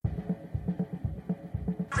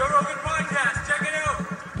Joe Rogan Podcast. Check it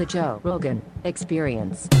out. The Joe Rogan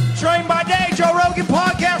Experience. Train by day, Joe Rogan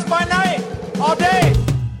Podcast by night, all day.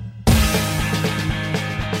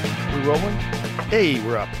 We rolling? Hey,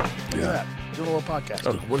 we're up. Yeah. Doing a little podcast.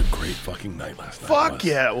 Oh, what a great fucking night last night. Fuck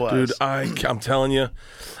yeah, it was. Dude, I'm telling you,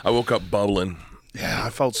 I woke up bubbling. Yeah, I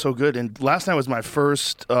felt so good. And last night was my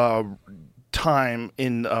first time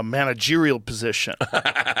in a managerial position.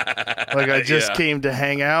 Like, I just came to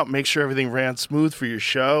hang out, make sure everything ran smooth for your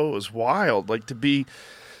show. It was wild. Like, to be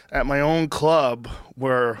at my own club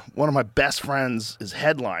where one of my best friends is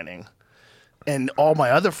headlining and all my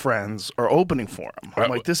other friends are opening for him. I'm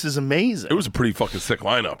like, this is amazing. It was a pretty fucking sick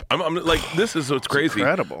lineup. I'm like, this is what's crazy.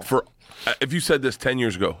 Incredible. If you said this 10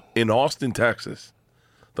 years ago, in Austin, Texas,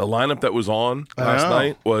 the lineup that was on last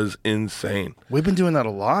night was insane. We've been doing that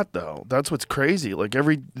a lot, though. That's what's crazy. Like,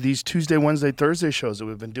 these Tuesday, Wednesday, Thursday shows that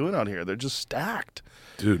we've been doing out here, they're just stacked.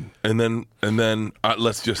 Dude, and then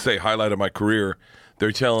let's just say, highlight of my career,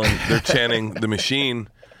 they're chanting The Machine,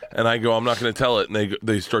 and I go, I'm not going to tell it, and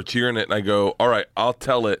they start cheering it, and I go, all right, I'll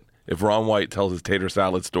tell it if Ron White tells his tater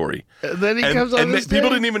salad story. And then he comes on the stage.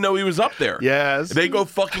 People didn't even know he was up there. Yes. They go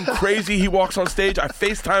fucking crazy. He walks on stage. I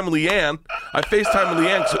FaceTime Leanne,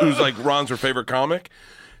 who's like Ron's her favorite comic.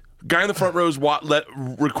 Guy in the front row is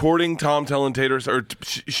recording Tom telling taters, or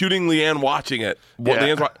shooting Leanne watching it.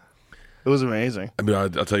 Yeah. It was amazing. I mean, I'll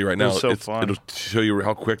tell you right now, so fun. It'll show you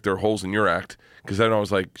how quick there are holes in your act. Because then I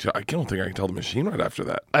was like, I don't think I can tell The Machine right after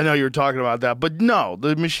that. I know you were talking about that, but no,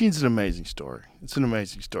 The Machine's an amazing story. It's an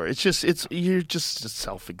amazing story. You're just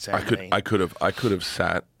self-examining. I could have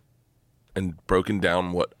sat and broken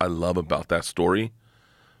down what I love about that story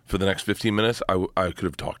for the next 15 minutes. I could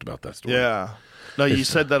have talked about that story. Yeah. No, you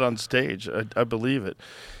said that on stage. I believe it.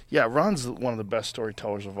 Yeah, Ron's one of the best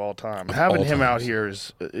storytellers of all time. Having him out here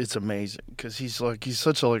it's amazing because he's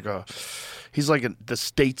the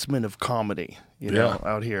statesman of comedy, you know,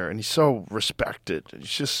 out here, and he's so respected.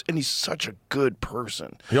 He's such a good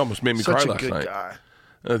person. He almost made me cry last night. Such a good guy.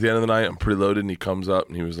 At the end of the night, I'm pretty loaded, and he comes up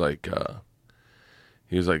and he was like,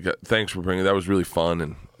 "Thanks for bringing. That was really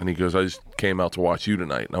fun." And he goes, "I just came out to watch you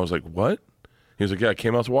tonight." And I was like, "What?" He was like, "Yeah, I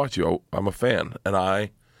came out to watch you. I'm a fan." And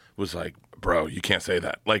I was like, "Bro, you can't say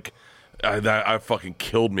that." Like, that fucking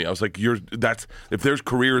killed me. I was like, if there's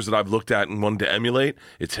careers that I've looked at and wanted to emulate,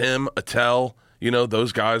 it's him, Attell. You know,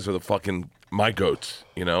 those guys are the fucking my goats.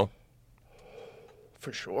 You know,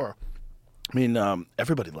 for sure. I mean,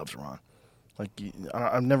 everybody loves Ron. Like,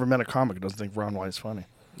 I've never met a comic who doesn't think Ron White is funny.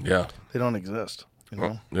 Yeah, they don't exist. You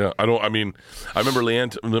know? Yeah, I remember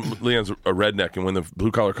Leanne's a redneck, and when the Blue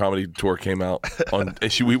Collar Comedy Tour came out,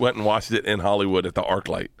 we went and watched it in Hollywood at the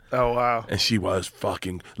ArcLight. Oh, wow. And she was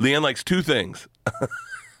fucking... Leanne likes two things.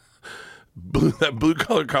 That Blue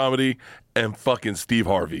Collar Comedy and fucking Steve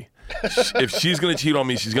Harvey. If she's going to cheat on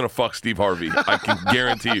me, she's going to fuck Steve Harvey. I can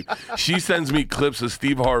guarantee you. She sends me clips of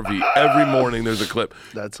Steve Harvey. Every morning there's a clip.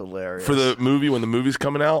 That's hilarious. For the movie, when the movie's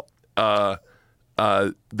coming out,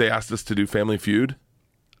 they asked us to do Family Feud.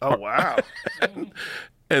 Oh, wow.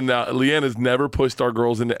 And Leanne has never pushed our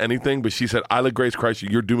girls into anything, but she said, I like Grace Kreischer,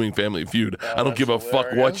 you're doing Family Feud. I don't give a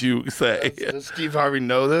fuck what you say. Does Steve Harvey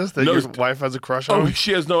know this? That your wife has a crush on him?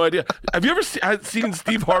 She has no idea. Have you ever seen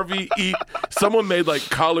Steve Harvey eat? Someone made like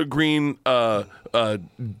collard green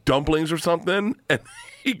dumplings or something, and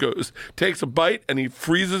he takes a bite, and he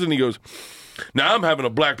freezes, and he goes, now I'm having a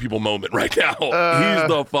black people moment right now. He's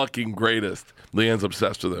the fucking greatest. Leanne's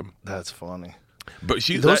obsessed with him. That's funny. But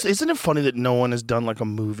isn't it funny that no one has done like a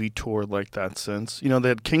movie tour like that since? You know, they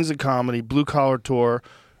had Kings of Comedy, Blue Collar Tour,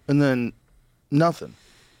 and then nothing.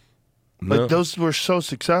 Like, those were so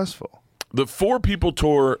successful. The 4-people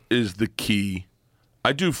tour is the key.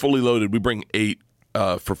 I do Fully Loaded. We bring 8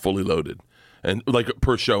 for Fully Loaded, and like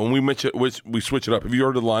per show. And we switch it up. Have you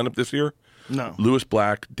heard of the lineup this year? No. Lewis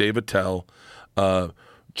Black, Dave Attell,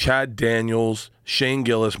 Chad Daniels, Shane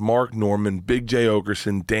Gillis, Mark Norman, Big J.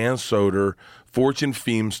 Okerson, Dan Soder, Fortune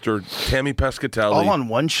Feemster, Tammy Pescatelli. All on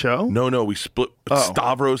one show? No, we split.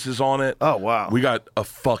 Stavros is on it. Oh, wow. We got a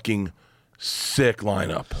fucking sick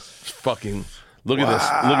lineup. Fucking look at this.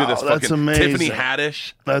 Look at this. That's fucking amazing. Tiffany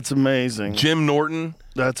Haddish. That's amazing. Jim Norton.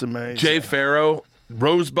 That's amazing. Jay Farrow,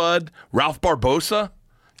 Rosebud, Ralph Barbosa.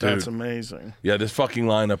 Dude. That's amazing. Yeah, this fucking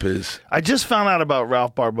lineup is. I just found out about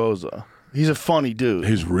Ralph Barbosa. He's a funny dude.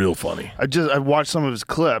 He's real funny. I watched some of his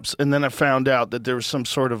clips, and then I found out that there was some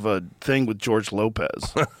sort of a thing with George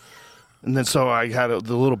Lopez. And then so I had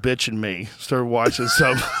the little bitch in me started watching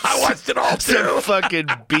some. I watched it all too. Some fucking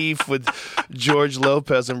beef with George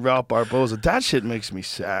Lopez and Ralph Barbosa. That shit makes me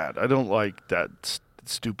sad. I don't like that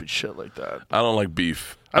stupid shit like that. I don't like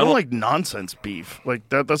beef. I don't like nonsense beef. Like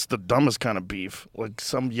that's the dumbest kind of beef. Like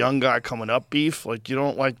some young guy coming up beef. Like you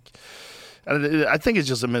don't like. I think it's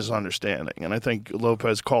just a misunderstanding, and I think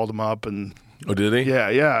Lopez called him up and. Oh, did he?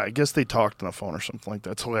 Yeah. I guess they talked on the phone or something like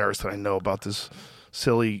that. It's hilarious that I know about this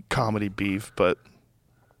silly comedy beef, but.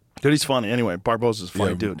 Dude, he's funny. Anyway, Barbosa's a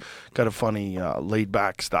funny dude. Got a funny,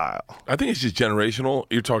 laid-back style. I think it's just generational.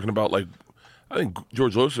 You're talking about, like, I think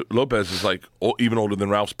George Lopez is, like, even older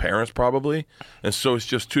than Ralph's parents, probably. And so it's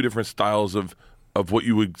just two different styles of what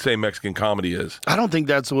you would say Mexican comedy is. I don't think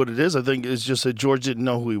that's what it is. I think it's just that George didn't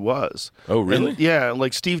know who he was. Oh, really? And, yeah,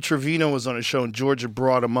 like Steve Trevino was on a show, and George had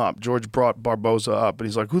brought him up. George brought Barbosa up, and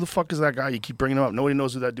he's like, who the fuck is that guy? You keep bringing him up. Nobody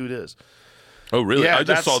knows who that dude is. Oh, really? Yeah, I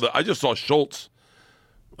just saw Schultz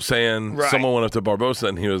saying someone went up to Barbosa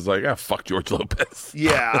and he was like, fuck George Lopez.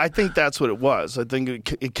 Yeah, I think that's what it was. I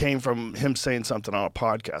think it came from him saying something on a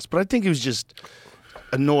podcast. But I think he was just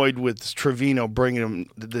annoyed with Trevino bringing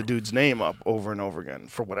the dude's name up over and over again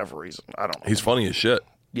for whatever reason. I don't know. He's funny as shit.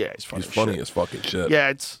 Yeah, he's funny. He's funny as fucking shit. Yeah,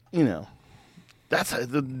 it's, that's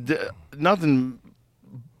nothing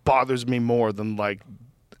bothers me more than like.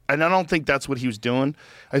 And I don't think that's what he was doing.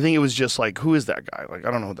 I think it was just like, who is that guy? Like,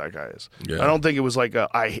 I don't know who that guy is. Yeah. I don't think it was like,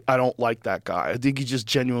 I don't like that guy. I think he just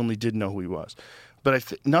genuinely didn't know who he was.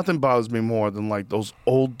 But nothing bothers me more than like those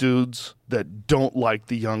old dudes that don't like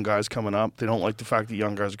the young guys coming up. They don't like the fact that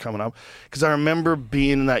young guys are coming up. Because I remember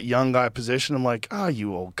being in that young guy position. I'm like,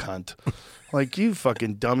 you old cunt. Like, you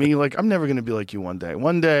fucking dummy. Like, I'm never going to be like you one day.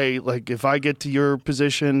 One day, like, if I get to your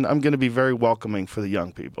position, I'm going to be very welcoming for the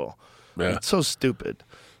young people. Yeah. It's so stupid.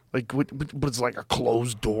 Like, but it's like a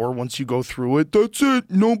closed door once you go through it. That's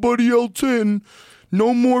it. Nobody else in.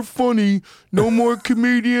 No more funny. No more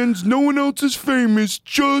comedians. No one else is famous.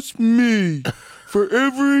 Just me.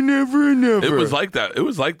 Forever and ever and ever. It was like that. It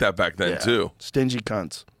was like that back then, too. Stingy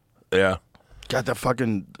cunts. Yeah. Got that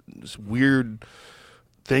fucking weird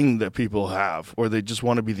thing that people have where they just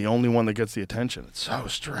want to be the only one that gets the attention. It's so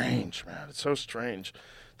strange, man. It's so strange.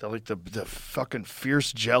 Like the fucking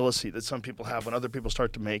fierce jealousy that some people have when other people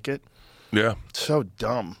start to make it. Yeah. It's so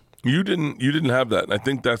dumb. You didn't have that. And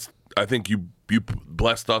I think you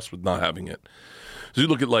blessed us with not having it. So you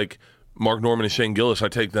look at like Mark Norman and Shane Gillis, I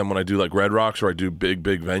take them when I do like Red Rocks or I do big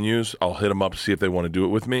venues. I'll hit them up to see if they want to do it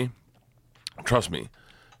with me. Trust me.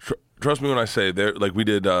 Trust me when I say they're like we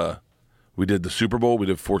did the Super Bowl, we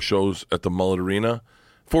did 4 shows at the Mullet Arena.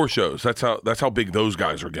 4 shows. That's how big those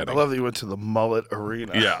guys are getting. I love that you went to the Mullet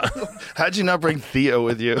Arena. Yeah. How'd you not bring Theo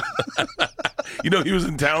with you? He was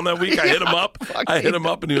in town that week. I hit him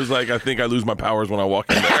up. And he was like, I think I lose my powers when I walk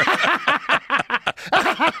in there.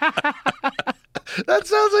 That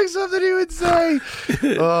sounds like something he would say.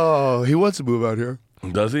 Oh, he wants to move out here.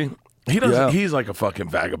 Does he? He doesn't. Yeah. He's like a fucking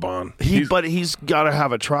vagabond. But he's got to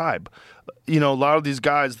have a tribe. A lot of these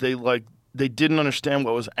guys, they didn't understand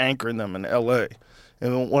what was anchoring them in L.A.,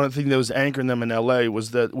 and one of the things that was anchoring them in L.A. was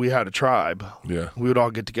that we had a tribe. Yeah. We would all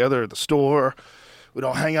get together at the store. We'd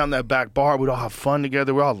all hang out in that back bar. We'd all have fun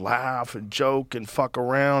together. We'd all laugh and joke and fuck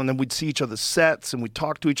around. And then we'd see each other's sets, and we'd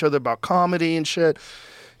talk to each other about comedy and shit.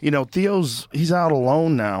 He's out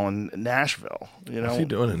alone now in Nashville. What's he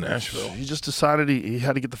doing in Nashville? He just decided he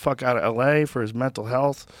had to get the fuck out of L.A. for his mental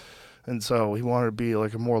health. And so he wanted to be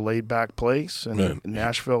like a more laid-back place. And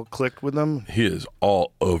Nashville clicked with him. He is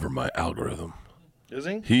all over my algorithm. Is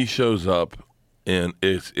he? He shows up, and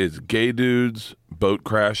it's gay dudes, boat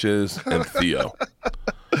crashes, and Theo.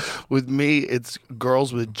 With me, it's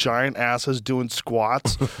girls with giant asses doing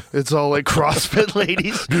squats. It's all like CrossFit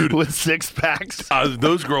ladies with 6-packs.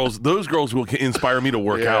 Those girls will inspire me to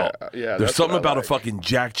work out. Yeah, there's something about a fucking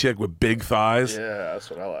jack chick with big thighs. Yeah, that's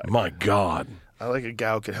what I like. My God. I like a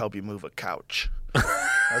gal who can help you move a couch.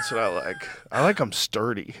 That's what I like. I like them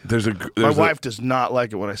sturdy. My wife does not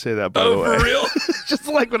like it when I say that, by the way. Oh, for real? Just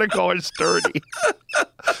like when I call her sturdy.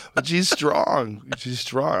 But she's strong.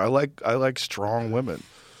 I like strong women.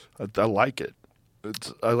 I like it.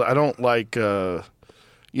 I don't like, I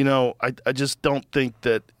just don't think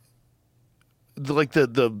that, like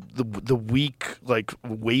the weak, like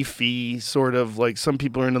wafy sort of, like some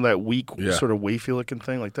people are into that weak sort of wafy looking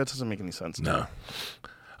thing. Like that doesn't make any sense. No.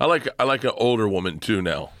 I like an older woman too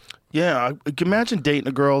now. Yeah, I can imagine dating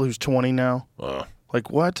a girl who's 20 now. Like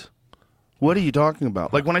what? What are you talking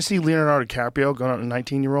about? Like when I see Leonardo DiCaprio going on a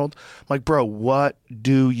 19-year-old, I'm like, bro, what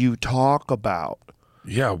do you talk about?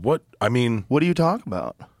 Yeah, what are you talking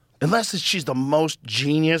about? Unless she's the most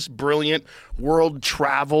genius, brilliant,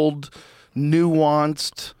 world-traveled,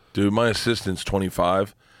 nuanced. Dude, my assistant's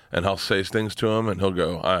 25, and I'll say things to him, and he'll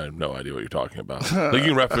go, I have no idea what you're talking about. Like, you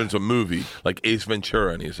can reference a movie, like Ace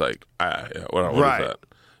Ventura, and he's like, yeah, what Right. is that?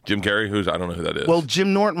 Jim Carrey? I don't know who that is. Well,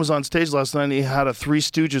 Jim Norton was on stage last night and he had a Three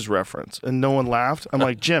Stooges reference and no one laughed. I'm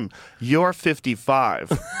like, Jim, you're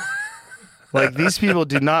 55. Like, these people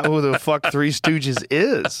do not know who the fuck Three Stooges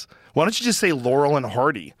is. Why don't you just say Laurel and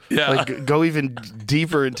Hardy? Yeah. Like, go even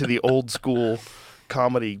deeper into the old school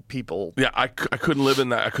comedy people. Yeah, I couldn't live in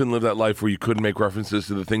that. I couldn't live that life where you couldn't make references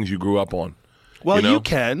to the things you grew up on. Well, you know? you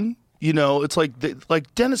can. You know, it's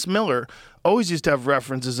like Dennis Miller always used to have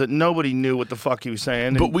references that nobody knew what the fuck he was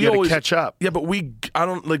saying, and we you had always to catch up. Yeah, but I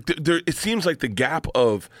don't like. There, it seems like the gap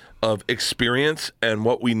of experience and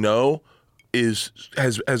what we know has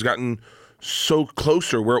gotten so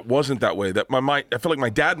closer where it wasn't that way. That I feel like my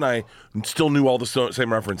dad and I still knew all the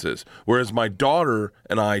same references, whereas my daughter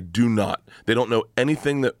and I do not. They don't know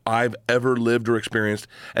anything that I've ever lived or experienced,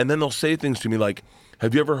 and then they'll say things to me like,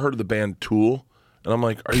 "Have you ever heard of the band Tool?" And I'm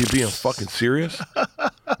like, are you being fucking serious?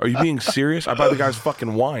 Are you being serious? I buy the guy's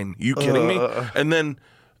fucking wine. You kidding me? And then,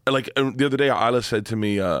 like, the other day, Isla said to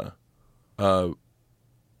me, you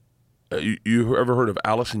ever heard of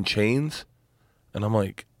Alice in Chains? And I'm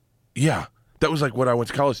like, yeah. That was like what I went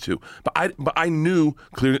to college to. But I knew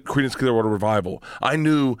Creedence Clearwater Revival. I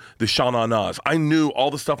knew the Sha Na Nas. I knew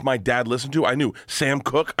all the stuff my dad listened to. I knew Sam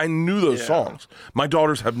Cooke. I knew those songs. My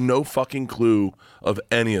daughters have no fucking clue of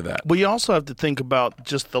any of that. Well, you also have to think about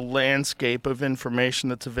just the landscape of information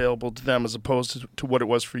that's available to them as opposed to what it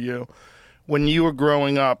was for you. When you were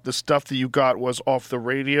growing up, the stuff that you got was off the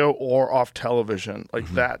radio or off television. Like,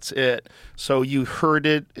 that's it. So you heard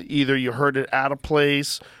it, either you heard it at a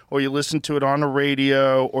place or you listened to it on the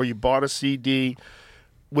radio or you bought a CD.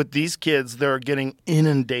 With these kids, they're getting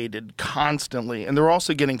inundated constantly. And they're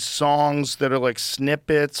also getting songs that are like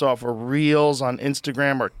snippets off of reels on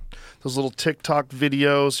Instagram or those little TikTok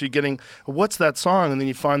videos. So you're getting, what's that song? And then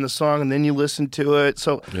you find the song and then you listen to it.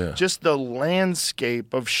 So just the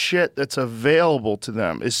landscape of shit that's available to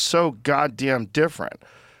them is so goddamn different.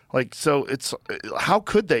 Like, so it's, how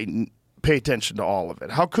could they pay attention to all of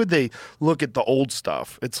it? How could they look at the old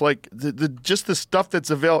stuff? It's like just the stuff that's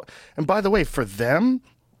available. And by the way, for them,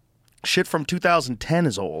 shit from 2010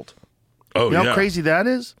 is old. Oh, you know how crazy that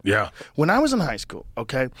is? Yeah. When I was in high school,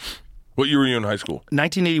 okay? What year were you in high school?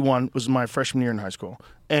 1981 was my freshman year in high school.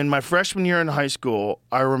 And my freshman year in high school,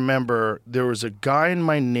 I remember there was a guy in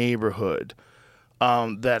my neighborhood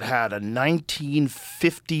that had a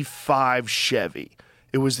 1955 Chevy.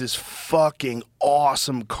 It was this fucking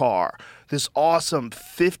awesome car. This awesome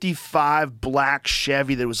 55 black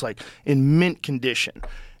Chevy that was like in mint condition.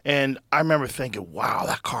 And I remember thinking, wow,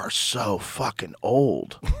 that car's so fucking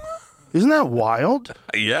old. Isn't that wild?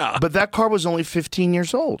 Yeah. But that car was only 15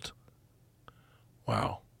 years old.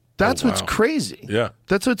 Wow. That's what's crazy. Yeah.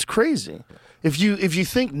 That's what's crazy. If you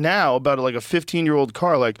think now about like a 15-year-old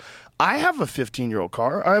car, like I have a 15-year-old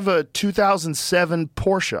car. I have a 2007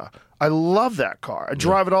 Porsche. I love that car. I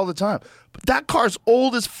drive it all the time. But that car's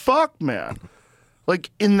old as fuck, man. Like,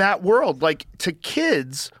 in that world, like to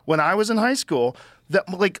kids when I was in high school, that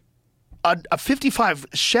like a 55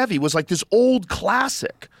 Chevy was like this old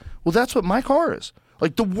classic. Well, that's what my car is.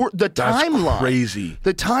 Like the timeline. Crazy.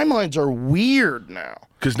 The timelines are weird now.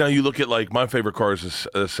 Because now you look at, like, my favorite car is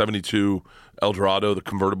a 72 Eldorado, the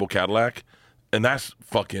convertible Cadillac, and that's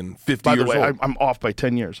fucking 50 By years the way, old. I'm off by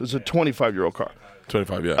 10 years. It's a 25-year-old car.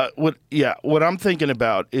 25, yeah. What I'm thinking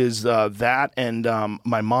about is that, and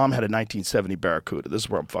my mom had a 1970 Barracuda. This is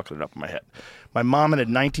where I'm fucking it up in my head. My mom had a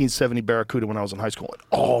 1970 Barracuda when I was in high school, and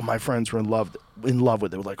all my friends were in love with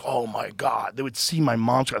it. They were like, oh my God. They would see my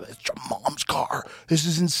mom's car. It's your mom's car. This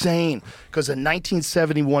is insane. Because a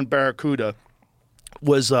 1971 Barracuda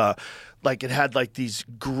was like, it had like these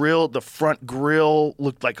the front grill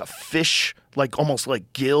looked like a fish, like almost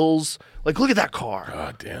like gills. Like, look at that car.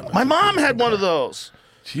 God damn. My mom had one of those.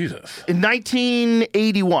 Jesus. In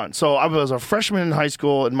 1981. So I was a freshman in high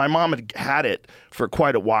school, and my mom had it for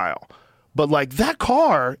quite a while. But like that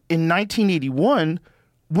car in 1981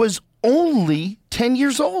 was only 10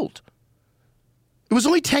 years old. It was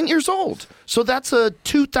only 10 years old. So that's a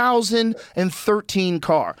 2013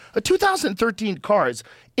 car. A 2013 car is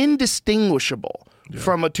indistinguishable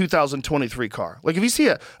from a 2023 car. Like if you see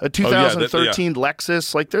a 2013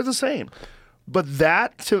 Lexus, like they're the same. But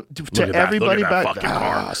that to everybody back, look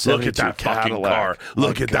at that fucking car.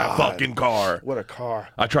 Look at that fucking car. What a car!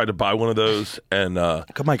 I tried to buy one of those, and oh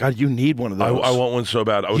my God, you need one of those. I want one so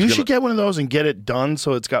bad. You should get one of those and get it done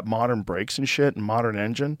so it's got modern brakes and shit and modern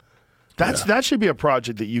engine. That should be a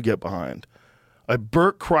project that you get behind. A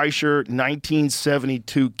Bert Kreischer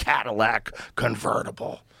 1972 Cadillac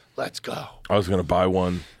convertible. Let's go. I was going to buy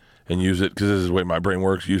one, and use it because this is the way my brain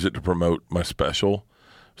works. Use it to promote my special.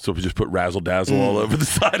 So we just put razzle dazzle all over the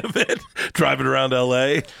side of it, driving around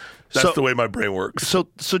L.A. That's the way my brain works. So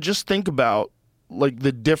just think about like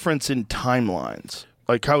the difference in timelines,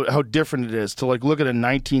 like how different it is to like look at a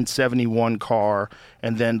 1971 car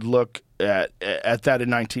and then look at that in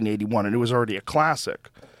 1981, and it was already a classic.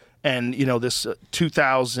 And you know, this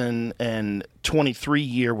 2023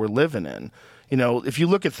 year we're living in. You know, if you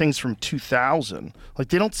look at things from 2000, like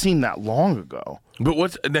they don't seem that long ago.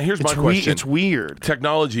 But here's my question. It's weird.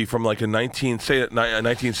 Technology from like a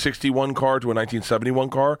 1961 car to a 1971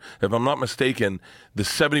 car. If I'm not mistaken, the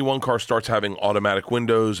 71 car starts having automatic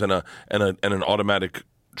windows and an automatic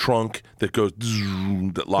trunk that goes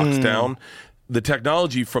that locks down. The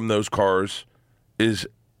technology from those cars is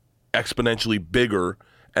exponentially bigger.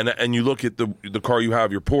 And you look at the car you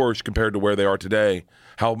have, your Porsche, compared to where they are today.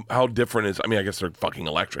 How different is? I mean, I guess they're fucking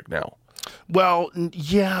electric now. Well,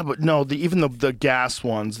 yeah, but no. Even the gas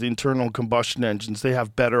ones, the internal combustion engines, they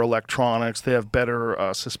have better electronics. They have better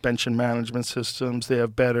suspension management systems. They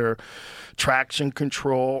have better traction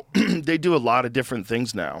control. They do a lot of different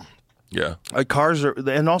things now. Yeah, like cars are,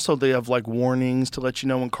 and also they have like warnings to let you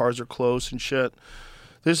know when cars are close and shit.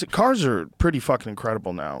 Cars are pretty fucking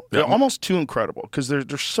incredible now. They're almost too incredible because they're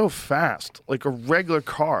so fast. Like a regular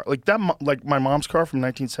car, like my mom's car from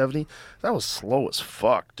 1970, that was slow as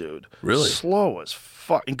fuck, dude. Really? Slow as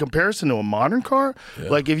fuck in comparison to a modern car. Yeah.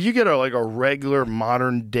 Like if you get a regular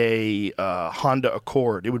modern day Honda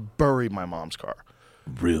Accord, it would bury my mom's car.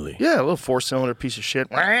 Really? Yeah, a little 4-cylinder piece of shit.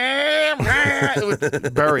 It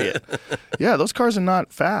would bury it. Yeah, those cars are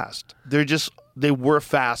not fast. They were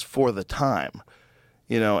fast for the time.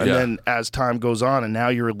 You know, and then as time goes on, and now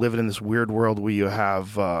you're living in this weird world where you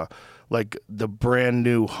have like the brand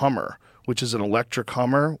new Hummer, which is an electric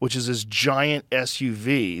Hummer, which is this giant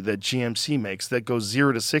SUV that GMC makes that goes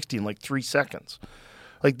 0 to 60 in like 3 seconds.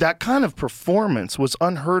 Like that kind of performance was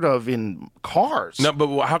unheard of in cars. No,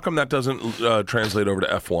 but how come that doesn't translate over to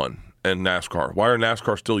F1 and NASCAR? Why are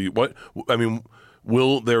NASCAR still?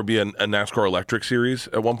 Will there be a NASCAR electric series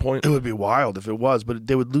at one point? It would be wild if it was, but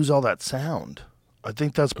they would lose all that sound. I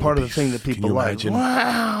think that's part of the thing that people like.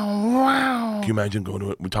 Wow. Can you imagine going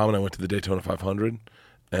to it? Tom and I went to the Daytona 500,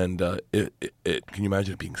 and can you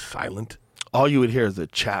imagine it being silent? All you would hear is the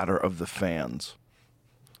chatter of the fans.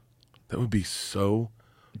 That would be so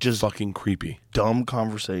just fucking creepy. Dumb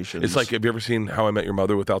conversations. It's like, have you ever seen How I Met Your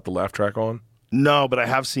Mother without the laugh track on? No, but I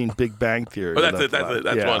have seen Big Bang Theory. Oh, that's it.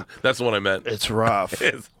 That's the one I meant. It's rough.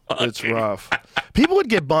 It's rough. People would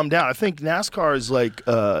get bummed out. I think NASCAR is like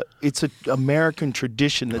it's an American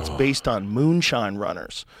tradition that's based on moonshine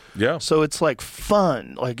runners. Yeah. So it's like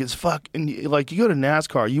fun. Like it's fucking like you go to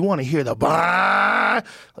NASCAR, you want to hear the bah.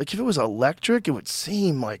 Like if it was electric, it would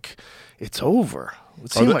seem like it's over. Are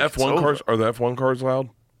the F1 cars loud?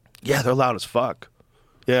 Yeah, they're loud as fuck.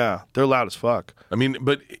 Yeah, they're loud as fuck. I mean,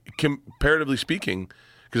 but comparatively speaking,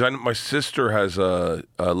 because my sister has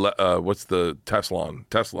what's the Tesla?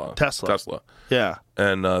 Tesla. Yeah.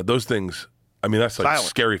 And those things, I mean, that's like silent.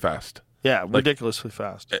 Scary fast. Yeah, ridiculously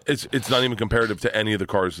fast. It's not even comparative to any of the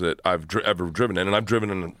cars that I've ever driven in, and I've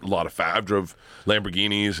driven in a lot of I've drove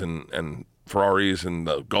Lamborghinis and Ferraris and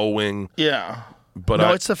the Gullwing. Yeah. But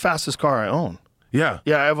it's the fastest car I own. Yeah.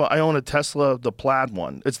 Yeah, I own a Tesla, the plaid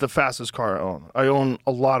one. It's the fastest car I own. I own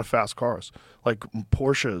a lot of fast cars, like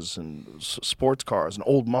Porsches and sports cars and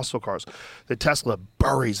old muscle cars. The Tesla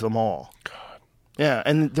buries them all. God. Yeah,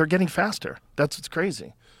 and they're getting faster. That's what's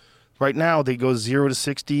crazy. Right now, they go 0 to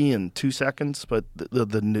 60 in 2 seconds, but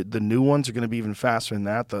the new ones are going to be even faster than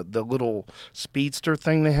that. The little speedster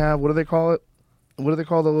thing they have, what do they call it? What do they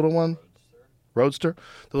call the little one? Roadster.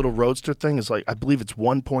 The little Roadster thing is like, I believe it's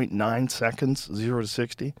 1.9 seconds, 0 to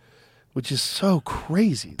 60, which is so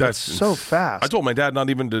crazy. That's so fast. I told my dad not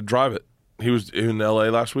even to drive it. He was in L.A.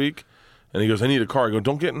 last week, and he goes, I need a car. I go,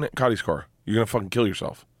 don't get in Cotty's car. You're going to fucking kill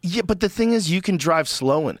yourself. Yeah, but the thing is, you can drive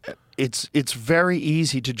slow in it. It's very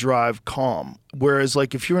easy to drive calm. Whereas,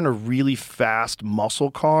 like, if you're in a really fast muscle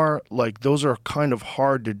car, like, those are kind of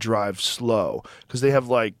hard to drive slow because they have,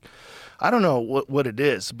 like, I don't know what it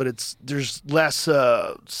is, but there's less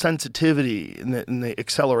sensitivity in the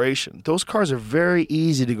acceleration. Those cars are very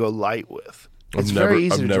easy to go light with. It's very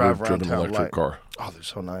easy to drive around town light. I've never driven an electric car. Oh, they're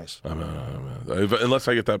so nice. Unless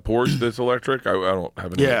I get that Porsche that's electric, I don't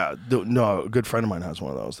have any. Yeah, no, a good friend of mine has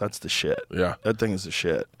one of those. That's the shit. Yeah, that thing is the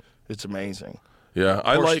shit. It's amazing. Yeah,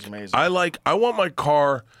 I want my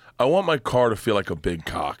car to feel like a big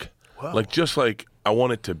cock. Whoa. I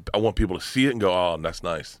want people to see it and go, oh, that's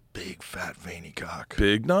nice. Big, fat, veiny cock.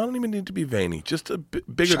 Big? No, I don't even need to be veiny. Just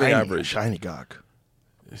bigger than average. Shiny cock.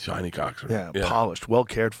 Shiny cocks. Yeah, polished, well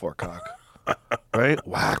cared for cock. Right?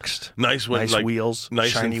 Waxed. Nice when nice like wheels.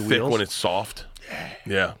 Nice shiny and thick wheels. when it's soft.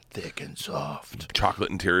 Yeah. Thick and soft. Chocolate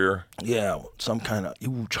interior. Yeah, some kind of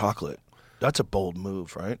chocolate. That's a bold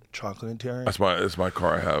move, right? Chocolate interior. That's my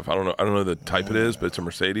car I have. I don't know the type it is, but it's a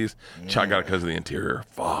Mercedes. I got it because of the interior.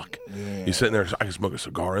 Fuck. You sitting there, I can smoke a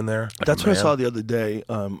cigar in there. Like That's what I saw the other day.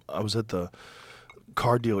 I was at the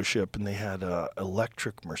car dealership and they had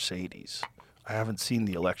electric Mercedes. I haven't seen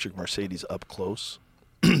the electric Mercedes up close.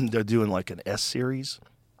 They're doing like an S series.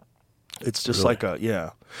 It's just like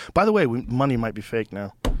By the way, money might be fake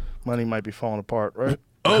now. Money might be falling apart, right?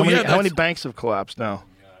 Oh, How many banks have collapsed now?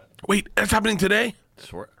 Wait, that's happening today?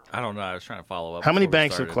 I don't know. I was trying to follow up. How many before we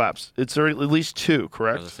banks have started. collapsed? It's at least 2,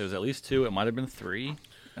 correct? It was at least 2. It might have been 3.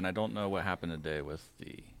 And I don't know what happened today with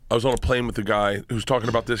the... I was on a plane with the guy who was talking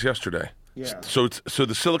about this yesterday. Yeah. So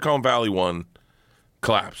the Silicon Valley one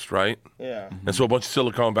collapsed, right? Yeah. And so a bunch of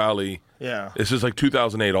Silicon Valley. Yeah. This is like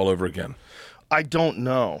 2008 all over again. I don't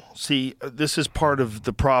know. See, this is part of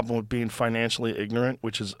the problem with being financially ignorant,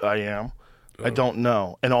 which is I am. I don't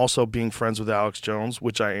know. And also being friends with Alex Jones,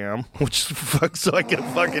 which I am, which fuck, so I get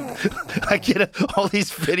all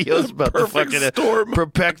these videos about the fucking storm.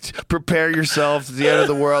 Prepare yourself to the end of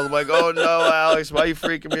the world. I'm like, oh no, Alex, why are you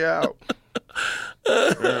freaking me out?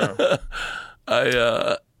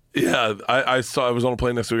 Yeah. I was on a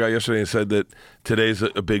plane next to a guy yesterday and said that today's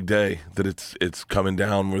a big day, that it's coming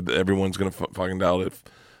down where everyone's going to fucking doubt if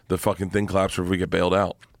the fucking thing collapses or if we get bailed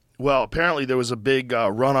out. Well, apparently there was a big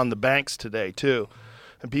run on the banks today, too.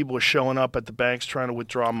 And people were showing up at the banks trying to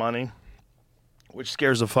withdraw money, which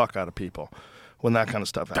scares the fuck out of people when that kind of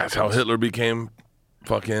stuff happens. That's how Hitler became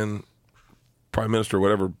fucking prime minister,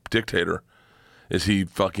 whatever, dictator. Is he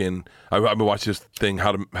fucking... I've been watching this thing,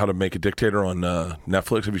 How to Make a Dictator on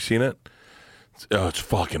Netflix. Have you seen it? It's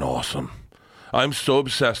fucking awesome. I'm so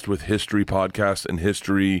obsessed with history podcasts and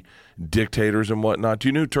history dictators and whatnot. Do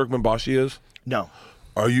you know who Turkmenbashi is? No.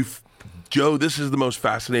 Are you... Joe, this is the most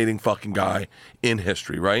fascinating fucking guy in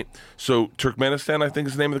history, right? So Turkmenistan, I think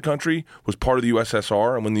is the name of the country, was part of the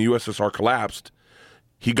USSR, and when the USSR collapsed,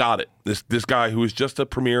 he got it. This guy who was just a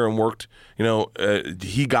premier and worked,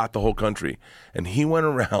 he got the whole country. And he went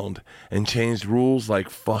around and changed rules like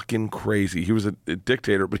fucking crazy. He was a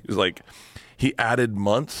dictator, but he was like, he added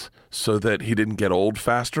months so that he didn't get old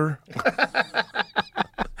faster.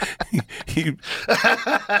 He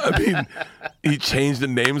changed the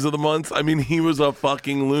names of the months. I mean, he was a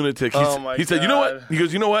fucking lunatic. He said, you know what? He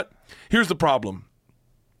goes, you know what? Here's the problem.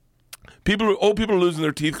 Old people are losing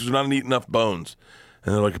their teeth because they're not eating enough bones.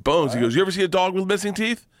 And they're like, bones? He goes, you ever see a dog with missing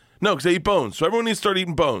teeth? No, because they eat bones. So everyone needs to start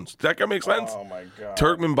eating bones. Does that guy make sense? Oh, my God.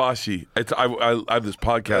 Turkmenbashi. I have this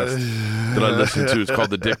podcast that I listen to. It's called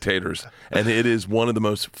The Dictators. And it is one of the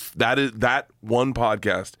most... That one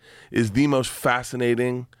podcast is the most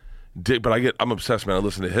fascinating... But I'm obsessed, man. I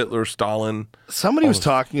listen to Hitler, Stalin. Somebody was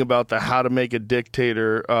talking about the How to Make a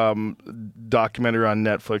Dictator documentary on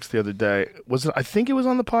Netflix the other day. Was it? I think it was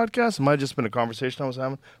on the podcast. It might have just been a conversation I was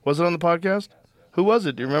having. Was it on the podcast? Who was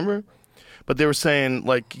it? Do you remember? But they were saying,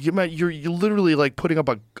 like, you're literally like putting up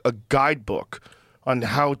a guidebook on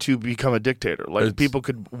how to become a dictator. Like, people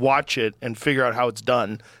could watch it and figure out how it's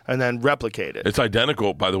done and then replicate it. It's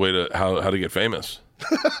identical, by the way, to how to get famous.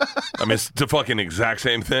 I mean, it's the fucking exact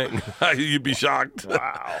same thing. You'd be shocked.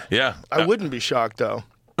 Wow. Yeah. I wouldn't be shocked, though.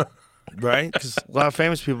 Right? Because a lot of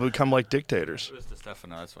famous people become like dictators. It was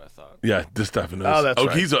DeStefano, that's what I thought. Yeah, DeStefano. Oh, that's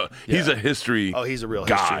right. He's a history. Oh, he's a real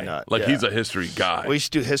guy. history nut. Like, yeah. he's a history guy. We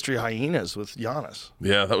used to do history hyenas with Giannis.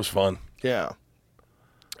 Yeah, that was fun. Yeah.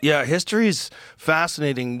 Yeah, history's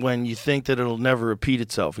fascinating when you think that it'll never repeat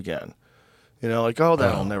itself again. You know, like, oh,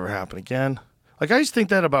 that'll never happen again. Like, I used to think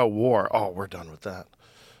that about war. Oh, we're done with that.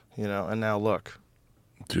 You know, and now look.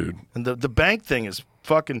 Dude. And the bank thing is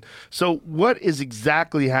fucking... So what is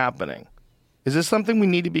exactly happening? Is this something we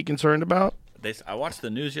need to be concerned about? I watched the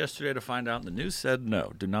news yesterday to find out, and the news said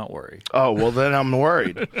no, do not worry. Oh, well, then I'm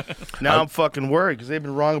worried. Now I'm fucking worried because they've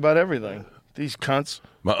been wrong about everything. These cunts.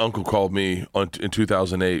 My uncle called me in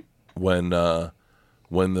 2008 when the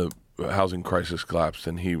housing crisis collapsed,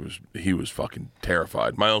 and he was fucking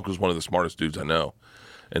terrified. My uncle's one of the smartest dudes I know,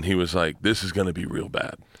 and he was like, "This is going to be real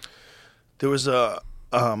bad." There was a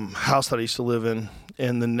house that I used to live in,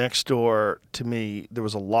 and the next door to me, there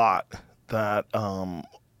was a lot that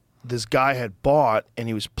this guy had bought, and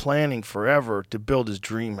he was planning forever to build his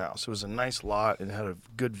dream house. It was a nice lot and had a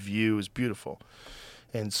good view. It was beautiful.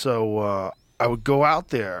 And so I would go out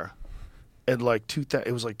there at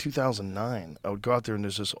it was like 2009. I would go out there, and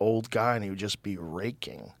there's this old guy, and he would just be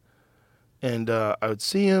raking And I would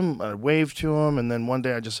see him, I'd wave to him, and then one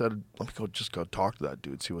day I just said, let me go talk to that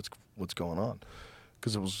dude, see what's going on.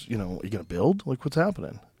 Because it was, are you going to build? Like, what's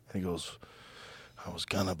happening? And he goes, I was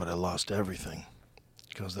gonna, but I lost everything.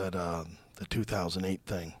 Because that the 2008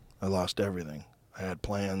 thing, I lost everything. I had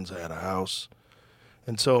plans, I had a house.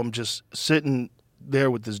 And so I'm just sitting there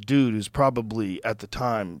with this dude who's probably, at the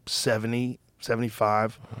time, 70,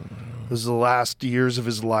 75. This is the last years of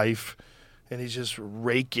his life. And he's just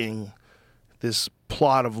raking this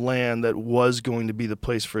plot of land that was going to be the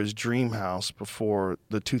place for his dream house before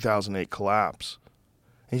the 2008 collapse.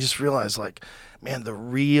 And you just realize, like, man, the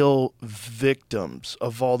real victims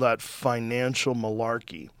of all that financial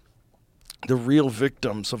malarkey, the real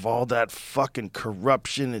victims of all that fucking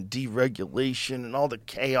corruption and deregulation and all the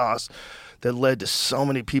chaos that led to so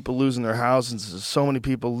many people losing their houses and so many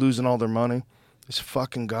people losing all their money, this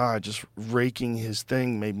fucking guy just raking his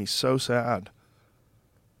thing made me so sad.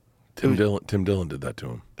 Tim Dillon did that to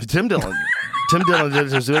him. Tim Dillon did it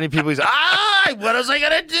to so many people. He's what was I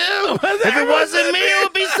gonna do? If it wasn't me, it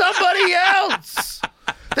would be somebody else.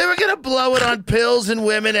 They were gonna blow it on pills and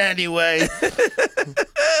women anyway.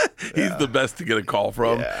 He's the best to get a call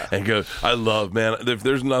from and go, I love, man. If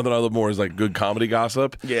there's nothing I love more is like good comedy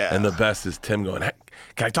gossip. Yeah. And the best is Tim going, hey,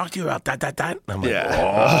 can I talk to you about that? And I'm like,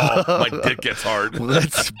 oh, my dick gets hard.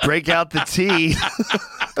 Let's break out the tea.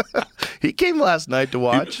 He came last night to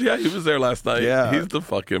watch. He was there last night. Yeah. He's the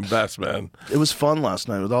fucking best, man. It was fun last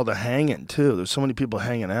night with all the hanging, too. There's so many people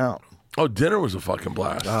hanging out. Oh, dinner was a fucking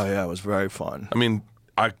blast. Oh, yeah, it was very fun. I mean,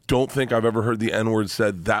 I don't think I've ever heard the N-word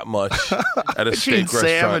said that much at a steak restaurant.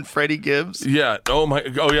 Sam and Freddie Gibbs. Yeah. Oh,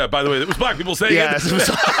 yeah. By the way, it was black people saying yes, it.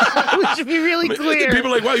 We should be really clear.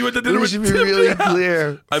 People are like, wow, you went to dinner we with should be Tim? really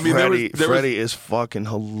clear. I mean, Freddie is fucking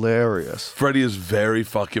hilarious. Freddie is very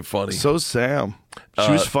fucking funny. So Sam.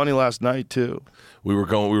 She was funny last night, too. We were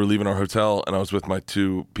leaving our hotel, and I was with my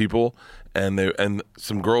two people, and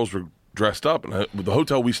some girls were dressed up. And the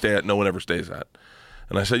hotel we stay at, no one ever stays at.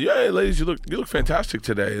 And I said, "Yeah, ladies, you look fantastic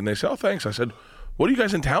today." And they said, "Oh, thanks." I said, "What are you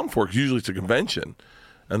guys in town for?" Because usually it's a convention.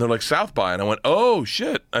 And they're like, "South by." And I went, "Oh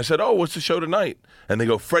shit!" I said, "Oh, what's the show tonight?" And they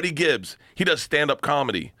go, "Freddie Gibbs. He does stand-up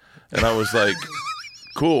comedy." And I was like,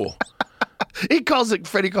 "Cool." Freddie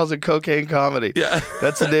calls it cocaine comedy. Yeah,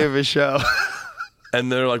 that's the name of his show.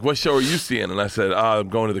 And they're like, "What show are you seeing?" And I said, "I'm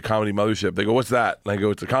going to the Comedy Mothership." They go, "What's that?" And I go,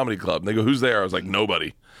 "It's a comedy club." And they go, "Who's there?" I was like,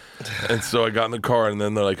 "Nobody." And so I got in the car, and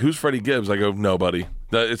then they're like, "Who's Freddie Gibbs?" I go, "Nobody.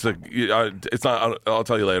 It's not. I'll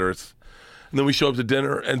tell you later." And then we show up to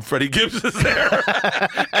dinner, and Freddie Gibbs is there.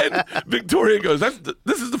 And Victoria goes,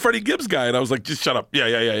 "This is the Freddie Gibbs guy." And I was like, "Just shut up." Yeah.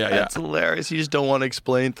 That's hilarious. You just don't want to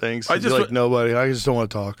explain things. I just like nobody. I just don't want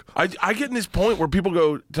to talk. I get in this point where people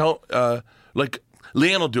go like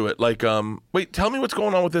Leanne will do it. Like, wait, tell me what's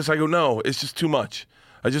going on with this. I go, no, it's just too much.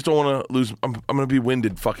 I just don't want to lose. I'm going to be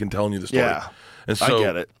winded fucking telling you the story. Yeah, and so, I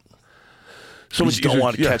get it. So you just don't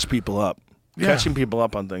want to yeah. catch people up. Yeah. Catching people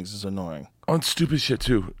up on things is annoying. On stupid shit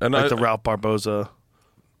too. And like the Ralph Barboza.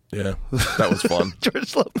 Yeah, that was fun.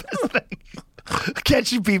 George Lopez thing.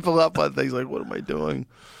 Catching people up on things like, what am I doing?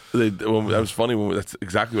 That was funny. That's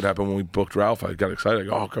exactly what happened when we booked Ralph. I got excited. I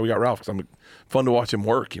go, "Oh, okay, we got Ralph," because fun to watch him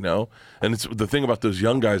work, And it's the thing about those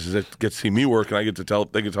young guys is they get to see me work, and I get to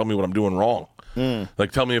they can tell me what I'm doing wrong.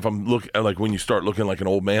 Like, tell me if I'm like when you start looking like an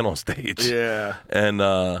old man on stage. Yeah.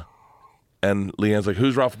 And Leanne's like,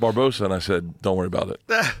 "Who's Ralph Barbosa?" And I said, "Don't worry about it."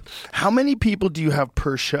 How many people do you have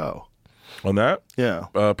per show? On that? Yeah.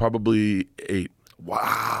 Probably 8.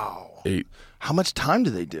 Wow. 8. How much time do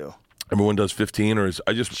they do? Everyone does 15,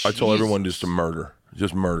 I told everyone just to murder.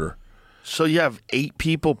 Just murder. So you have 8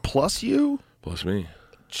 people plus you? Plus me.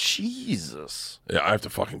 Jesus. Yeah, I have to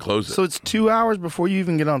fucking close it. So it's 2 hours before you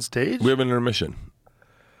even get on stage? We have an intermission.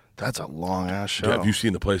 That's a long-ass show. Yeah, have you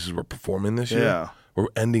seen the places we're performing this year? Yeah. We're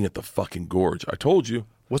ending at the fucking Gorge. I told you.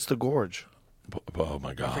 What's the Gorge? Oh,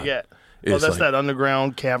 my God. I forget. It's that's like, that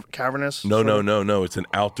underground cavernous? No. It's an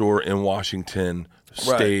outdoor in Washington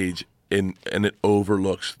stage, and it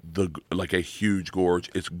overlooks like a huge gorge.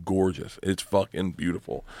 It's gorgeous. It's fucking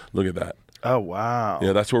beautiful. Look at that. Oh, wow.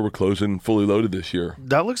 Yeah, that's where we're closing Fully Loaded this year.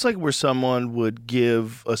 That looks like where someone would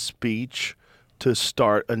give a speech to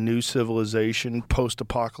start a new civilization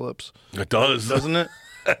post-apocalypse. It does. Doesn't it?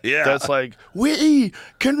 Yeah. That's like, we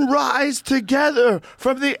can rise together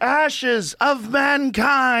from the ashes of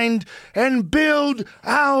mankind and build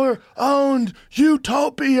our own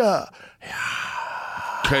utopia.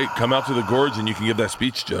 Okay, come out to the Gorge and you can give that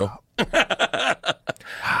speech, Joe.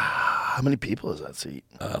 How many people is that seat?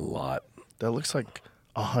 A lot. That looks like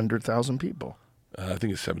 100,000 people. I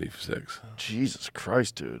think it's 76. Jesus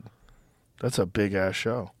Christ, dude. That's a big-ass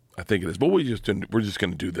show. I think it is. But we're just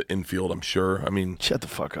going to do the infield, I'm sure. I mean, Shut the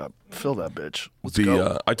fuck up. Fill that bitch. Let's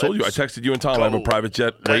go. I told you, I texted you and Tom. I have a private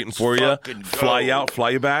jet waiting for you. Fly you out, fly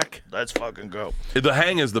you back. Let's fucking go. The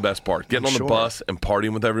hang is the best part. Getting on the bus and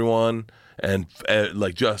partying with everyone, and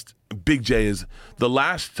like just Big J is the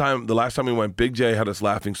last time we went. Big J had us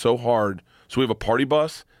laughing so hard. So we have a party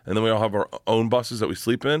bus, and then we all have our own buses that we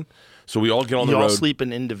sleep in. So we all get on the road. You all sleep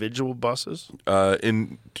in individual buses? We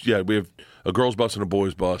have a girls' bus and a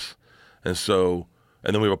boys' bus, and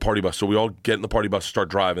then we have a party bus. So we all get in the party bus, start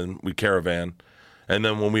driving. We caravan, and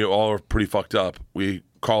then when we all are pretty fucked up, we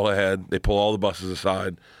call ahead. They pull all the buses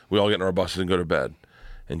aside. We all get in our buses and go to bed.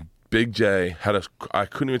 And Big J had us. I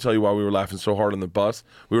couldn't even tell you why we were laughing so hard on the bus.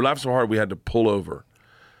 We were laughing so hard we had to pull over,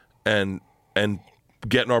 and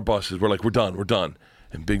get in our buses. We're like, we're done.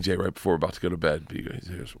 And Big J, right before we're about to go to bed, he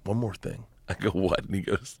goes, one more thing. I go, what? And he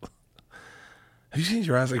goes, have you seen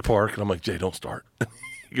Jurassic Park? And I'm like, Jay, don't start.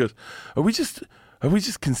 He goes, are we just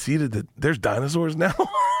conceded that there's dinosaurs now?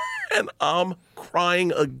 And I'm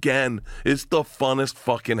crying again. It's the funnest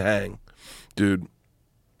fucking hang. Dude,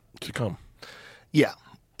 to come. Yeah.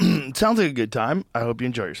 Sounds like a good time. I hope you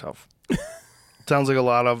enjoy yourself. Sounds like a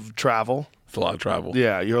lot of travel. It's a lot of travel.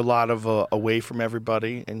 Yeah, you're a lot of away from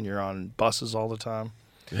everybody, and you're on buses all the time.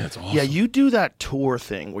 Yeah, it's awesome. Yeah, you do that tour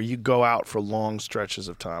thing where you go out for long stretches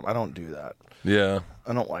of time. I don't do that. Yeah.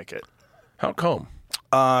 I don't like it. How come?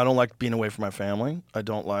 I don't like being away from my family. I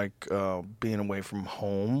don't like being away from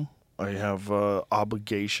home. I have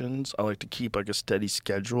obligations. I like to keep like a steady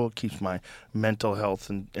schedule. It keeps my mental health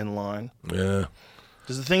in line. Yeah.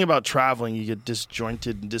 Because the thing about traveling, you get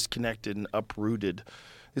disjointed and disconnected and uprooted.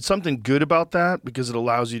 It's something good about that because it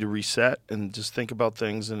allows you to reset and just think about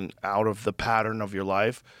things and out of the pattern of your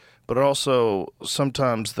life. But also,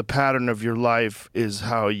 sometimes the pattern of your life is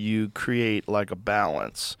how you create like a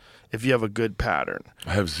balance. If you have a good pattern.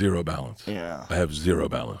 I have zero balance. Yeah. I have zero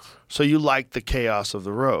balance. So you like the chaos of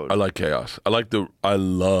the road. I like chaos.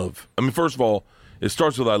 First of all, it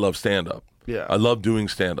starts with I love stand-up. Yeah. I love doing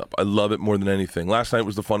stand-up. I love it more than anything. Last night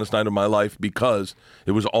was the funnest night of my life because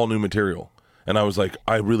it was all new material. And I was like,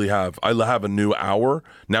 I have a new hour.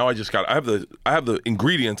 Now I have the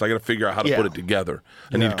ingredients. I got to figure out how to put it together.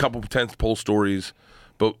 I need a couple of tentpole stories.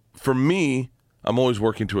 But for me, I'm always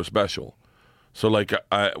working to a special. So like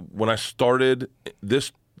when I started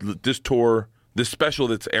this tour, this special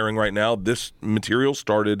that's airing right now, this material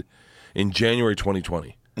started in January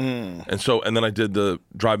 2020. And then I did the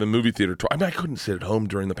drive-in movie theater tour. I mean, I couldn't sit at home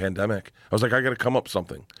during the pandemic. I was like, I got to come up with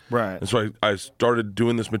something. Right. And so I started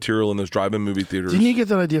doing this material in those drive-in movie theaters. Didn't you get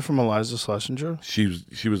that idea from Eliza Schlesinger? She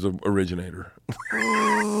was the originator.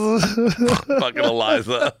 Fucking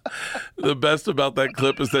Eliza. The best about that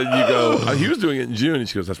clip is that you go, he was doing it in June, and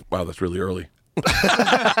she goes, that's really early.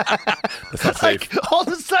 That's not safe. Like, all of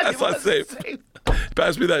a sudden, That's not safe.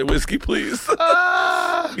 Pass me that whiskey, please.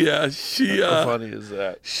 Yeah, How funny is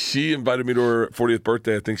that? She invited me to her 40th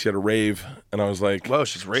birthday. I think she had a rave, and I was like, Whoa,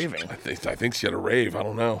 she's raving. I think she had a rave. I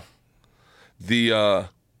don't know.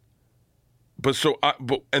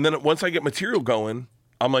 And then once I get material going,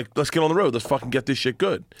 I'm like, let's get on the road. Let's fucking get this shit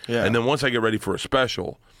good. Yeah. And then once I get ready for a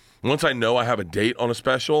special, once I know I have a date on a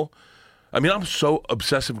special, I mean, I'm so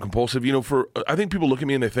obsessive compulsive. You know, I think people look at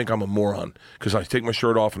me and they think I'm a moron because I take my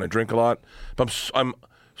shirt off and I drink a lot. But I'm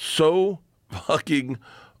so fucking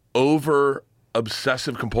over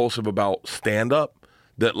obsessive compulsive about stand up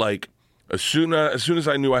that like as soon as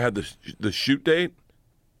I knew I had the shoot date,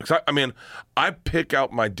 because I pick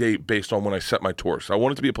out my date based on when I set my tour. So I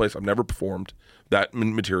want it to be a place I've never performed that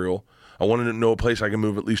material. I wanted to know a place I can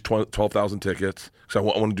move at least 12,000 tickets because I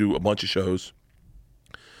want to do a bunch of shows.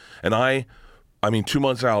 And I mean, 2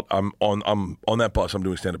 months out, I'm on that bus. I'm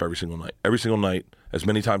doing stand up every single night, as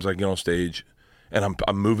many times as I can get on stage, and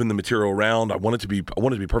I'm moving the material around. I want it to be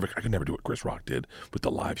perfect. I could never do what Chris Rock did with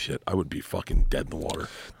the live shit. I would be fucking dead in the water.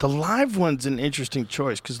 The live one's an interesting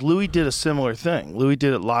choice because Louis did a similar thing. Louis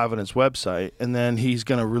did it live on his website, and then he's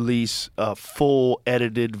going to release a full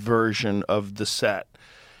edited version of the set.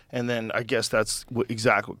 And then I guess that's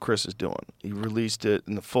exactly what Chris is doing. He released it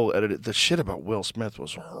in the full edited. The shit about Will Smith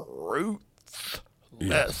was ruthless.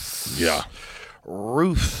 Yeah.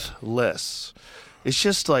 Ruthless. It's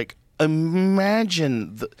just like,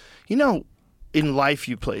 imagine, in life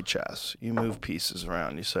you play chess. You move pieces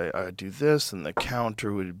around. You say, I do this, and the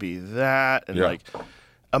counter would be that. And like,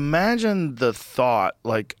 imagine the thought,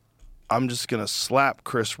 like, I'm just going to slap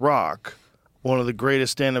Chris Rock, one of the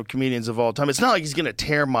greatest stand-up comedians of all time. It's not like he's going to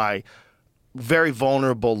tear my very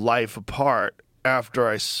vulnerable life apart after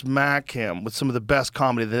I smack him with some of the best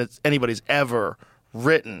comedy that anybody's ever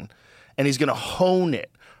written. And he's going to hone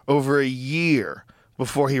it over a year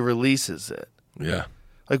before he releases it. Yeah.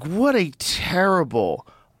 Like, what a terrible,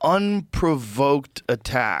 unprovoked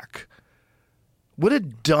attack. What a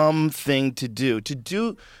dumb thing to do.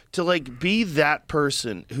 To like be that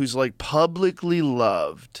person who's like publicly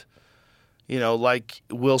loved, you know, like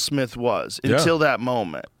Will Smith was until that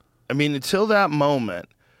moment. I mean, until that moment,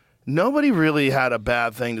 nobody really had a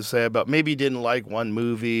bad thing to say about, maybe he didn't like one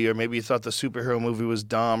movie, or maybe he thought the superhero movie was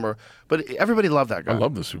dumb, but everybody loved that guy. I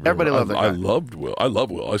love the superhero. Everybody loved that guy. I loved Will. I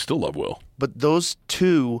love Will. I still love Will. But those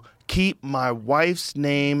two, keep my wife's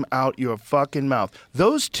name out your fucking mouth.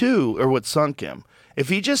 Those two are what sunk him. If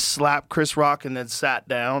he just slapped Chris Rock and then sat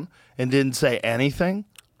down and didn't say anything,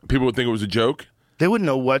 people would think it was a joke. They wouldn't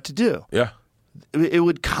know what to do. Yeah. It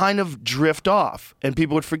would kind of drift off, and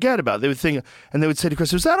people would forget about it. They would think, and they would say to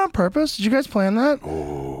Chris, "Was that on purpose? Did you guys plan that?"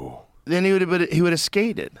 Oh. Then he would have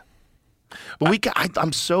skated. But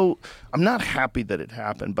I'm not happy that it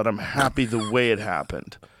happened, but I'm happy the way it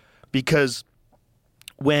happened, because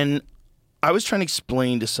when I was trying to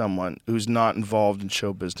explain to someone who's not involved in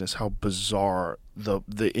show business how bizarre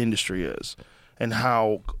the industry is, and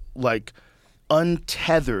how like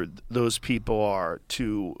untethered those people are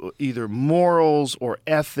to either morals or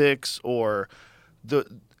ethics or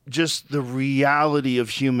just the reality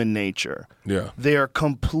of human nature. Yeah. They are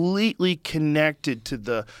completely connected to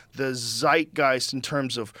the zeitgeist in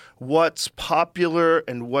terms of what's popular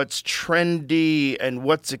and what's trendy and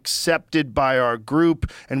what's accepted by our group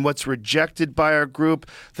and what's rejected by our group,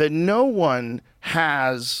 that no one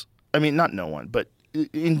has, I mean, not no one, but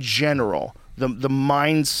in general, the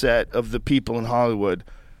mindset of the people in Hollywood,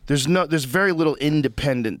 there's very little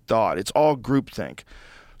independent thought. It's all groupthink.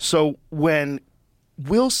 So when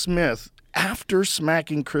Will Smith, after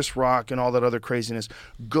smacking Chris Rock and all that other craziness,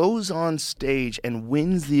 goes on stage and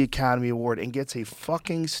wins the Academy Award and gets a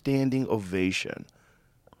fucking standing ovation,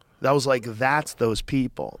 that was like, that's those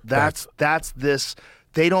people. That's this.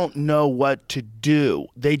 They don't know what to do.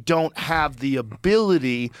 They don't have the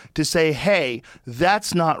ability to say, hey,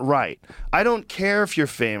 that's not right. I don't care if you're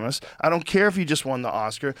famous. I don't care if you just won the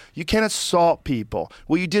Oscar. You can't assault people.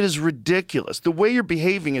 What you did is ridiculous. The way you're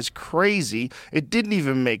behaving is crazy. It didn't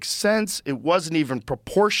even make sense. It wasn't even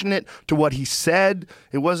proportionate to what he said.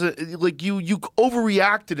 It wasn't like you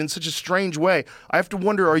overreacted in such a strange way. I have to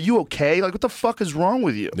wonder, are you okay? Like, what the fuck is wrong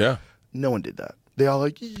with you? Yeah. No one did that. They all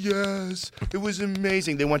like, yes, it was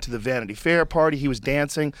amazing. They went to the Vanity Fair party. He was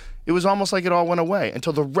dancing. It was almost like it all went away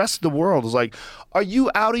until the rest of the world was like, are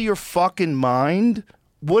you out of your fucking mind?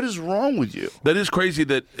 What is wrong with you? That is crazy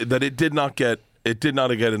that it did not get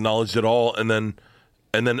acknowledged at all, and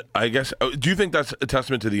then I guess, do you think that's a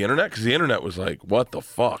testament to the internet? Because the internet was like, what the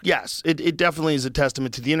fuck? Yes, it definitely is a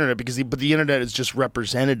testament to the internet, but the internet is just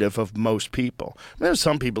representative of most people. I mean, there's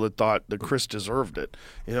some people that thought that Chris deserved it.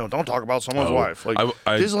 You know, don't talk about someone's wife. Like,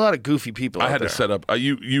 there's a lot of goofy people out there. I had to set up.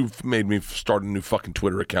 You've made me start a new fucking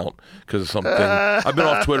Twitter account because of something. I've been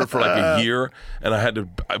off Twitter for like a year, and I had to,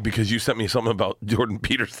 because you sent me something about Jordan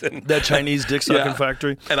Peterson, that Chinese dick sucking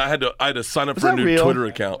factory, and I had to sign up for a new Twitter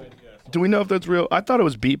account. Do we know if that's real? I thought it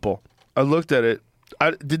was Beeple. I looked at it.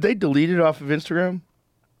 Did they delete it off of Instagram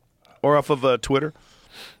or off of Twitter?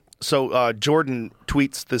 So Jordan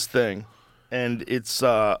tweets this thing, and it's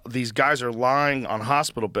these guys are lying on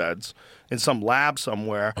hospital beds in some lab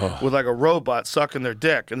somewhere with like a robot sucking their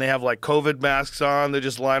dick, and they have like COVID masks on. They're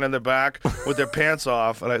just lying on their back with their pants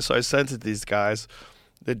off. And so I sent it to these guys.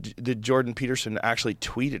 Did Jordan Peterson actually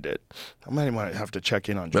tweeted it? I might have to check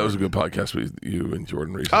in on Jordan. That was a good podcast with you and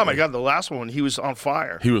Jordan recently. Oh my God, the last one, he was on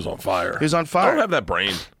fire. He was on fire. He was on fire. I don't have that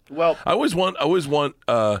brain. Well, I always want my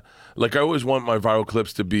viral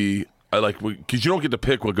clips to be because you don't get to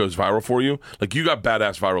pick what goes viral for you. Like, you got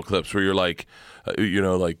badass viral clips where you're like,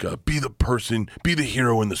 be the person, be the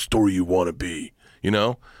hero in the story you want to be. You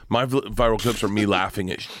know, my viral clips are me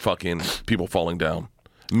laughing at fucking people falling down.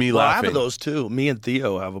 Me laughing. I have those too. Me and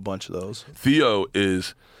Theo have a bunch of those.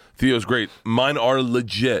 Theo's great. Mine are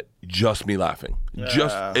legit just me laughing. Yeah.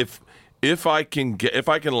 Just if I can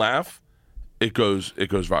laugh, it goes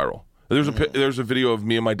viral. There's a video of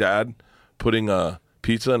me and my dad putting a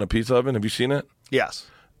pizza in a pizza oven. Have you seen it? Yes.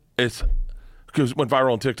 It went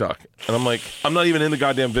viral on TikTok, and I'm like, I'm not even in the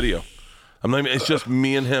goddamn video. It's just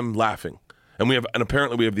me and him laughing, and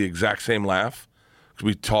apparently we have the exact same laugh.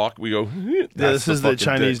 We talk, we go. Yeah, this is the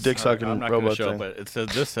Chinese dick sucking robot. I'm not going to show thing. it, but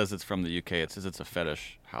this says it's from the UK. It says it's a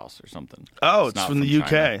fetish house or something. Oh, it's from the UK.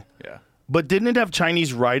 China. Yeah, but didn't it have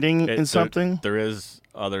Chinese writing in something? There is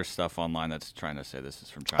other stuff online that's trying to say this is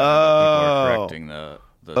from China. But people are correcting the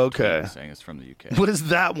tweet saying it's from the UK. What is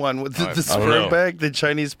that one with the sperm bank? The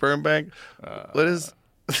Chinese sperm bank? What is?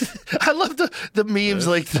 I love the memes,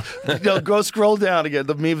 like, go scroll down again.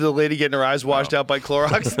 The meme of the lady getting her eyes washed out by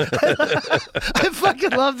Clorox. I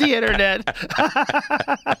fucking love the internet.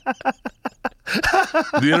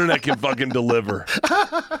 The internet can fucking deliver.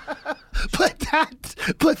 But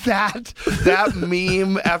that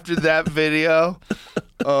meme after that video.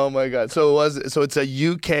 Oh my God. So it's a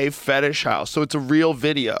UK fetish house. So it's a real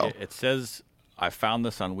video. It says, I found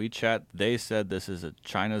this on WeChat. They said this is a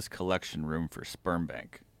China's collection room for sperm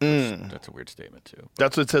bank. That's a weird statement too.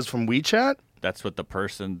 That's what it says from WeChat? That's what the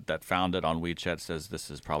person that found it on WeChat says.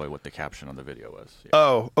 This is probably what the caption on the video was. Yeah.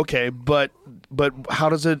 Oh, okay. But how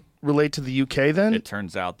does it relate to the UK then? It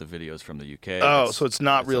turns out the video's from the UK. Oh, so it's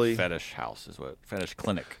not really a fetish house, fetish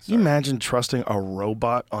clinic. Can you imagine trusting a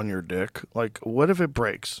robot on your dick? Like, what if it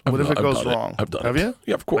breaks? What if it goes wrong? I've done it. Have you?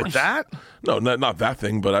 Yeah, of course. Like that? No, not that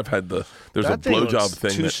thing, but I've had there's That a thing blowjob looks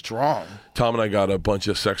thing. Too strong. Tom and I got a bunch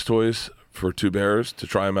of sex toys for two bears to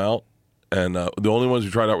try them out. And the only ones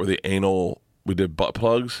we tried out were the anal. We did butt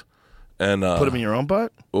plugs, and Put them in your own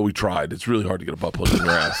butt? well, we tried. It's really hard to get a butt plug in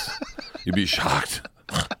your ass. You'd be shocked.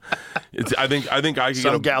 I think I could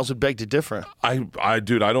Some get a. gals would beg to differ.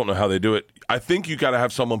 Dude, I don't know how they do it. I think you got to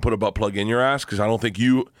have someone put a butt plug in your ass because I don't think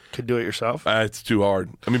you. Could do it yourself? It's too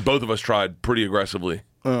hard. I mean, both of us tried pretty aggressively.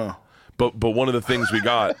 But one of the things we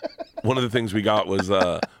got, was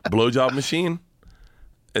a blowjob machine.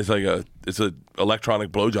 It's a electronic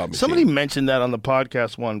blowjob machine. Somebody mentioned that on the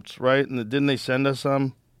podcast once, right? And didn't they send us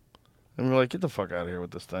some? And we were like, get the fuck out of here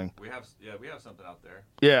with this thing. We have something out there.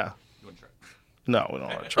 Yeah. You want to try? No, we don't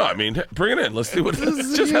want to Oh, try. I mean, bring it in. Let's see what.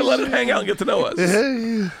 Just let it hang out and get to know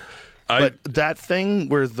us. But that thing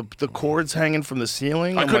where the cord's hanging from the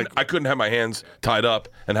ceiling, I couldn't have my hands tied up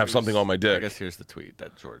and have something on my I dick. guess here's the tweet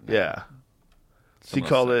that Jordan had. yeah. He Someone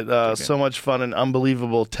called else it said, so much fun and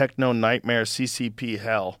unbelievable techno nightmare CCP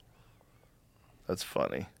hell. That's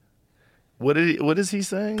funny. What is he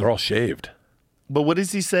saying? They're all shaved. But what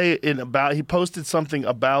does he say he posted something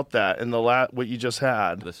about that in the what you just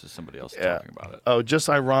had. This is somebody else talking about it. Oh, just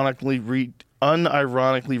unironically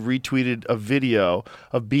retweeted a video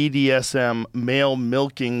of BDSM male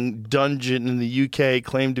milking dungeon in the UK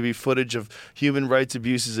claimed to be footage of human rights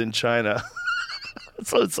abuses in China.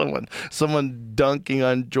 So someone dunking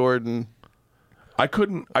on Jordan. I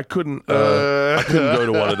couldn't go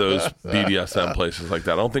to one of those BDSM places like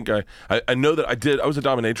that. I don't think I know that I did. I was a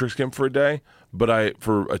dominatrix Kim for a day,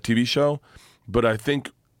 for a TV show, but I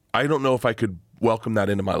don't know if I could welcome that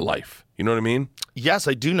into my life. You know what I mean? Yes,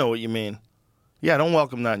 I do know what you mean. Yeah, don't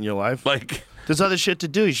welcome that in your life. Like, there's other shit to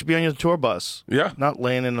do. You should be on your tour bus. Yeah. Not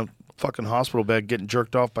laying in a fucking hospital bed getting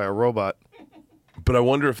jerked off by a robot. but I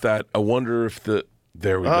wonder if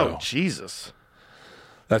there we Oh, go. Jesus.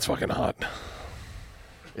 That's fucking hot.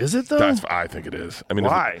 Is it, though? I think it is. I mean,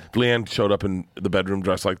 Why? if Leanne showed up in the bedroom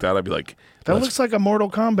dressed like that, I'd be like, That looks like a Mortal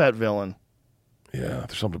Kombat villain. yeah,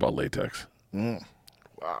 there's something about latex.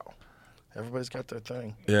 Wow. Everybody's got their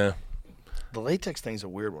thing. Yeah. The latex thing's a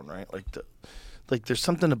weird one, right? Like there's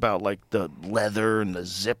something about like the leather and the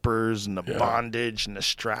zippers and the bondage and the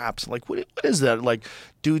straps. Like what is that? Like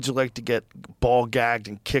dudes who like to get ball gagged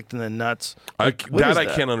and kicked in the nuts. Like, I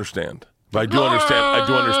can't understand. But I do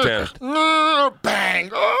understand.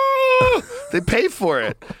 Bang! They pay for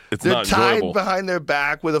it. It's They're not tied enjoyable. behind their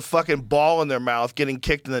back with a fucking ball in their mouth, getting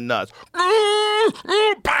kicked in the nuts.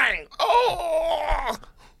 Bang! Oh!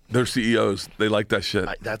 They're CEOs. They like that shit.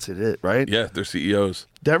 That's it, right? Yeah, they're CEOs.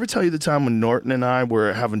 Did I ever tell you the time when Norton and I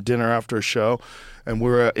were having dinner after a show, and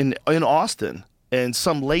we're in Austin, and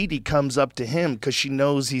some lady comes up to him because she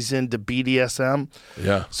knows he's into BDSM.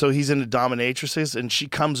 Yeah. So he's into dominatrixes, and she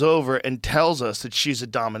comes over and tells us that she's a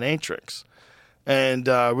dominatrix. And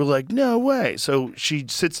we're like, no way. So she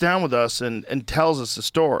sits down with us and tells us the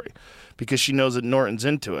story because she knows that Norton's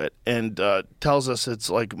into it, and tells us it's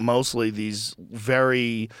like mostly these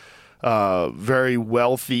very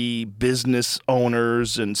wealthy business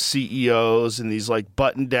owners and CEOs and these like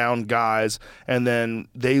button-down guys, and then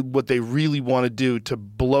what they really want to do to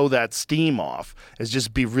blow that steam off is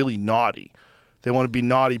just be really naughty. They want to be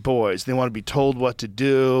naughty boys. They want to be told what to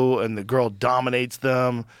do, and the girl dominates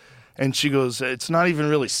them. And she goes, it's not even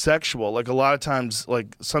really sexual. Like a lot of times,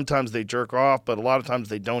 like sometimes they jerk off, but a lot of times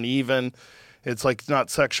they don't even. It's like not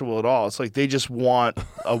sexual at all. It's like they just want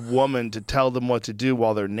a woman to tell them what to do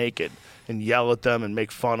while they're naked and yell at them and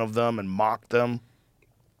make fun of them and mock them.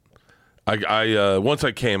 I once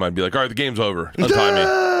I came, I'd be like, all right, the game's over. Untie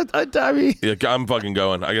me. Untie me. Yeah, I'm fucking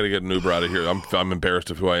going. I got to get an Uber out of here. I'm embarrassed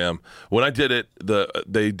of who I am. When I did it,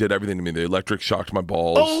 they did everything to me. They electric shocked my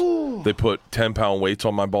balls. Oh. They put 10-pound weights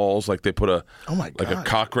on my balls, like they put a my like a God.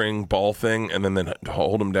 cock ring ball thing, and then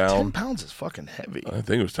hold them down. 10 pounds is fucking heavy. I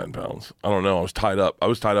think it was 10 pounds. I don't know. I was tied up.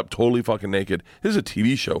 Totally fucking naked. This is a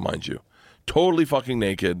TV show, mind you. Totally fucking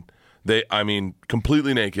naked.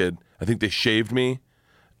 Completely naked. I think they shaved me.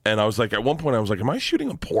 And I was like, at one point, I was like, am I shooting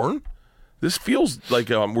a porn? This feels like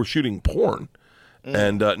we're shooting porn.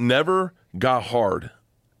 And never got hard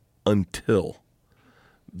until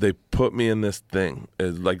they put me in this thing,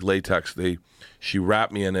 like latex. She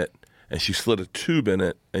wrapped me in it, and she slid a tube in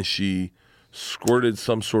it, and she squirted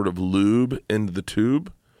some sort of lube into the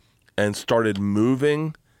tube and started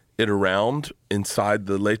moving it around inside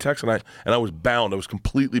the latex. And I was bound. I was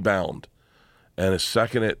completely bound. And the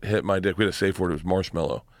second it hit my dick, we had a safe word. It was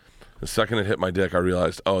marshmallow. The second it hit my dick, I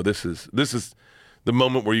realized, oh, this is the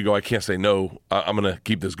moment where you go, I can't say no. I'm gonna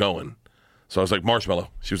keep this going. So I was like, marshmallow.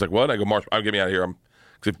 She was like, what? I go, marshmallow. Get me out of here.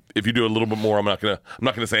 If you do a little bit more, I'm not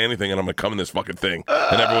gonna say anything, and I'm gonna come in this fucking thing,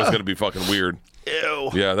 and everyone's gonna be fucking weird.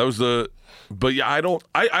 Ew. Yeah, that was But yeah, I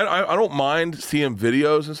don't mind seeing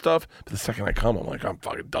videos and stuff. But the second I come, I'm like, I'm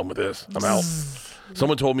fucking done with this. I'm out.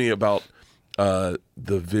 Someone told me about the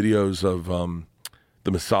videos of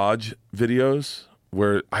the massage videos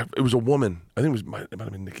where it was a woman. I think it might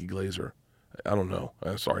have been Nikki Glazer. I don't know.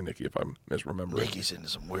 Sorry, Nikki, if I'm misremembering. Nikki's into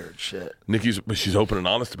some weird shit. But she's open and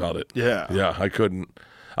honest about it. Yeah. Yeah, I couldn't.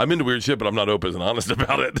 I'm into weird shit, but I'm not open and honest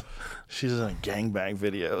about it. She's in gangbang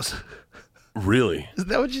videos. Really? Is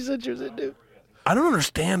that what she said she was into? I don't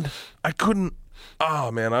understand. I couldn't. Oh,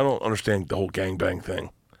 man, I don't understand the whole gangbang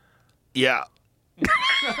thing. Yeah.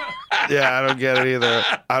 Yeah, I don't get it either.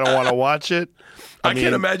 I don't want to watch it. I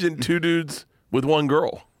can't imagine two dudes with one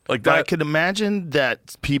girl. Like that. But I could imagine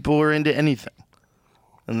that people are into anything.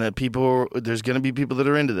 And that there's going to be people that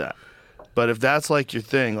are into that. But if that's like your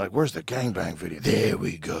thing, like, where's the gangbang video? There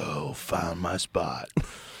we go. Found my spot.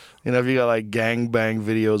 If you got like gangbang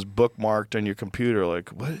videos bookmarked on your computer, like,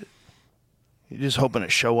 what? You're just hoping to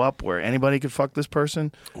show up where anybody could fuck this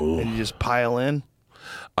person? Ooh. And you just pile in?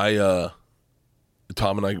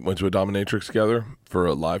 Tom and I went to a dominatrix together for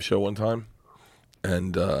a live show one time.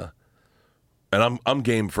 And I'm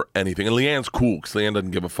game for anything. And Leanne's cool because Leanne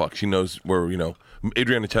doesn't give a fuck. She knows where,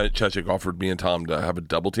 Adriana Chechik offered me and Tom to have a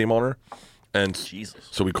double team on her. And Jesus.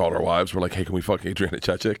 So we called our wives. We're like, hey, can we fuck Adriana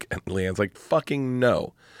Chechik? And Leanne's like, fucking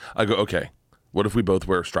no. I go, okay, what if we both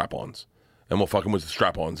wear strap-ons? And we'll fuck them with the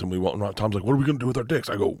strap-ons. And we won't. Tom's like, what are we going to do with our dicks?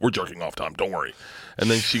 I go, we're jerking off, Tom. Don't worry.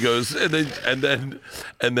 And then she goes, and then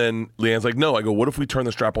Leanne's like, no. I go, what if we turn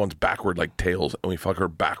the strap-ons backward like tails and we fuck her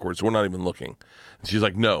backwards? So we're not even looking. And she's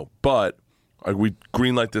like, no. But we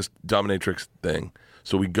greenlight this dominatrix thing.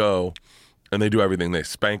 So we go, and they do everything. They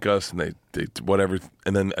spank us, and they whatever.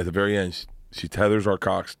 And then at the very end, she tethers our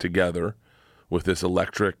cocks together with this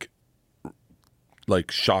electric,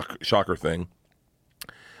 like shocker thing,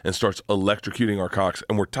 and starts electrocuting our cocks.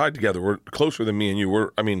 And we're tied together. We're closer than me and you. We're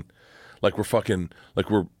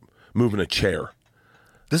moving a chair.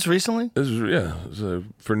 This recently? This was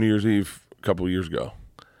for New Year's Eve a couple of years ago.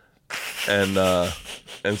 And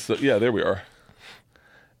so yeah, there we are.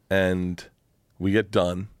 And we get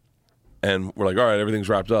done, and we're like, all right, everything's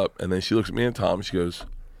wrapped up. And then she looks at me and Tom, and she goes,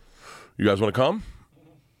 you guys want to come?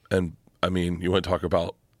 And I mean, you want to talk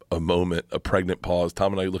about a moment, a pregnant pause.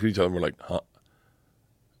 Tom and I look at each other and we're like, huh?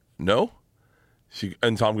 No?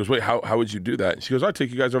 And Tom goes, wait, how would you do that? And she goes, I'll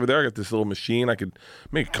take you guys over there. I got this little machine. I could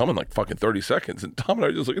make it come in like fucking 30 seconds. And Tom and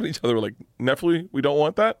I just look at each other. We're like, Nephilim, we don't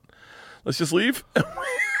want that. Let's just leave.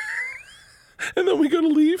 And then we go to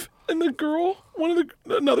leave. And the girl,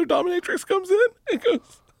 another dominatrix comes in and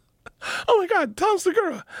goes, oh my God, Tom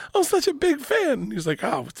Segura. I'm such a big fan. And he's like,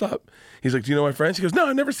 oh, what's up? He's like, do you know my friend? She goes, no,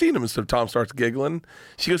 I've never seen him. And so Tom starts giggling.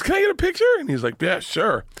 She goes, can I get a picture? And he's like, yeah,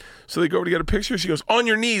 sure. So they go over to get a picture. She goes, on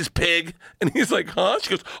your knees, pig. And he's like, huh?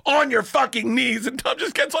 She goes, on your fucking knees. And Tom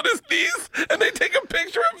just gets on his knees and they take a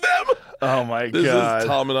picture of them. Oh my God. This is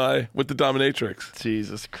Tom and I with the dominatrix.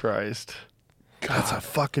 Jesus Christ. God. That's a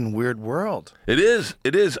fucking weird world. It is.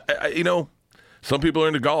 Some people are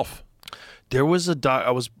into golf. There was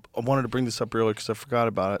I wanted to bring this up earlier because I forgot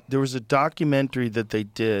about it. There was a documentary that they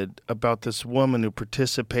did about this woman who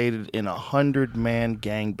participated in a 100-man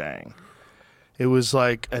gangbang. It was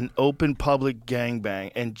like an open public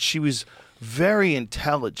gangbang, and she was very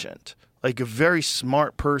intelligent, like a very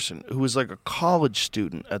smart person who was like a college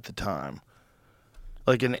student at the time.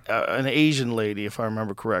 Like an Asian lady, if I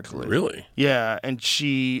remember correctly. Really? Yeah, and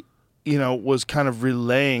she, was kind of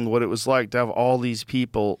relaying what it was like to have all these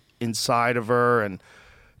people inside of her and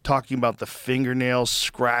talking about the fingernails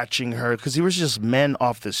scratching her, because he was just men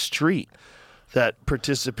off the street that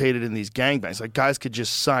participated in these gangbangs. Like, guys could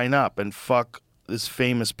just sign up and fuck this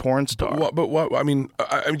famous porn star. But what? I mean,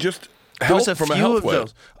 I'm just There was a from a few health of way.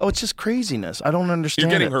 those. Oh, it's just craziness. I don't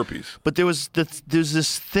understand. You're getting it. herpes. But there's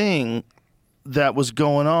this thing that was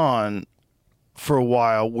going on for a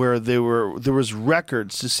while where there was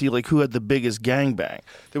records to see like who had the biggest gangbang.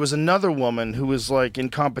 There was another woman who was like in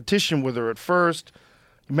competition with her at first.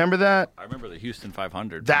 Remember that? I remember the Houston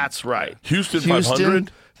 500. That's right. Houston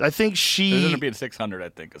 500? I think It ended she up being 600, I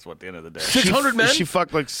think, is what the end of the day. 600 men? She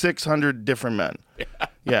fucked like 600 different men.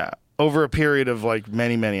 Yeah. Over a period of like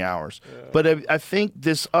many hours. But I think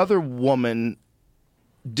this other woman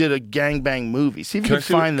did a gangbang movie. See if you can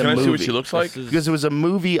find the can movie. I see what she looks like? This is- Because it was a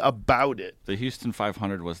movie about it. The Houston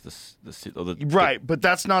 500 was the Right, but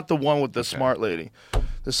that's not the one with the smart lady.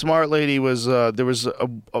 The smart lady was there was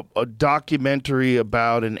a documentary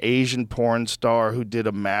about an Asian porn star who did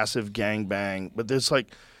a massive gangbang. But there's like,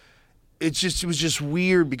 it was just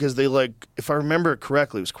weird because they like, if I remember it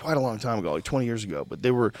correctly, it was quite a long time ago, like 20 years ago. But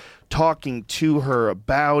they were talking to her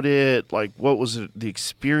about it, like what was the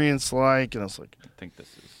experience like, and I was like, I think this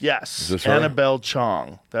is. yes, Is this her? Annabelle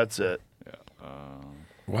Chong. That's it.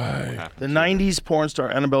 Why? The 90s porn star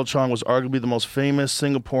Annabelle Chong was arguably the most famous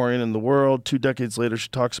Singaporean in the world. 2 decades later, she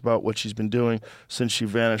talks about what she's been doing since she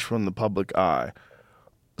vanished from the public eye.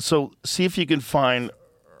 So see if you can find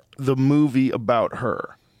the movie about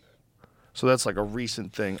her. So that's like a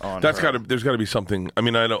recent thing on That's her. there's got to be something. I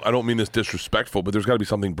mean, I don't mean this disrespectful, but there's got to be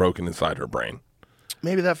something broken inside her brain.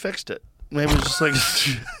 Maybe that fixed it. Maybe it's just like,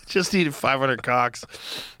 just needed 500 cocks.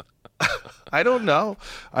 I don't know.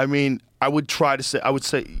 I mean, I would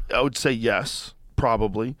say yes,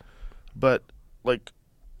 probably. But like,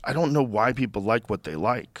 I don't know why people like what they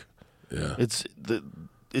like. Yeah.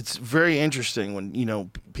 It's very interesting when, you know,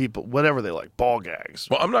 people, whatever they like, ball gags.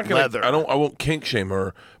 Well, I'm not gonna. leather. I won't kink shame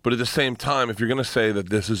her. But at the same time, if you're gonna say that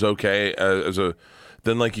this is okay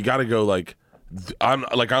then like you got to go like, I'm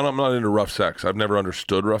not into rough sex. I've never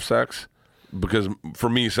understood rough sex because for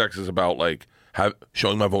me, sex is about like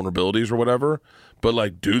showing my vulnerabilities or whatever. But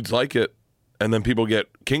like dudes like it, and then people get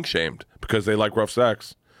kink shamed because they like rough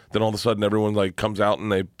sex. Then all of a sudden, everyone like comes out and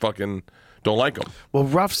they fucking don't like them. Well,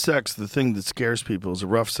 rough sex, the thing that scares people is that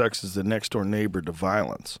rough sex is the next door neighbor to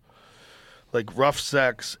violence. Like rough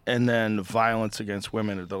sex and then violence against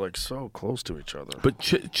women, they're like so close to each other. But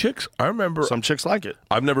chicks, I remember. Some chicks like it.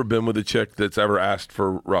 I've never been with a chick that's ever asked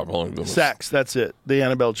for Rob. Sex, that's it. The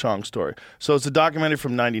Annabelle Chong story. So it's a documentary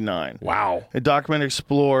from '99. Wow. The documentary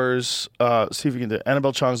explores, see if you can do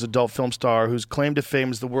Annabelle Chong's adult film star whose claim to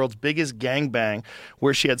fame is the world's biggest gangbang,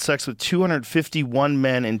 where she had sex with 251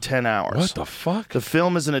 men in 10 hours. What the fuck? The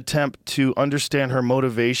film is an attempt to understand her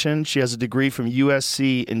motivation. She has a degree from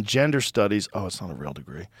USC in gender studies. Oh, it's not a real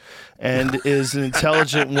degree. And is an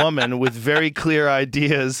intelligent woman with very clear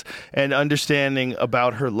ideas and understanding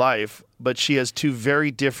about her life. But she has 2 very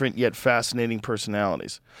different yet fascinating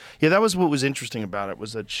personalities. Yeah, that was what was interesting about it,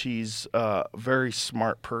 was that she's a very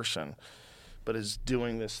smart person, but is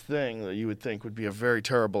doing this thing that you would think would be a very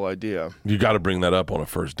terrible idea. You got to bring that up on a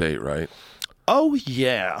first date, right? Oh,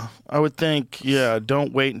 yeah. I would think, yeah,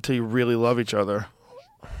 don't wait until you really love each other.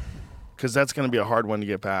 Because that's going to be a hard one to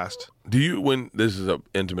get past. Do you, this is an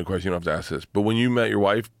intimate question, you don't have to ask this, but when you met your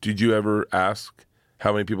wife, did you ever ask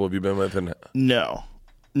how many people have you been with? And No,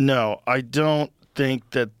 I don't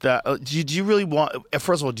think that. Do you really want?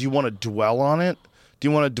 First of all, do you want to dwell on it? Do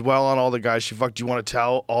you want to dwell on all the guys you fucked? Do you want to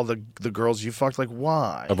tell all the girls you fucked? Like,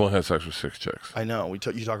 why? I've only had sex with 6 chicks. I know. You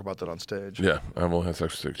talk about that on stage. Yeah, I've only had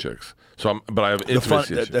sex with 6 chicks. But I have The fun,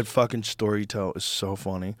 intimacy. that fucking story you tell is so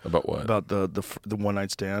funny. About what? About the one night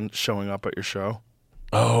stand showing up at your show.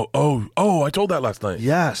 Oh! I told that last night.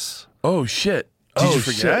 Yes. Oh shit! Did you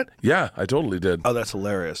Shit. forget? Yeah, I totally did. Oh, that's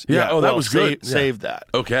hilarious. Yeah, oh, that was good. Yeah. Save that.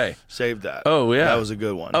 Okay. Save that. Oh, yeah. That was a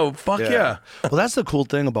good one. Oh, fuck yeah. Well, that's the cool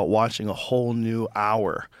thing about watching a whole new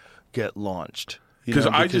hour get launched. Because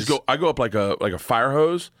I go up like a fire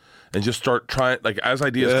hose and just start trying, like as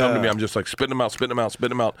ideas come to me, I'm just like spitting them out.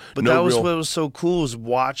 But that was what was so cool, is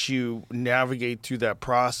watch you navigate through that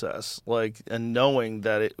process, like, and knowing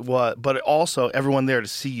that but also everyone there to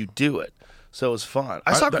see you do it. So it was fun.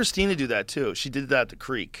 I saw Christina do that too. She did that at the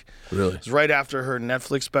Creek. Really? It was right after her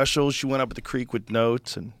Netflix special. She went up at the Creek with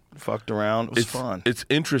notes and fucked around. It was fun. It's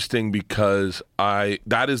interesting because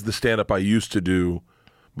that is the stand-up I used to do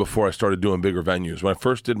before I started doing bigger venues. When I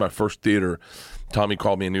first did my first theater, Tommy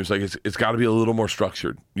called me and he was like, it's got to be a little more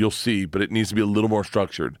structured. You'll see, but it needs to be a little more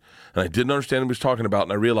structured. And I didn't understand what he was talking about,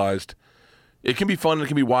 and I realized it can be fun and it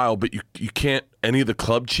can be wild, but you can't, any of the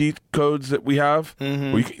club cheat codes that we have, I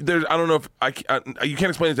don't know if, you can't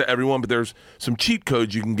explain it to everyone, but there's some cheat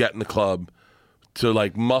codes you can get in the club to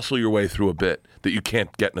like muscle your way through a bit that you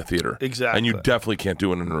can't get in a theater. Exactly. And you definitely can't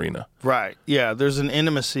do in an arena. Right. Yeah, there's an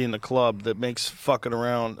intimacy in the club that makes fucking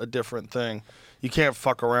around a different thing. You can't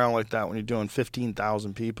fuck around like that when you're doing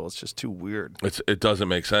 15,000 people. It's just too weird. It doesn't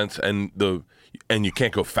make sense, and you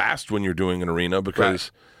can't go fast when you're doing an arena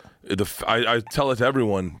because I tell it to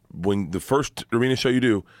everyone when the first arena show you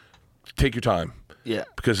do, take your time. Yeah.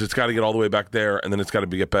 Because it's got to get all the way back there, and then it's got to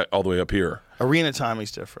get back all the way up here. Arena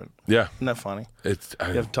timing's different. Yeah. Isn't that funny? You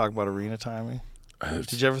have to talk about arena timing.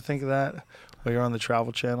 Did you ever think of that? When you're on the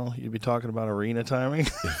Travel Channel, you'd be talking about arena timing.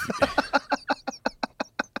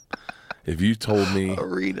 If you told me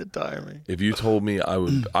arena timing,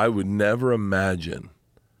 I would never imagine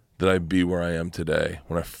that I'd be where I am today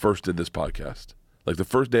when I first did this podcast. Like the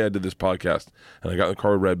first day I did this podcast, and I got in the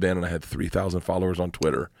car with Red Band, and I had 3,000 followers on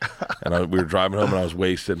Twitter, and we were driving home, and I was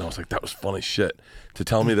wasted, and I was like, that was funny shit. To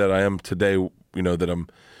tell me that I am today, that I'm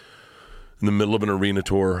in the middle of an arena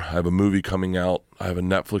tour, I have a movie coming out, I have a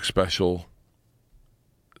Netflix special,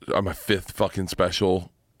 I'm my 5th fucking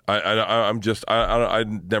special. I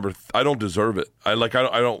don't deserve it. I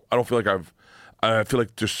don't feel like I feel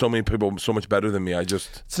like there's so many people so much better than me.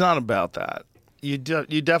 It's not about that. You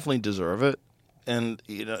definitely deserve it, and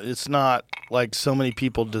it's not like so many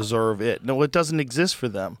people deserve it. No, it doesn't exist for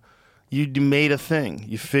them. You made a thing.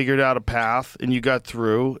 You figured out a path, and you got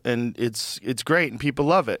through, and it's great, and people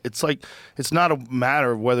love it. It's like it's not a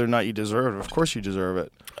matter of whether or not you deserve it. Of course, you deserve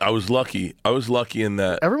it. I was lucky in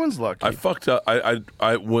that everyone's lucky. I fucked up.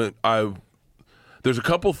 There's a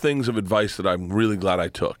couple things of advice that I'm really glad I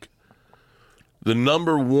took. The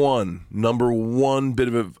number one bit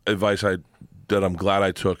of advice that I'm glad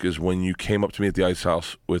I took is when you came up to me at the Ice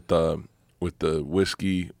House with the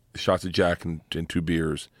whiskey, shots of Jack, and 2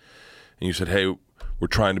 beers, and you said, "Hey, we're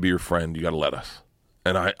trying to be your friend. You got to let us."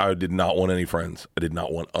 And I did not want any friends. I did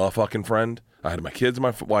not want a fucking friend. I had my kids and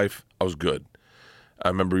my wife. I was good. I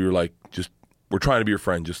remember you were like, we're trying to be your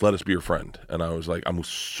friend. Just let us be your friend. And I was like, I'm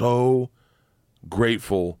so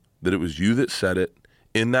grateful that it was you that said it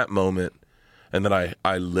in that moment and that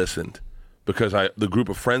I listened, because the group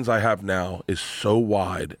of friends I have now is so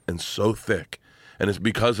wide and so thick. And it's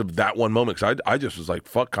because of that one moment. Because I just was like,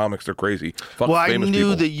 fuck comics, they're crazy. Fuck famous I knew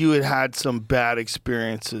people. that you had some bad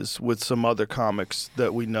experiences with some other comics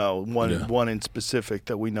that we know. One in specific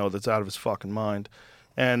that we know that's out of his fucking mind.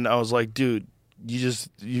 And I was like, dude,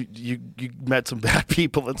 you met some bad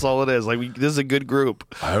people. That's all it is. Like this is a good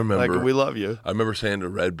group. I remember. Like we love you. I remember saying to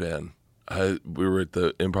Red Band, we were at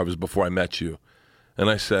the Improv before I met you, and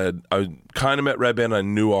I said I kind of met Red Band. I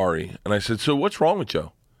knew Ari, and I said, "So what's wrong with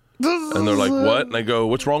Joe?" And they're like, "What?" And I go,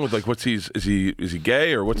 "What's wrong with is he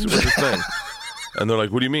gay or what's his thing?" And they're like,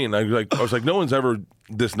 "What do you mean?" I was like, "No one's ever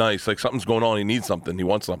this nice. Like something's going on. He needs something. He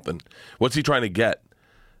wants something. What's he trying to get?"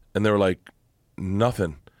 And they were like,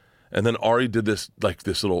 "Nothing." And then Ari did this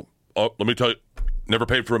little, let me tell you, never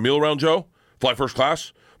paid for a meal around Joe, fly first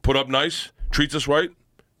class, put up nice, treats us right,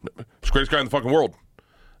 he's the greatest guy in the fucking world.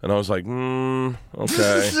 And I was like,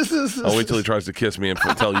 okay. I'll wait till he tries to kiss me and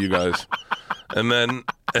tell you guys. And then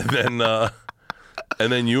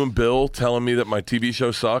you and Bill telling me that my TV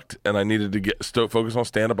show sucked and I needed to get focus on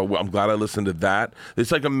stand-up. I'm glad I listened to that.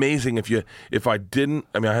 It's like amazing if I didn't,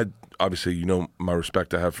 I mean, I had, obviously, my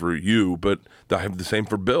respect I have for you, but I have the same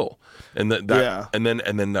for Bill. And and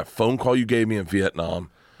then that phone call you gave me in Vietnam.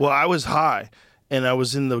 Well, I was high, and I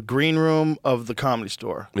was in the green room of the Comedy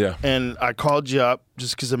Store. Yeah. And I called you up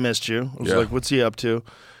just because I missed you. I was like, what's he up to?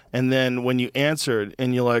 And then when you answered,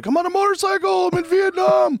 and you're like, I'm on a motorcycle, I'm in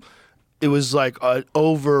Vietnam. It was like an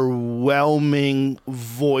overwhelming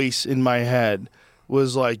voice in my head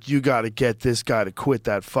was like, you got to get this guy to quit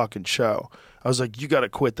that fucking show. I was like, you got to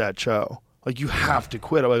quit that show. Like, you have to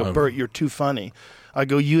quit. I'm like, Bert, you're too funny. I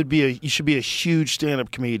go, you should be a huge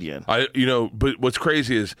stand-up comedian. But what's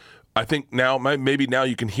crazy is I think now, maybe now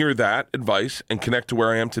you can hear that advice and connect to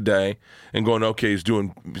where I am today and going, okay, he's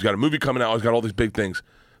got a movie coming out, he's got all these big things.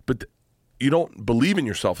 But you don't believe in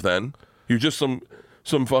yourself then. You're just some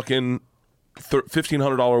fucking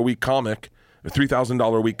 $1,500 a week comic, a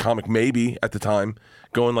 $3,000 a week comic maybe at the time,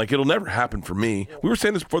 going like, it'll never happen for me. We were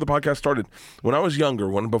saying this before the podcast started. When I was younger,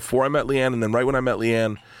 before I met Leanne, and then right when I met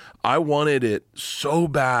Leanne, I wanted it so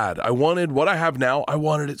bad. I wanted what I have now. I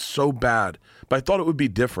wanted it so bad, but I thought it would be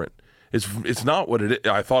different. It's not what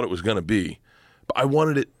I thought it was going to be, but I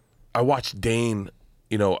wanted it. I watched Dane.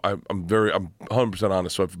 I'm 100%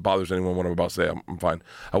 honest. So if it bothers anyone what I'm about to say, I'm fine.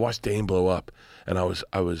 I watched Dane blow up, and I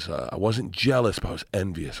wasn't jealous, but I was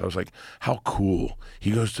envious. I was like, how cool.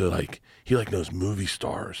 He goes to he knows movie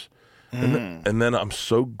stars. And then I'm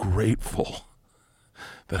so grateful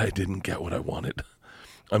that I didn't get what I wanted.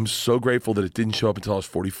 I'm so grateful that it didn't show up until I was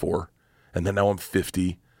 44, and then now I'm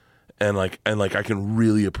 50, and I can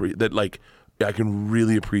really appreciate that. Like, I can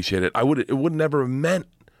really appreciate it. It would never have meant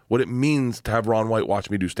what it means to have Ron White watch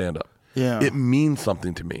me do stand up. Yeah, it means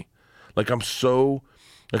something to me. Like, I'm so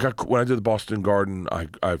when I did the Boston Garden, I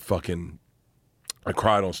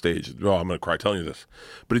cried on stage. Oh, I'm gonna cry telling you this,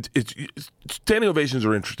 but it's standing ovations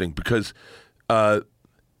are interesting because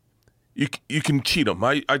you can cheat them.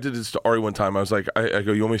 I did this to Ari one time. I was like, I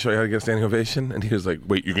go, you want me to show you how to get a standing ovation? And he was like,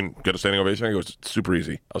 wait, you can get a standing ovation? I go, it's super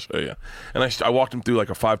easy. I'll show you. And I walked him through like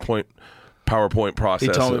a 5-point PowerPoint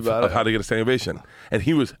process of how to get a standing ovation. And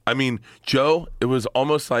he was, I mean, Joe, it was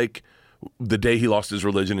almost like the day he lost his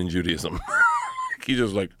religion in Judaism. He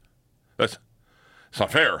just like, it's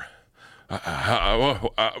not fair.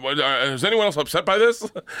 Is anyone else upset by this?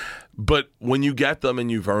 But when you get them and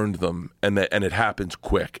you've earned them, and it happens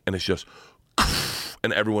quick, and it's just,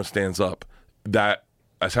 and everyone stands up, that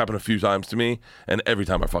has happened a few times to me, and every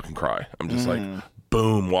time I fucking cry, I'm just like,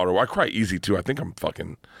 boom, water. I cry easy too. I think I'm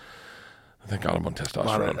fucking. Thank God I'm on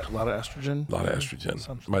testosterone. A lot of estrogen. A lot of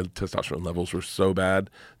estrogen. My testosterone levels were so bad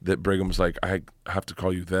that Brigham was like, I have to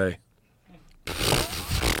call you they.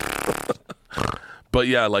 But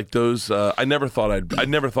yeah, like those, I never thought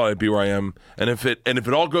I'd be where I am. And if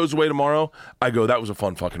it all goes away tomorrow, I go, that was a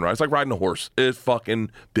fun fucking ride. It's like riding a horse. It's fucking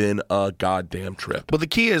been a goddamn trip. But the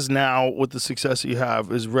key is now, with the success that you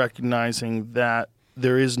have, is recognizing that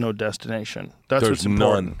there is no destination. That's There's what's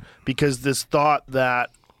important. none. Because this thought that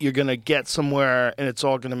you're gonna get somewhere and it's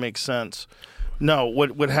all gonna make sense. No,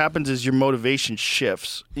 what happens is your motivation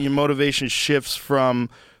shifts. Your motivation shifts from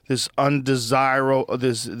this undesirable,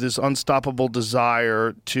 this unstoppable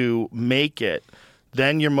desire to make it,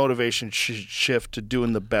 then your motivation should shift to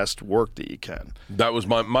doing the best work that you can. That was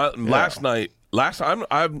my last night.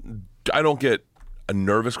 I don't get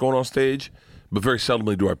nervous going on stage, but very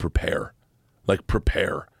seldomly do I prepare. Like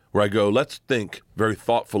prepare, where I go, let's think very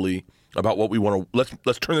thoughtfully about what we want to.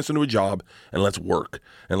 Let's turn this into a job and let's work.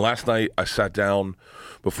 And last night I sat down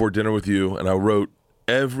before dinner with you and I wrote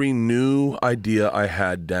every new idea I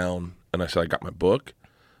had down, and I said, I got my book.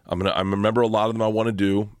 I remember a lot of them I want to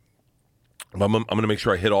do. I'm gonna make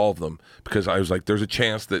sure I hit all of them, because I was like, there's a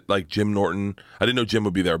chance that like Jim Norton, I didn't know Jim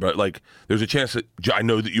would be there, but like there's a chance that I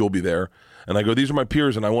know that you'll be there. And I go, these are my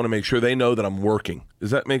peers, and I want to make sure they know that I'm working.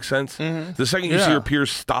 Does that make sense? Mm-hmm. The second you see your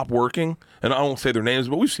peers stop working, and I won't say their names,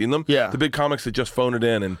 but we've seen them. Yeah. The big comics that just phone it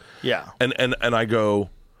in, and and I go.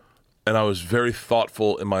 And I was very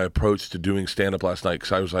thoughtful in my approach to doing stand-up last night,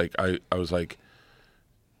 because I was like,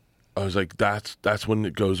 that's when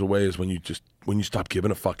it goes away, is when you stop giving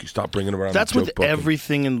a fuck, you stop bringing around. That's the with joke book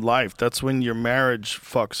everything in life. That's when your marriage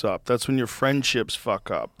fucks up. That's when your friendships fuck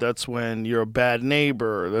up. That's when you're a bad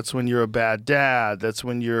neighbor. That's when you're a bad dad. That's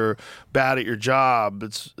when you're bad at your job.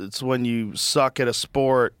 It's when you suck at a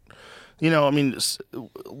sport. You know, I mean, a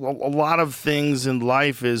lot of things in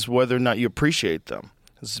life is whether or not you appreciate them.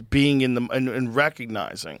 It's being in them and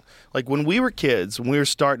recognizing. Like when we were kids, when we were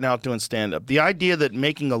starting out doing stand-up, the idea that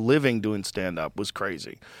making a living doing stand-up was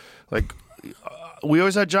crazy. Like we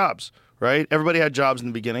always had jobs, right? Everybody had jobs in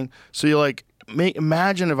the beginning. So you're like,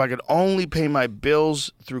 imagine if I could only pay my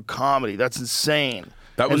bills through comedy. That's insane.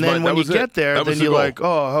 And then when you get there, then you're like,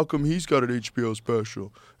 oh, how come he's got an HBO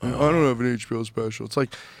special? I don't have an HBO special. It's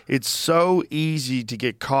like, it's so easy to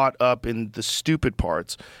get caught up in the stupid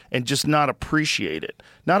parts and just not appreciate it.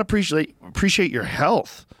 Not appreciate your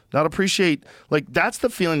health. Not appreciate, like, that's the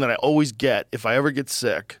feeling that I always get if I ever get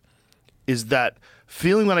sick, is that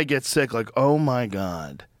feeling when I get sick, like, oh my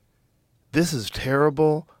God, this is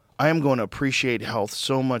terrible. I am going to appreciate health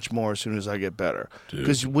so much more as soon as I get better.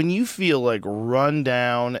 Because when you feel like run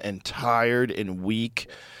down and tired and weak,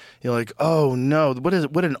 you're like, oh no,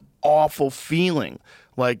 what an awful feeling.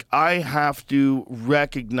 Like, I have to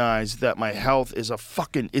recognize that my health is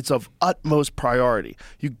it's of utmost priority.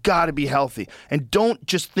 You got to be healthy. And don't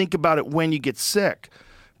just think about it when you get sick.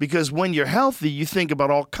 Because when you're healthy, you think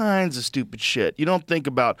about all kinds of stupid shit. You don't think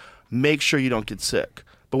about make sure you don't get sick.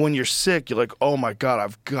 But when you're sick, you're like, oh my God,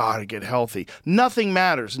 I've got to get healthy. Nothing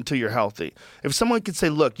matters until you're healthy. If someone could say,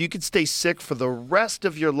 look, you could stay sick for the rest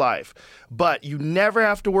of your life, but you never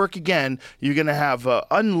have to work again. You're going to have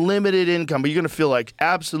unlimited income, but you're going to feel like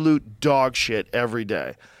absolute dog shit every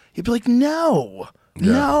day. You'd be like, no,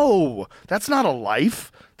 that's not a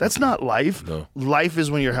life. That's not life. No. Life is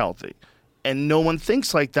when you're healthy. And no one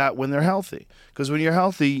thinks like that when they're healthy. Because when you're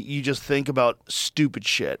healthy, you just think about stupid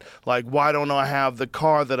shit. Like, why don't I have the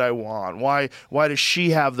car that I want? Why does she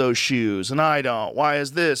have those shoes and I don't? Why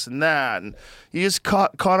is this and that? And you just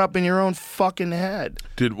caught up in your own fucking head.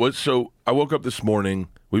 Dude, so I woke up this morning.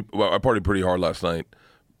 I partied pretty hard last night.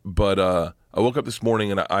 But I woke up this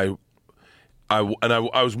morning and I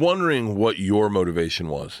was wondering what your motivation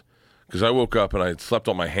was. Because I woke up and I slept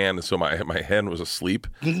on my hand, and so my hand was asleep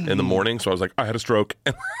in the morning. So I was like, I had a stroke.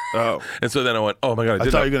 Oh. And so then I went, oh my God, I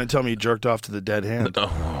thought you were going to tell me you jerked off to the dead hand.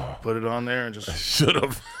 Oh. Put it on there and just Should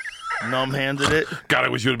have. numb-handed it. God, I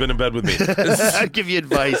wish you would have been in bed with me. I'd give you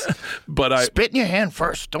advice. But Spit in your hand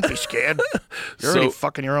first. Don't be scared. You're already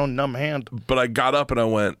fucking your own numb hand. But I got up and I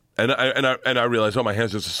went, and I realized, oh, my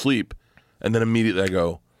hand's just asleep. And then immediately I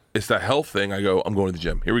go, it's that health thing. I go, I'm going to the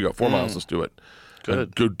gym. Here we go. 4 miles. Let's do it.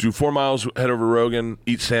 Good. Go do 4 miles. Head over to Rogan.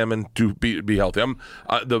 Eat salmon. Be healthy.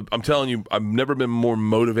 I'm telling you, I've never been more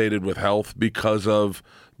motivated with health because of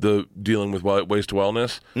the dealing with waste to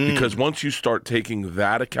wellness. Because once you start taking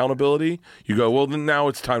that accountability, you go, well, then now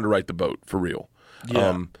it's time to right the boat for real.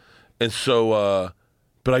 Yeah. And so,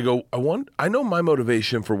 but I go, I know my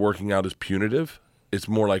motivation for working out is punitive. It's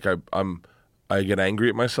more like I get angry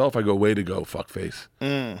at myself. I go, way to go, fuckface.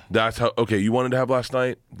 That's how. Okay, you wanted to have last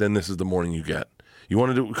night, then this is the morning you get. You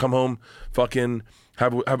wanted to come home, fucking take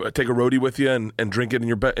a roadie with you and drink it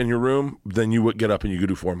in your room. Then you would get up and you could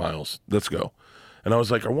do 4 miles. Let's go. And I was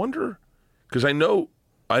like, I wonder, because I know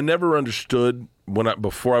I never understood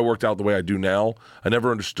before I worked out the way I do now. I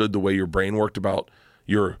never understood the way your brain worked about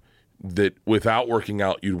that without working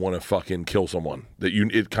out you'd want to fucking kill someone.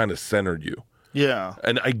 It kind of centered you. Yeah.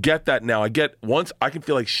 And I get that now. Once I can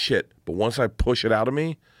feel like shit, but once I push it out of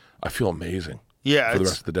me, I feel amazing. Yeah. For the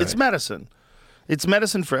rest of the day. It's medicine. It's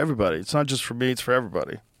medicine for everybody. It's not just for me. It's for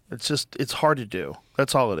everybody. It's hard to do.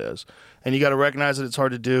 That's all it is. And you got to recognize that it's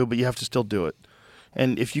hard to do, but you have to still do it.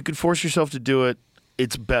 And if you could force yourself to do it,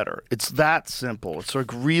 it's better. It's that simple. It's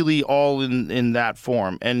like really all in that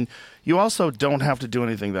form. And you also don't have to do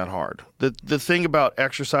anything that hard. The thing about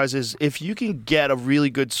exercise is if you can get a really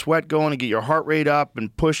good sweat going and get your heart rate up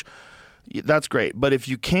and push, that's great. But if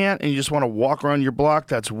you can't and you just want to walk around your block,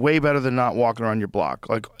 that's way better than not walking around your block.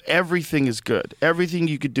 Like everything is good. Everything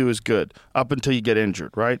you could do is good up until you get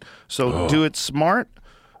injured, right? So do it smart.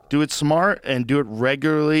 Do it smart and do it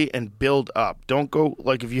regularly and build up. Don't go,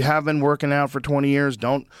 like if you have been working out for 20 years,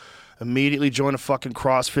 don't immediately join a fucking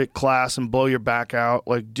CrossFit class and blow your back out.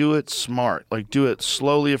 Like do it smart. Like do it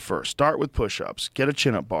slowly at first. Start with push-ups. Get a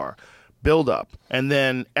chin-up bar. Build up. And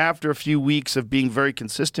then after a few weeks of being very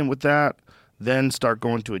consistent with that, then start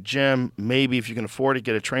going to a gym. Maybe if you can afford it,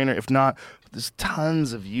 get a trainer. If not, there's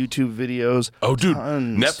tons of YouTube videos. Oh, dude,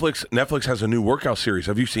 tons. Netflix has a new workout series.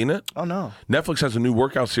 Have you seen it? Oh, no. Netflix has a new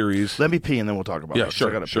workout series. Let me pee and then we'll talk about it. Yeah,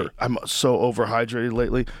 sure, sure. Pee. I'm so overhydrated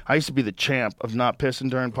lately. I used to be the champ of not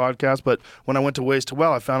pissing during podcasts, but when I went to Ways to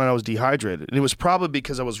Well, I found out I was dehydrated. And it was probably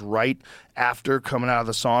because I was right after coming out of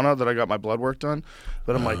the sauna that I got my blood work done.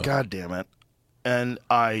 But I'm like, God damn it. And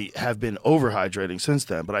I have been overhydrating since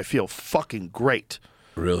then, but I feel fucking great.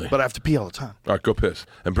 Really? But I have to pee all the time. All right, go piss.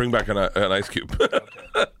 And bring back an ice cube.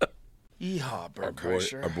 Yeehaw, Bert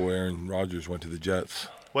Kreischer. Our boy Aaron Rodgers went to the Jets.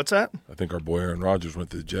 What's that? I think our boy Aaron Rodgers went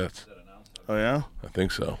to the Jets. Oh, yeah? I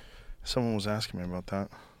think so. Someone was asking me about that.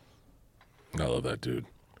 I love that dude.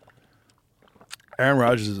 Aaron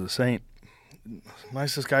Rodgers is a saint.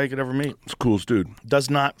 Nicest guy you could ever meet. It's the coolest dude. Does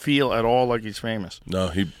not feel at all like he's famous.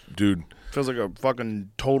 No, dude. Feels like a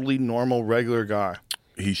fucking totally normal, regular guy.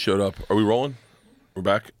 He showed up. Are we rolling? We're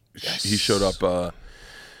back? Yes. He showed up.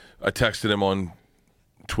 I texted him on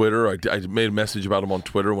Twitter. I made a message about him on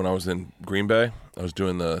Twitter when I was in Green Bay. I was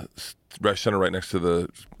doing the rec center right next to the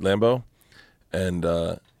Lambeau. And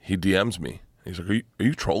he DMs me. He's like, are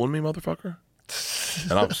you trolling me, motherfucker?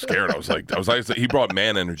 And I was scared. I was like, he brought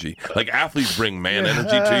man energy. Like athletes bring man energy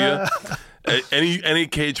to you. Any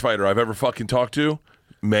cage fighter I've ever fucking talked to,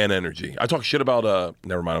 man energy. I talk shit about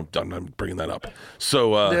never mind, I'm bringing that up.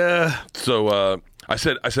 So I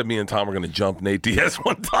said me and Tom were gonna jump Nate Diaz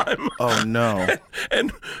one time. Oh no.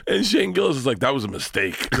 and Shane Gillis is like, that was a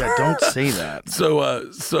mistake. Yeah, don't say that. So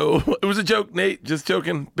it was a joke, Nate, just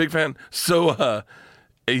joking, big fan. So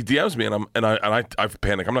he DMs me and I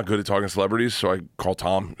panic. I'm not good at talking to celebrities, so I call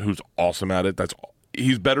Tom, who's awesome at it.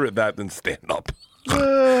 He's better at that than stand up.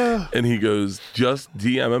 And he goes, just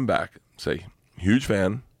DM him back. Say, huge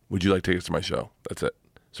fan. Would you like tickets to my show? That's it.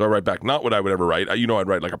 So I write back, not what I would ever write. I'd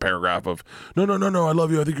write like a paragraph of, no, I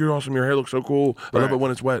love you. I think you're awesome. Your hair looks so cool. I love it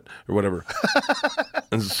when it's wet or whatever.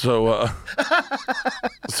 And so I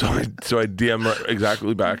DM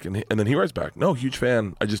exactly back, and then he writes back, no, huge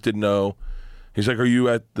fan. I just didn't know. He's like, are you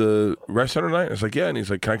at the rec center tonight? I was like, yeah. And he's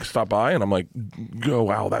like, can I stop by? And I'm like, oh,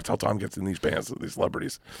 wow, that's how Tom gets in these pants with these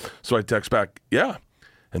celebrities. So I text back, yeah.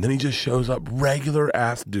 And then he just shows up, regular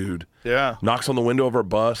ass dude. Yeah. Knocks on the window of our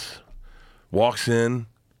bus, walks in,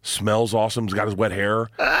 smells awesome. He's got his wet hair.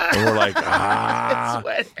 And we're like,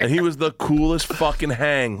 And he was the coolest fucking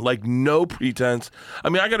hang. Like, no pretense. I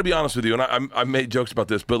mean, I got to be honest with you, and I made jokes about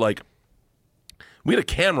this, but like, we had a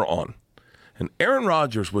camera on, and Aaron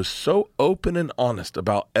Rodgers was so open and honest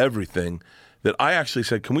about everything that I actually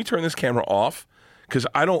said, can we turn this camera off? Because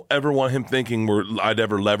I don't ever want him thinking I'd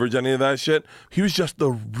ever leverage any of that shit. He was just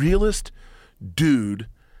the realest dude.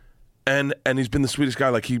 And he's been the sweetest guy.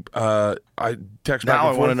 Like I text back Now I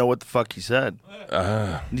and want to forth. know what the fuck he said.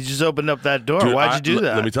 You just opened up that door. Dude, Why'd you do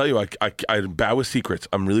that? Let me tell you, I'm bad with secrets.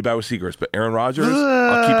 I'm really bad with secrets. But Aaron Rodgers,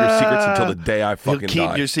 I'll keep your secrets until the day I fucking He'll keep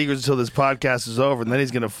die. your secrets until this podcast is over, and then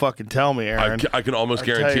he's gonna fucking tell me, Aaron. I can almost I'll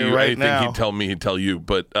tell guarantee you you right anything now. he'd tell me, he'd tell you.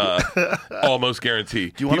 But almost guarantee.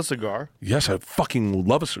 Do you want a cigar? Yes, I fucking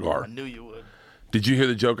love a cigar. I knew you would. Did you hear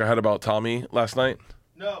the joke I had about Tommy last night?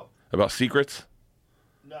 No. About secrets?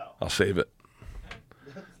 No. I'll save it.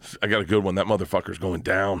 I got a good one. That motherfucker's going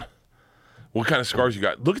down. What kind of cigars you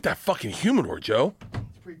got? Look at that fucking humidor, Joe.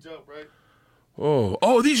 It's pretty dope, right? Oh,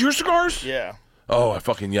 are these your cigars? Yeah. Oh, I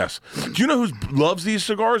fucking yes. Do you know who loves these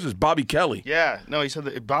cigars? Is Bobby Kelly. Yeah. No, he said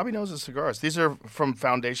that Bobby knows his cigars. These are from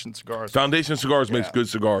Foundation Cigars. Foundation Cigars makes good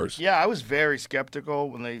cigars. Yeah, I was very skeptical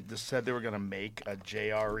when they just said they were going to make a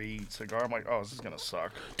JRE cigar. I'm like, oh, this is going to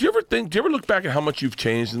suck. Do you ever look back at how much you've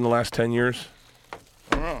changed in the last 10 years?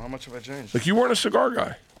 I don't know. How much have I changed? Like, you weren't a cigar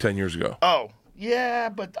guy 10 years ago. Oh, yeah,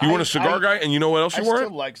 but You weren't a cigar guy, and you know what else you I weren't?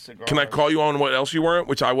 still like cigars. Can I call you on what else you weren't?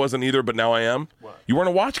 Which I wasn't either, but now I am. What? You weren't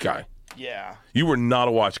a watch guy. Yeah. You were not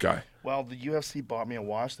a watch guy. Well, the UFC bought me a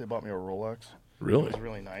watch. They bought me a Rolex. It Really? was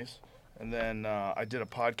really nice. And then I did a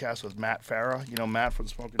podcast with Matt Farah. You know Matt from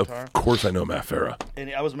Smoking Tire? Of course I know Matt Farah.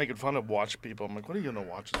 And I was making fun of watch people. I'm like, what are you going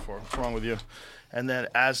to watch this for? What's wrong with you? And then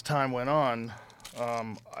as time went on,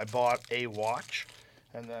 I bought a watch.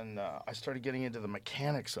 And then I started getting into the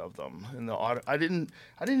mechanics of them. And I didn't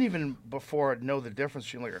even before know the difference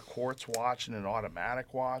between like a quartz watch and an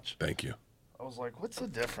automatic watch. Thank you. I was like, what's the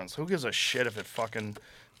difference? Who gives a shit if it fucking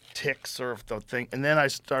ticks or if the thing... And then I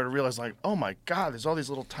started realizing, like, oh, my God, there's all these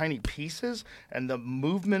little tiny pieces, and the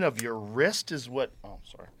movement of your wrist is what... Oh,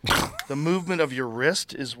 sorry. The movement of your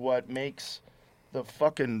wrist is what makes the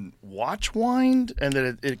fucking watch wind, and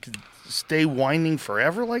that it could stay winding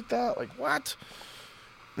forever like that? Like, what?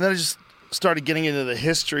 And then I just started getting into the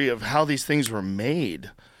history of how these things were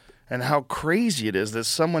made. And how crazy it is that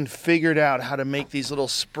someone figured out how to make these little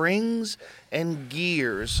springs and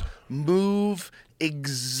gears move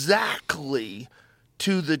exactly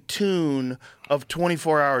to the tune of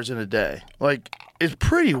 24 hours in a day. Like, it's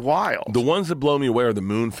pretty wild. The ones that blow me away are the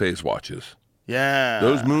moon phase watches. Yeah.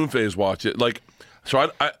 Those moon phase watches. Like, so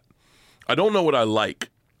I don't know what I like.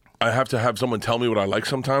 I have to have someone tell me what I like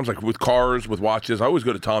sometimes. Like with cars, with watches, I always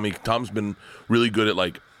go to Tommy. Tom's been really good at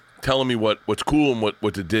like telling me what's cool and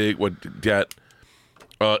what to dig, what to get.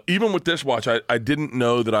 Even with this watch, I didn't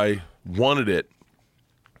know that I wanted it.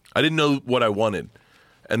 I didn't know what I wanted.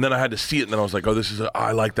 And then I had to see it, and then I was like, oh,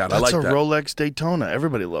 I like that. That's I like a that. Rolex Daytona.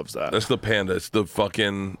 Everybody loves that. That's the Panda. It's the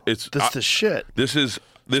fucking... That's the shit. This is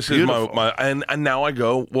beautiful. my and now I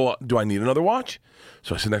go, well, do I need another watch?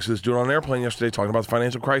 So I sit next to this dude on an airplane yesterday talking about the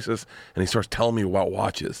financial crisis, and he starts telling me about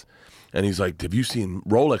watches. And he's like, have you seen,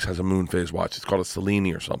 Rolex has a moon phase watch. It's called a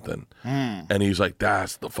Cellini or something. And he's like,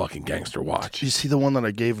 that's the fucking gangster watch. You see the one that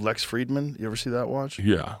I gave Lex Friedman? You ever see that watch?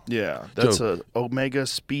 Yeah. Yeah. That's So- a Omega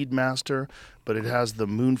Speedmaster, but it has the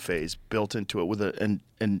moon phase built into it with a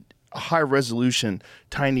high resolution,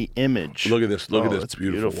 tiny image. Look at this. Look at this it's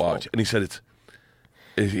beautiful watch. And he said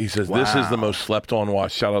he says, this is the most slept on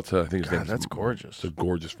watch. Shout out to, I think his God, name's... that's gorgeous. It's a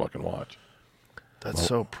gorgeous fucking watch. That's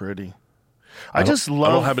so pretty. I just don't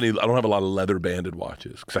love. have a lot of leather banded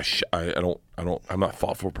watches because I'm not a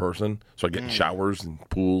thoughtful person, so I get in showers and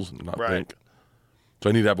pools and not Right. think. So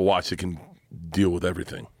I need to have a watch that can deal with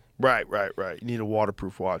everything. Right. You need a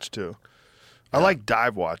waterproof watch too. I like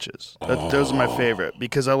dive watches. Those are my favorite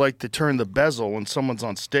because I like to turn the bezel when someone's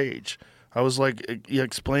on stage. I was like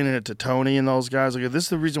explaining it to Tony and those guys. Like, this is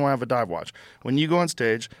the reason why I have a dive watch. When you go on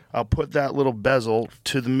stage, I'll put that little bezel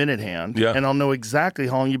to the minute hand, and I'll know exactly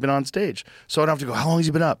how long you've been on stage. So I don't have to go, how long has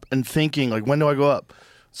he been up? And thinking, like, when do I go up?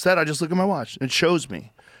 Instead, I just look at my watch, and it shows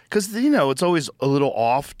me. Because, it's always a little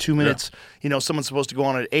off, 2 minutes. Yeah. Someone's supposed to go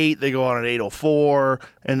on at 8, they go on at 8:04,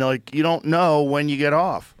 and, like, you don't know when you get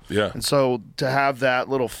off. Yeah. And so to have that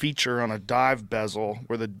little feature on a dive bezel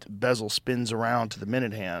where the bezel spins around to the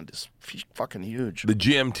minute hand is fucking huge. The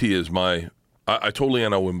GMT is I told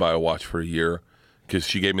Leanne I wouldn't buy a watch for a year because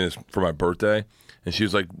she gave me this for my birthday. And she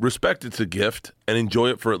was like, respect it's a gift and enjoy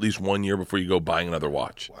it for at least 1 year before you go buying another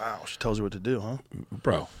watch. Wow, she tells you what to do, huh?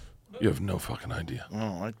 Bro, You have no fucking idea. I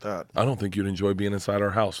don't like that. I don't think you'd enjoy being inside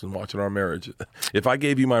our house and watching our marriage. If I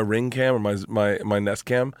gave you my Ring cam or my Nest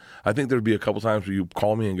cam, I think there'd be a couple times where you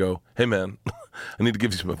call me and go, "Hey man, I need to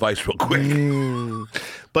give you some advice real quick."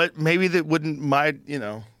 But maybe that wouldn't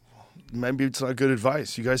maybe it's not good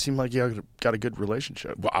advice. You guys seem like you got a good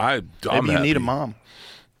relationship. Well, I'm Maybe you happy. need a mom.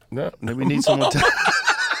 No. Maybe you need someone to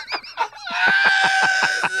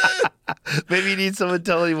Maybe you need someone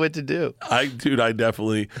telling you what to do. I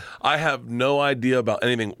have no idea about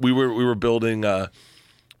anything. We were building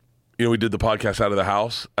we did the podcast out of the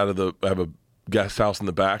house, I have a guest house in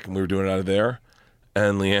the back, and we were doing it out of there.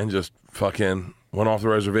 And Leanne just fucking went off the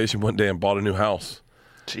reservation one day and bought a new house.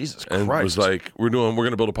 Jesus And Christ. was like, we're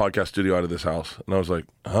going to build a podcast studio out of this house. And I was like,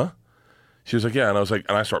 huh? She was like, yeah. And I was like,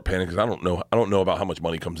 and I start panicking because I don't know about how much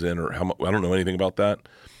money comes in or how much, I don't know anything about that.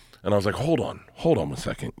 And I was like, hold on 1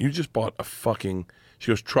 second. You just bought a fucking,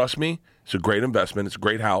 she goes, trust me, it's a great investment. It's a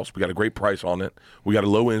great house. We got a great price on it. We got a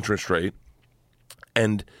low interest rate.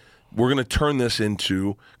 And we're going to turn this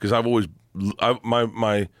into, because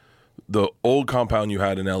the old compound you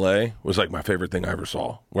had in LA was like my favorite thing I ever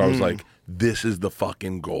saw, where I was like, this is the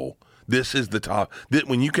fucking goal. This is the top.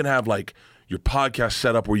 When you can have like your podcast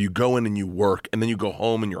set up where you go in and you work and then you go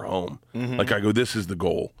home and you're home. Like I go, this is the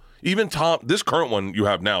goal. Even Tom, this current one you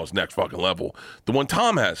have now is next fucking level. The one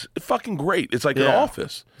Tom has, it's fucking great. It's like an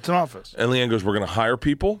office. It's an office. And Leanne goes, we're going to hire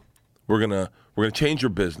people. We're going to change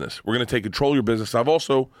your business. We're going to take control of your business. I've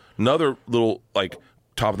also, another little like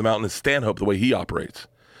top of the mountain is Stanhope, the way he operates.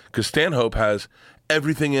 Because Stanhope has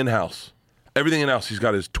everything in-house. Everything in-house. He's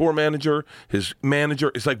got his tour manager, his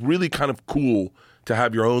manager. It's like really kind of cool to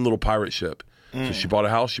have your own little pirate ship. So she bought a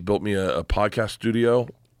house. She built me a podcast studio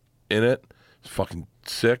in it. It's fucking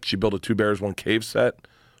sick. She built a 2 Bears, 1 Cave set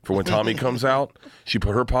for when Tommy comes out. She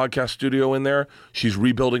put her podcast studio in there. She's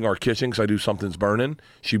rebuilding our kitchen because I do Something's Burning.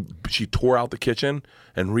 She tore out the kitchen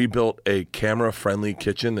and rebuilt a camera-friendly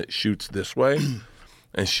kitchen that shoots this way.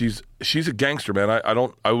 And she's a gangster, man.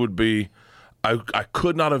 I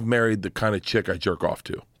could not have married the kind of chick I jerk off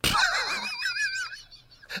to.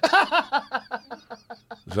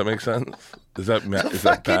 Does that make sense? Is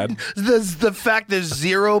that bad? The fact there's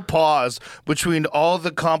zero pause between all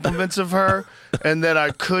the compliments of her and that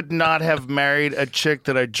I could not have married a chick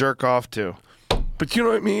that I jerk off to. But you know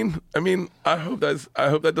what I mean? I mean, I hope that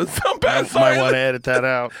doesn't sound bad. I might want to edit that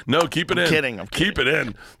out. No, keep it in. I'm Keep it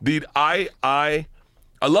in. Dude, I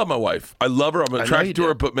love my wife. I love her. I'm attracted to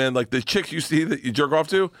her. But man, like the chicks you see that you jerk off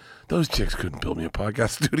to, those chicks couldn't build me a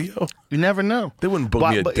podcast studio. You never know. They wouldn't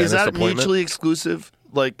book me a dentist is that appointment. mutually exclusive?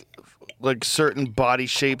 Like certain body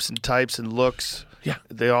shapes and types and looks. Yeah.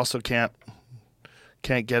 They also can't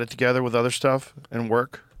get it together with other stuff and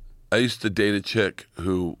work. I used to date a chick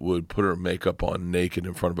who would put her makeup on naked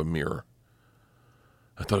in front of a mirror.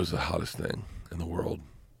 I thought it was the hottest thing in the world.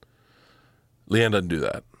 Leanne doesn't do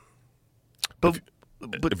that. But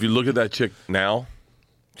If you look at that chick now,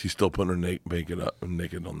 she's still putting her naked on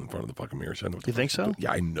the front of the fucking mirror. You think so?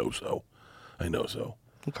 Yeah, I know so.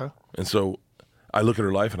 Okay. And so I look at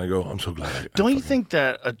her life and I go, I'm so glad. Don't you think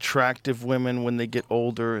that attractive women, when they get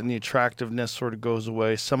older and the attractiveness sort of goes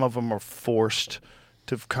away, some of them are forced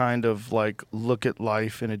to kind of like look at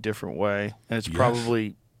life in a different way, and it's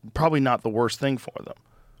probably not the worst thing for them.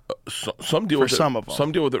 Some deal with it. Some of them.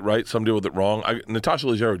 Some deal with it right. Some deal with it wrong. Natasha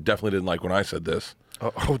Leggero definitely didn't like when I said this.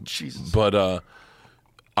 Oh Jesus! But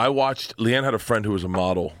I watched. Leanne had a friend who was a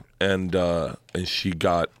model, and she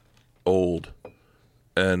got old,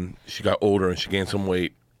 and she got older, and she gained some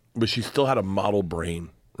weight, but she still had a model brain,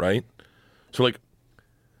 right? So like,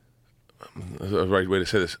 the right way to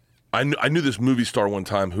say this. I knew this movie star one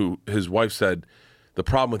time who his wife said the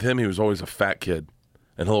problem with him, he was always a fat kid,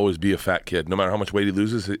 and he'll always be a fat kid. No matter how much weight he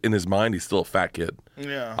loses, in his mind, he's still a fat kid.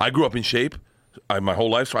 Yeah. I grew up in shape my whole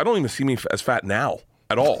life, so I don't even see me as fat now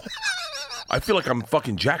at all. I feel like I'm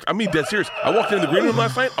fucking jacked. I mean, dead serious. I walked into the green room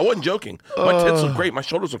last night. I wasn't joking. My tits look great. My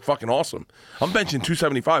shoulders look fucking awesome. I'm benching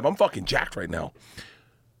 275. I'm fucking jacked right now.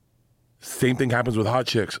 Same thing happens with hot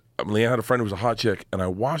chicks. Leanne had a friend who was a hot chick, and I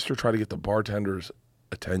watched her try to get the bartender's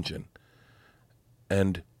attention.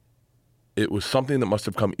 And it was something that must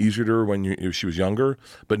have come easier to her when she was younger,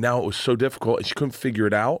 but now it was so difficult, and she couldn't figure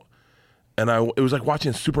it out. And it was like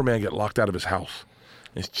watching Superman get locked out of his house.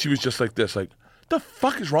 And she was just like this, like, the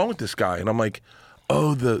fuck is wrong with this guy? And I'm like,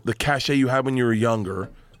 oh, the cachet you had when you were younger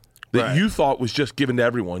that you thought was just given to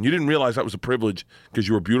everyone. You didn't realize that was a privilege because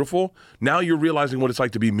you were beautiful. Now you're realizing what it's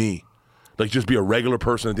like to be me. Like just be a regular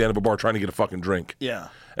person at the end of a bar trying to get a fucking drink. Yeah.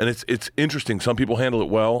 And it's interesting. Some people handle it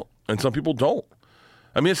well and some people don't.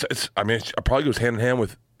 I mean, it probably goes hand in hand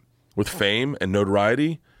with fame and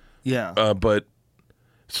notoriety. Yeah. But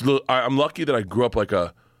So I'm lucky that I grew up like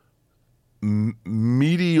a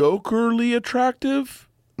mediocrely attractive,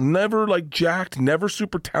 never like jacked, never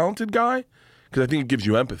super talented guy, because I think it gives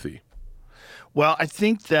you empathy. Well, I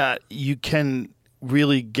think that you can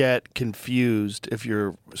really get confused if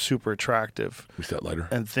you're super attractive. Is that lighter?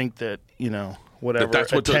 And think that, whatever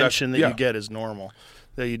That's what attention that yeah. you get is normal,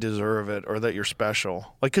 that you deserve it, or that you're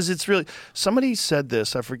special. Like, because it's really, somebody said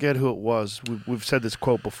this, I forget who it was. We've said this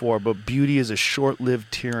quote before, but beauty is a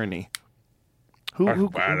short-lived tyranny. Who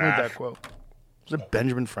made that quote? Was it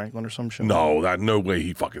Benjamin Franklin or some shit? No way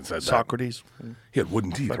he fucking said Socrates? that. He had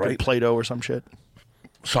wooden teeth, Like right? Plato or some shit?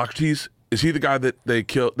 Socrates, is he the guy that they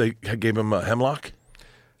killed? They gave him a hemlock.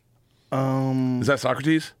 Is that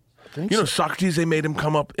Socrates? I think You know, so. Socrates, they made him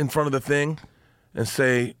come up in front of the thing and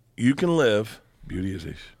say, "You can live. Beauty is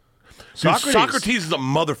a." Socrates is a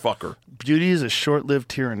motherfucker. Beauty is a short-lived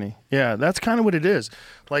tyranny. Yeah, that's kind of what it is.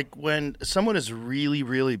 Like when someone is really,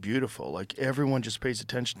 really beautiful, like everyone just pays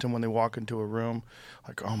attention to them when they walk into a room.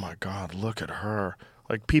 Like, oh my God, look at her.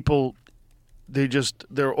 Like people,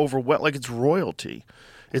 they're overwhelmed. Like it's royalty.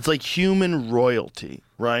 It's like human royalty,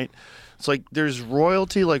 right? It's like there's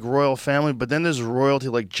royalty like royal family, but then there's royalty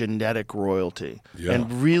like genetic royalty. Yeah.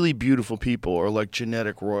 And really beautiful people are like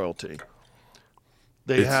genetic royalty.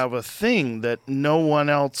 They have a thing that no one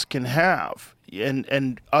else can have,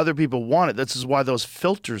 and other people want it. This is why those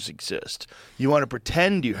filters exist. You want to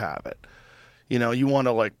pretend you have it. You want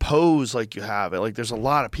to like pose like you have it. Like there's a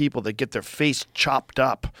lot of people that get their face chopped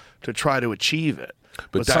up to try to achieve it.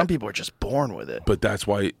 But some people are just born with it. But that's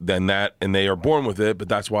why and they are born with it. But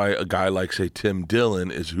that's why a guy like say Tim Dillon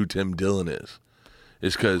is who Tim Dillon is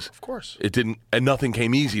because Of course. it didn't and nothing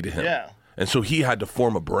came easy to him. Yeah. And so he had to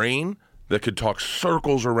form a brain that could talk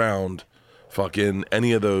circles around fucking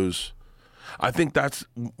any of those. I think that's,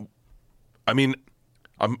 I mean,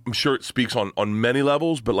 I'm sure it speaks on many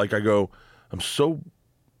levels, but like I go, I'm so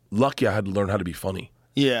lucky I had to learn how to be funny.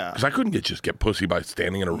 Yeah. Because I couldn't get pussy by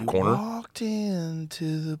standing in a corner. Walked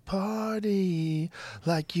into the party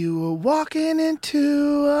like you were walking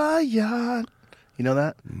into a yacht. You know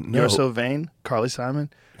that? No. You're So Vain, Carly Simon.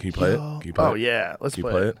 Can you play it? Can you play Oh it? yeah, let's Can you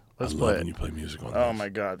play play it. Let's I play love it. when you play music on Oh this. my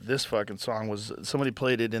God, this fucking song was somebody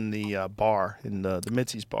played it in the bar in the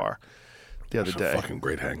Mitzi's bar the other It's day. a fucking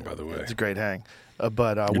great hang, by the way. It's a great hang,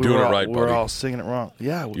 but You're we doing were it all, right, we were buddy. all singing it wrong.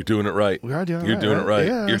 Yeah, You're doing it right. we are doing it You're right. doing it right.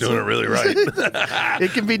 Yeah, You're that's doing it really right.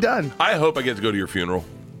 it can be done. I hope I get to go to your funeral.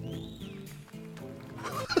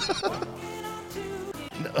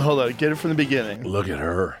 Hold on, get it from the beginning. Look at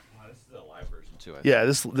her. This is a live version too. Yeah,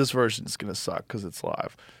 this version is gonna suck because it's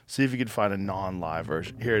live. See if you can find a non-live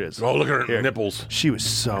version. Here it is. Oh, look at her Here. nipples. She was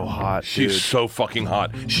so hot, She's dude. so fucking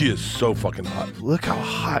hot. She is so fucking hot. Look how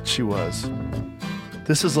hot she was.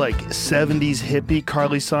 This is like 70s hippie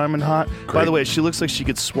Carly Simon hot. By Great. the way, she looks like she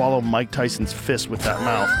could swallow Mike Tyson's fist with that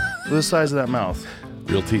mouth. Look at the size of that mouth.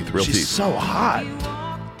 Real teeth, real She's teeth. so hot.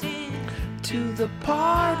 To the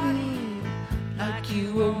party like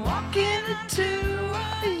you were walking into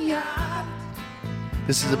a yacht.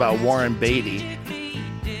 This is about Warren Beatty.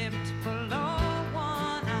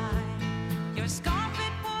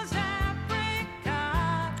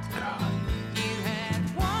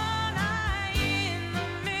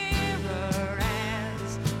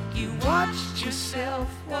 Watched yourself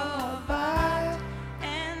walk by,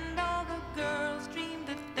 and all the girls dreamed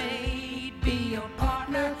that they'd be your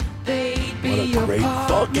partner. They'd be What a your great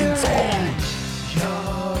partner. fucking song.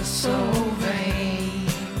 You're so vain.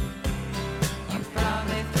 You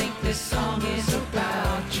probably think this song is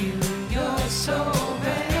about you. You're so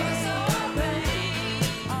vain.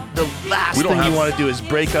 The last We don't thing you have- want to do is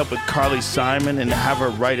break up with Carly Simon and have her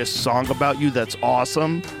write a song about you. That's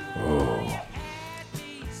awesome.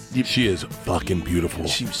 She is fucking beautiful.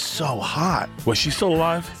 She was so hot. Was she still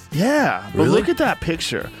alive? Yeah, but Really? look at that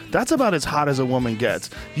picture. That's about as hot as a woman gets.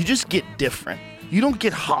 You just get different. You don't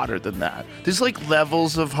get hotter than that. There's like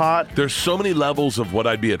levels of hot. There's so many levels of what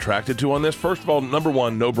I'd be attracted to on this. First of all, number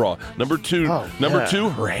one, no bra. Number two, yeah.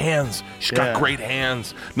 her hands. She's Yeah. got great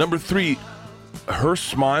hands. Number three, her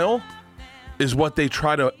smile is what they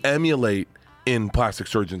try to emulate in plastic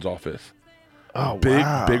surgeon's office. Oh, Big,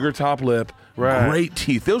 wow. bigger top lip, Right. great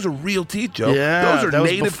teeth. Those are real teeth, Joe. Yeah, those are that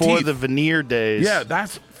was native before teeth. the veneer days. Yeah,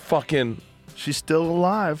 that's fucking. She's still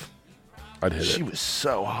alive. I'd hit She it. was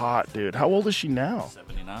so hot, dude. How old is she now?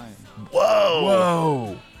 79. Whoa.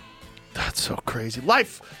 Whoa. That's so crazy.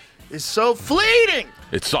 Life is so fleeting.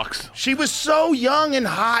 It sucks. She was so young and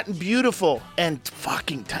hot and beautiful and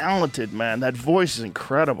fucking talented, man. That voice is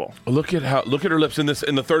incredible. Look at her lips in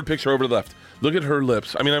the third picture over to the left. Look at her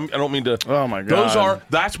lips. I mean, I don't mean to. Oh my God.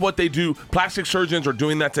 That's what they do. Plastic surgeons are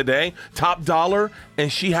doing that today. Top dollar,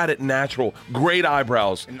 and she had it natural. Great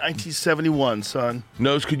eyebrows. In 1971, son.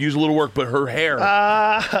 Nose could use a little work, but her hair,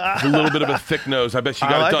 a little bit of a thick nose. I bet she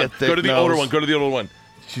got it done. Go to the older one. Go to the older one.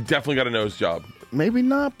 She definitely got a nose job. Maybe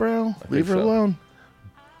not, bro. Leave her alone.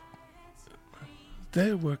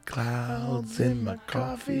 There were clouds in my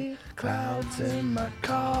coffee, clouds in my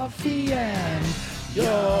coffee, and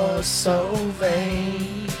you're so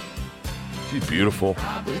vain. She's beautiful.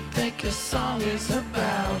 Probably think a song is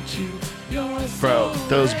about you. Bro,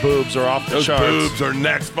 those boobs are off the charts. Those boobs are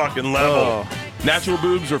next fucking level. Natural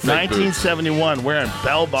boobs or fake 1971, boobs? wearing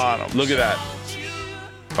bell bottoms. Look at that.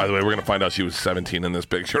 By the way, we're going to find out she was 17 in this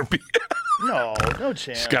picture. No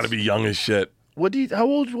chance. She's got to be young as shit. How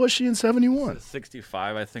old was she in 71?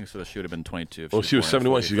 65, I think, so she would have been 22. Well, she was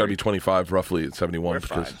 71. She's got to be 25 roughly at 71.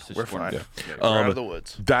 We're fine. Yeah. We're out of the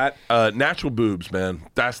woods. That natural boobs, man.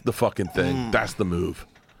 That's the fucking thing. That's the move.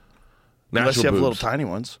 Natural Unless you have boobs. little tiny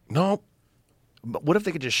ones. No. But what if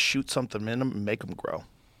they could just shoot something in them and make them grow?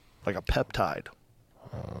 Like a peptide.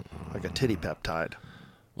 Like a titty peptide.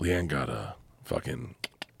 Leanne got a fucking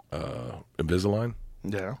Invisalign.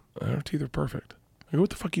 Yeah. Her teeth are perfect. I go, what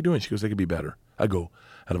the fuck are you doing? She goes, they could be better. I go,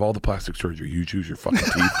 out of all the plastic surgery, you choose your fucking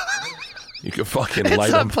teeth. You can fucking light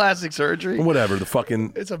It's them. not plastic surgery. Whatever, the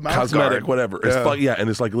fucking it's a mouth cosmetic, guard. whatever. Yeah. And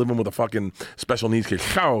it's like living with a fucking special needs kid.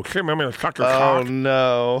 Oh,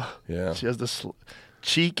 No. Yeah. She has this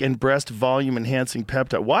cheek and breast volume enhancing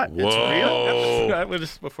peptide. What? Whoa. It's real? I would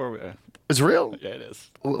just before we. It's real? Yeah, it is.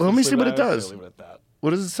 Well, let me see what it does. Leave it at that.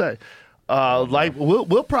 What does it say? Like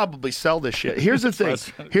we'll probably sell this shit. Here's the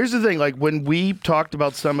thing. Like when we talked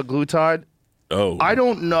about semaglutide, I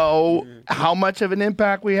don't know how much of an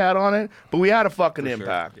impact we had on it, but we had a fucking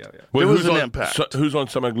impact. Yeah, yeah. Wait, There was an impact. Who's on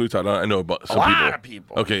semaglutide? I know about some A people. lot of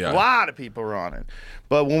people. Okay, yeah. A lot of people were on it.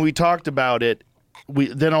 But when we talked about it,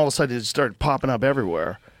 then all of a sudden it started popping up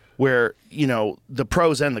everywhere where, the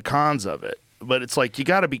pros and the cons of it. But it's like you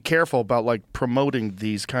got to be careful about like promoting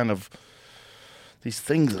these kind of these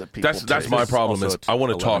things that people That's my problem is I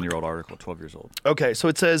want to talk. 11-year-old article, 12 years old. Okay, so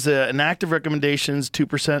it says inactive recommendations,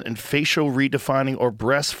 2%, and facial redefining or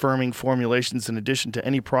breast firming formulations in addition to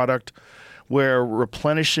any product where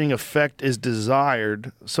replenishing effect is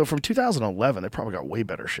desired. So from 2011, they probably got way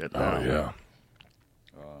better shit now. Oh, yeah.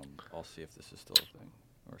 I'll see if this is still a thing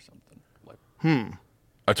or something.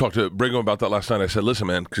 I talked to Brigham about that last night. I said, listen,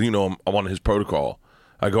 man, because I'm on his protocol.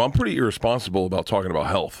 I go, I'm pretty irresponsible about talking about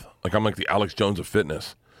health. Like I'm like the Alex Jones of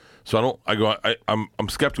fitness. So I'm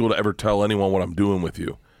skeptical to ever tell anyone what I'm doing with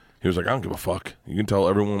you. He was like, I don't give a fuck. You can tell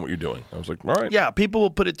everyone what you're doing. I was like, all right. Yeah, people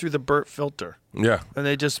will put it through the Bert filter. Yeah. And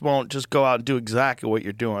they just won't just go out and do exactly what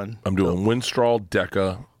you're doing. I'm doing Winstrol,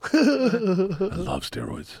 Deca. I love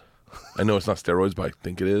steroids. I know it's not steroids, but I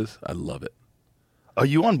think it is. I love it. Are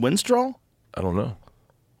you on Winstrol? I don't know.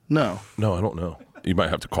 No. No, I don't know. You might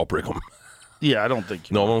have to call Brigham. Yeah, I don't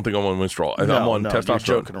think you No, I don't think I'm on Winstrol. I'm on you're testosterone.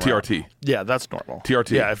 joking around. TRT. Yeah, that's normal.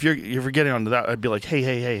 TRT. Yeah, if you're getting onto that, I'd be like,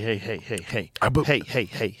 hey. I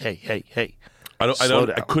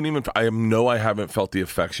couldn't even. I haven't felt the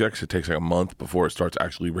effects yet because it takes like a month before it starts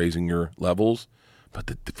actually raising your levels. But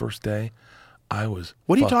the first day, I was.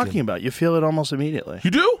 What are you talking about? You feel it almost immediately.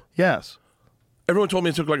 You do? Yes. Everyone told me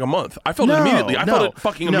it took like a month. I felt it immediately. I felt it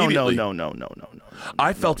fucking immediately. No.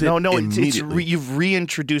 I felt it immediately. You've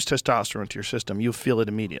reintroduced testosterone to your system. You feel it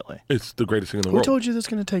immediately. It's the greatest thing in the Who world. told you this is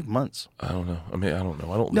going to take months? I don't know. I don't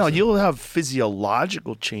know. I don't. No, listen. you'll have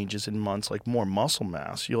physiological changes in months, like more muscle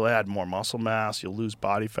mass. You'll add more muscle mass. You'll lose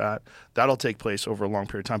body fat. That'll take place over a long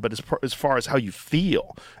period of time. But as far as how you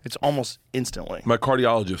feel, it's almost instantly. My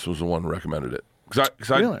cardiologist was the one who recommended it.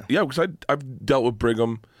 Really? Because I've dealt with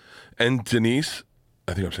Brigham and Denise.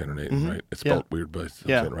 I think I'm saying her name right. It's spelled weird, but I'm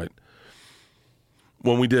saying it right.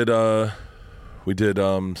 When we did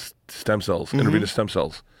stem cells, intravenous stem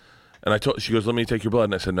cells, and she goes, "Let me take your blood,"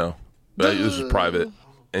 and I said, "No, this is private."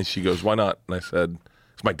 And she goes, "Why not?" And I said,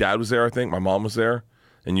 "Because my dad was there. I think my mom was there,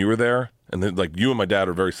 and you were there, and then like you and my dad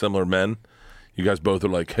are very similar men. You guys both are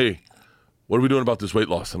like, hey, what are we doing about this weight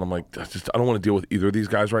loss?" And I'm like, I don't want to deal with either of these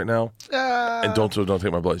guys right now, and don't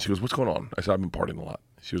take my blood. She goes, "What's going on?" I said, "I've been partying a lot."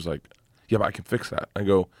 She was like, "Yeah, but I can fix that." I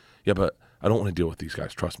go, "Yeah, but I don't want to deal with these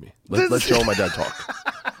guys. Trust me. Let Joe and my dad talk."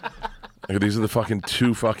 I go, "These are the fucking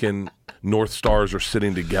two fucking North Stars are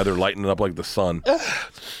sitting together, lighting up like the sun."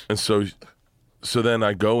 And so then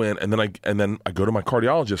I go in, and then I go to my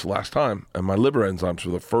cardiologist last time, and my liver enzymes for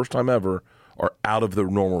the first time ever are out of the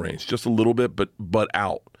normal range, just a little bit, but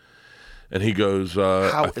out. And he goes,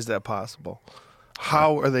 How is that possible?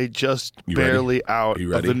 How are they just You barely ready? out Are you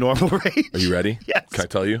of ready? the normal range? Are you ready? Yes. Can I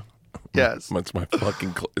tell you? Yes. It's my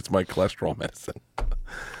cholesterol medicine.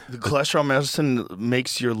 The cholesterol medicine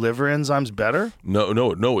makes your liver enzymes better? No,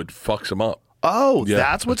 it fucks them up. Oh, Yeah.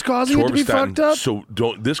 that's what's causing it to be Torvastatin. fucked up? So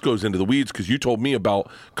this goes into the weeds because you told me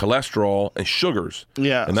about cholesterol and sugars.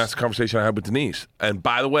 Yes. And that's the conversation I had with Denise. And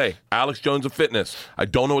by the way, Alex Jones of Fitness, I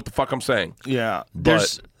don't know what the fuck I'm saying. Yeah.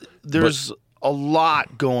 But- There's a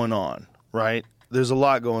lot going on, right? There's a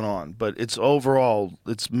lot going on, but it's overall,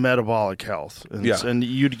 it's metabolic health. And, Yeah. and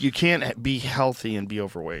you can't be healthy and be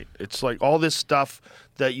overweight. It's like all this stuff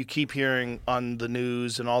that you keep hearing on the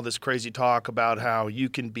news and all this crazy talk about how you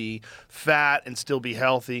can be fat and still be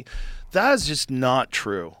healthy. That is just not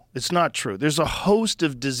true. It's not true. There's a host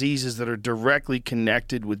of diseases that are directly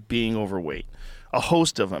connected with being overweight. A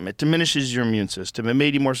host of them. It diminishes your immune system. It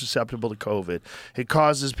made you more susceptible to COVID. It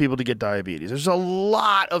causes people to get diabetes. There's a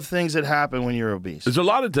lot of things that happen when you're obese. There's a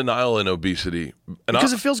lot of denial in obesity. And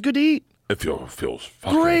Because it feels good to eat. it feels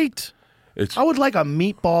fucking Great. It's I would like a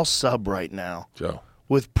meatball sub right now Joe.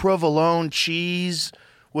 with provolone cheese,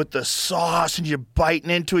 with the sauce, and you're biting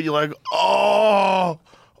into it. You're like, oh.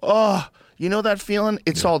 You know that feeling?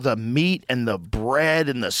 It's all the meat and the bread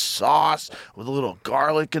and the sauce with a little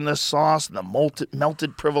garlic in the sauce and the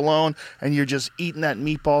melted provolone, and you're just eating that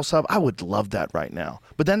meatball sub. I would love that right now.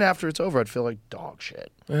 But then after it's over, I'd feel like dog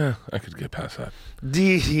shit. Yeah, I could get past that.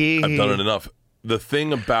 I've I've done it enough. The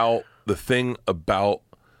thing about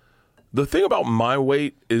my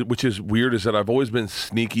weight, which is weird, is that I've always been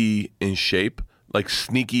sneaky in shape. Like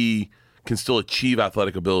sneaky can still achieve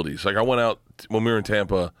athletic abilities. Like I went out when we were in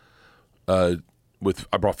Tampa. I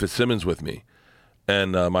brought Fitzsimmons with me,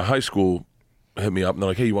 and my high school hit me up and they're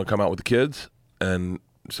like, "Hey, you want to come out with the kids and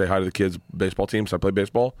say hi to the kids' baseball team?" So I play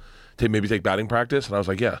baseball. Maybe take batting practice, and I was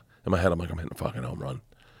like, "Yeah." In my head, I'm like, "I'm hitting a fucking home run,"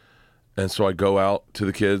 and so I go out to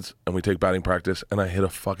the kids and we take batting practice, and I hit a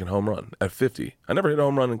fucking home run at 50. I never hit a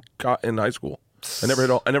home run in high school. I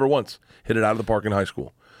never once hit it out of the park in high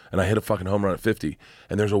school. And I hit a fucking home run at 50.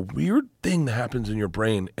 And there's a weird thing that happens in your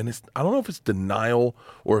brain. And I don't know if it's denial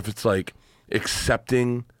or if it's like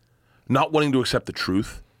not wanting to accept the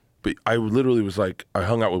truth. But I literally was like, I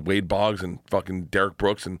hung out with Wade Boggs and fucking Derek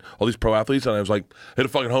Brooks and all these pro athletes. And I was like, hit a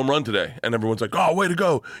fucking home run today. And everyone's like, oh, way to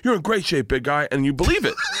go. You're in great shape, big guy. And you believe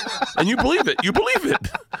it. And you believe it. You believe it.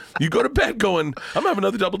 You go to bed going, I'm having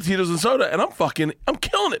another double Tito's and soda. And I'm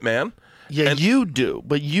killing it, man. Yeah, you do,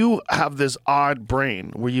 but you have this odd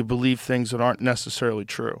brain where you believe things that aren't necessarily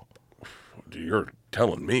true. You're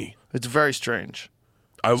telling me. It's very strange.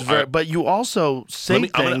 I- But you also say I'm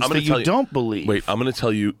gonna things that tell you don't believe. Wait, I'm going to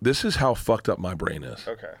tell you, this is how fucked up my brain is.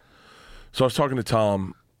 Okay. So I was talking to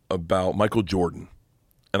Tom about Michael Jordan,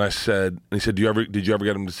 and he said, did you ever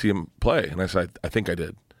get him to see him play? And I said, I think I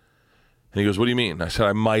did. And he goes, what do you mean? And I said,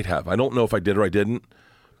 I might have. I don't know if I did or I didn't,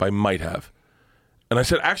 but I might have. And I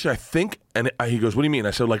said, actually, I think, and he goes, what do you mean?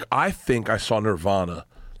 I said, I think I saw Nirvana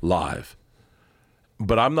live,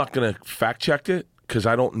 but I'm not going to fact check it because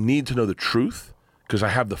I don't need to know the truth because I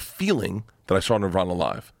have the feeling that I saw Nirvana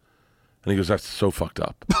live. And he goes, that's so fucked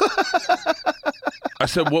up. I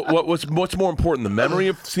said, what's more important, the memory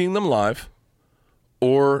of seeing them live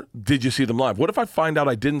or did you see them live? What if I find out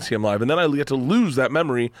I didn't see them live and then I get to lose that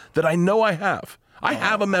memory that I know I have? I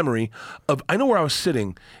have a memory of, I know where I was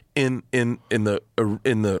sitting in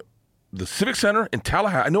the Civic Center in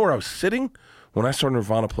Tallahassee. I know where I was sitting when I saw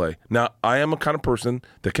Nirvana play. Now, I am a kind of person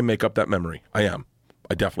that can make up that memory. I am.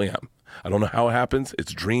 I definitely am. I don't know how it happens.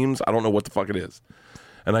 It's dreams. I don't know what the fuck it is.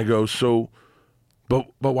 And I go, but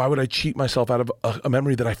why would I cheat myself out of a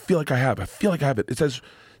memory that I feel like I have? I feel like I have it. It's as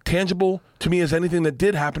tangible to me as anything that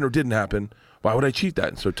did happen or didn't happen. Why would I cheat that?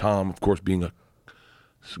 And so Tom, of course, being a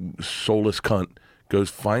soulless cunt,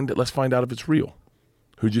 goes, let's find out if it's real.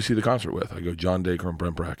 Who'd you see the concert with? I go, John Dacre and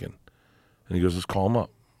Brent Bracken. And he goes, let's call him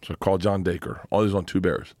up. So I call John Dacre. All these on Two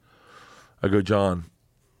Bears. I go, John,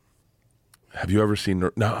 have you ever seen...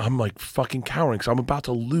 Now I'm like fucking cowering because I'm about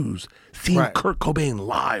to lose seeing Kurt Cobain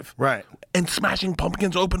live. Right. And Smashing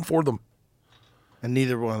Pumpkins open for them. And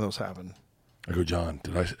neither one of those happened. I go, John,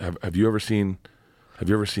 have you ever seen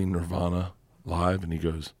Nirvana live? And he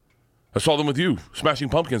goes, I saw them with you. Smashing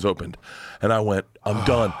Pumpkins opened. And I went, I'm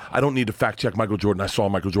done. I don't need to fact check Michael Jordan. I saw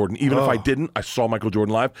Michael Jordan. Even if I didn't, I saw Michael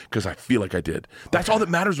Jordan live because I feel like I did. That's all that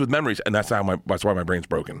matters with memories. And that's why my brain's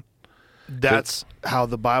broken. That's how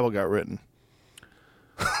the Bible got written.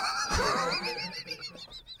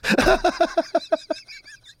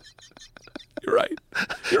 You're right.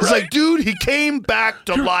 It's like, dude, he came back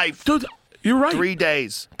to life. Dude, You're right. 3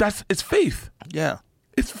 days. It's faith. Yeah.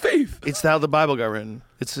 It's faith. It's how the Bible got written.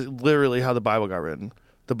 It's literally how the Bible got written.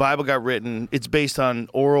 The Bible got written. It's based on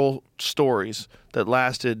oral stories that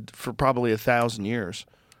lasted for probably 1,000 years.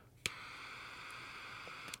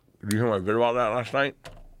 Did you hear my bit about that last night?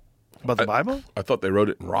 About the Bible? I thought they wrote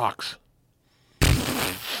it in rocks.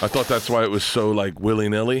 I thought that's why it was so like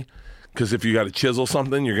willy-nilly. Because if you got to chisel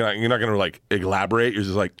something, you're not gonna like elaborate. You're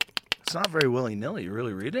just like, It's not very willy-nilly. You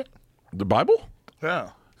really read it? the Bible? Yeah.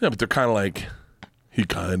 Yeah, but they're kind of like he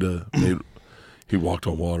walked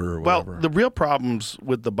on water or whatever. Well, the real problems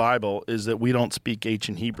with the Bible is that we don't speak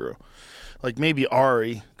ancient Hebrew. Like maybe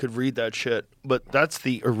Ari could read that shit, but that's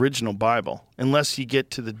the original Bible, unless you get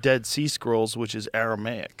to the Dead Sea Scrolls, which is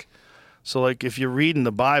Aramaic. So, like, if you're reading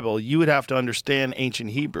the Bible, you would have to understand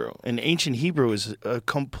ancient Hebrew. And ancient Hebrew is a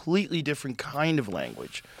completely different kind of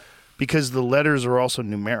language because the letters are also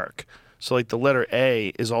numeric. So, like, the letter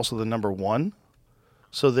A is also the number 1.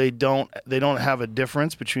 So they don't have a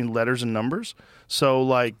difference between letters and numbers. So,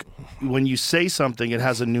 like, when you say something, it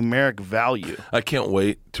has a numeric value. I can't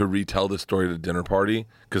wait to retell this story at a dinner party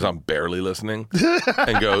because I'm barely listening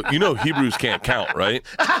and go, Hebrews can't count, right?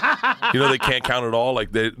 They can't count at all.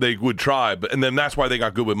 Like they would try, and then that's why they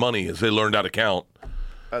got good with money is they learned how to count.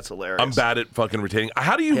 That's hilarious. I'm bad at fucking retaining.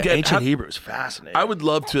 How do you get ancient Hebrew is fascinating. I would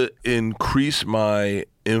love to increase my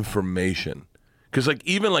information because, like,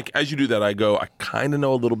 even like as you do that, I kind of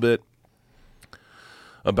know a little bit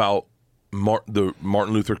about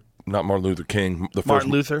Martin Luther King.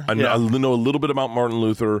 Martin Luther? I know a little bit about Martin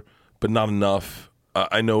Luther, but not enough.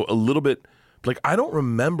 I know a little bit. Like, I don't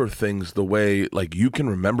remember things the way like you can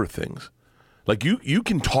remember things. Like you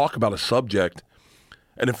can talk about a subject,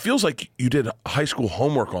 and it feels like you did high school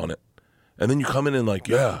homework on it, and then you come in and like,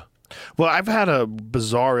 yeah. Well, I've had a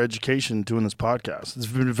bizarre education doing this podcast. It's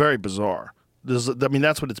been very bizarre. That's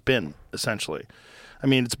what it's been, essentially. I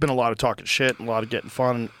mean, it's been a lot of talking shit, a lot of getting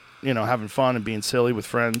fun, having fun and being silly with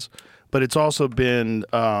friends. But it's also been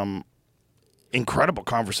incredible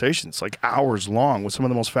conversations, like hours long with some of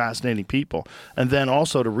the most fascinating people. And then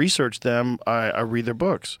also to research them, I read their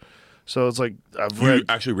books. So it's like I've read. You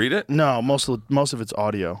actually read it? No, most of it's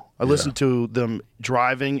audio. I listen to them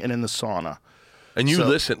driving and in the sauna. And you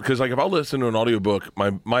listen, because like if I listen to an audiobook,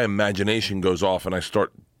 my imagination goes off and I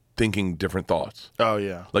start thinking different thoughts. Oh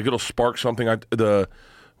yeah, like it'll spark something.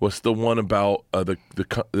 What's the one about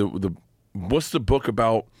what's the book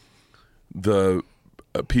about the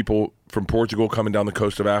people from Portugal coming down the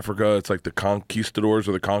coast of Africa? It's like the conquistadors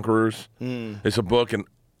or the conquerors. It's a book, and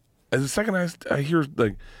as the second I hear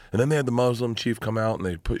like, and then they had the Muslim chief come out and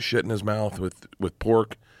they put shit in his mouth with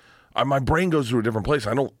pork. My brain goes to a different place.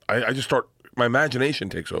 I just start. My imagination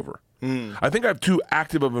takes over. I think I have too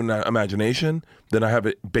active of an imagination than I have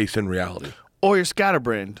it based in reality. Or you're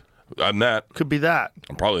scatterbrained. I'm that. Could be that.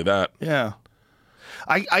 I'm probably that. Yeah.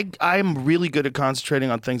 I'm really good at concentrating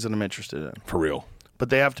on things that I'm interested in. For real. But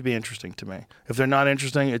they have to be interesting to me. If they're not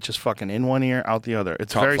interesting, it's just fucking in one ear, out the other.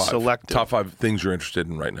 It's very selective. Top 5 things you're interested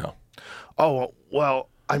in right now. Oh, well,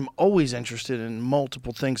 I'm always interested in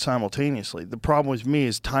multiple things simultaneously. The problem with me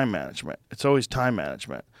is time management. It's always time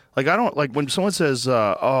management. Like, I don't, like, when someone says,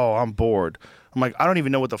 I'm bored, I'm like, I don't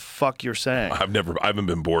even know what the fuck you're saying. I haven't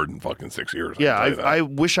been bored in fucking 6 years. Yeah, I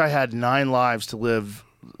wish I had 9 lives to live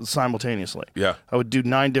simultaneously. Yeah. I would do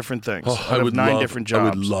 9 different things. I would have 9 different jobs.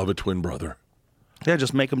 I would love a twin brother. Yeah,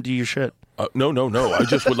 just make them do your shit. No. I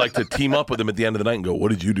just would like to team up with them at the end of the night and go,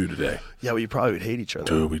 what did you do today? Yeah, well, you probably would hate each other.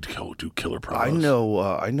 Dude, we'd do killer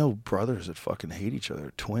promos. I know brothers that fucking hate each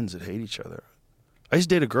other, twins that hate each other. I used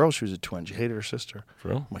to date a girl, she was a twin. She hated her sister. For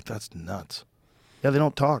real? I'm like, that's nuts. Yeah, they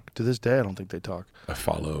don't talk. To this day, I don't think they talk. I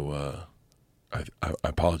follow, I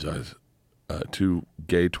apologize, 2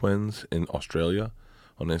 gay twins in Australia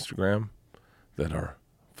on Instagram that are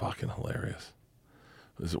fucking hilarious.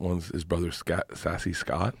 One's his brother Sassy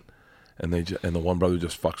Scott, and the one brother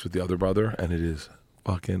just fucks with the other brother, and it is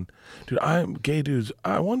fucking, dude. I'm gay dudes.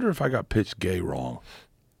 I wonder if I got pitched gay wrong.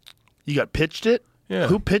 You got pitched it? Yeah.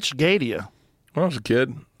 Who pitched gay to you? When I was a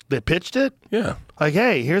kid. They pitched it? Yeah. Like,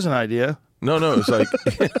 hey, here's an idea. No, it's like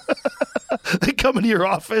they come into your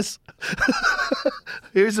office.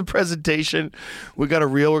 Here's a presentation. We got a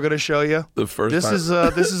reel we're going to show you. This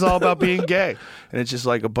is all about being gay, and it's just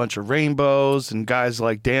like a bunch of rainbows and guys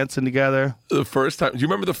like dancing together. The first time, do you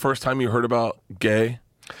remember the first time you heard about gay?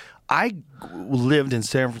 I lived in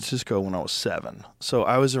San Francisco when I was 7, so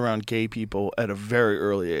I was around gay people at a very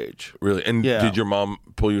early age. Really? And did your mom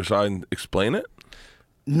pull you aside and explain it?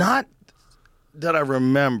 Not that I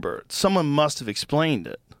remember. Someone must have explained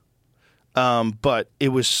it, but it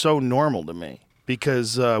was so normal to me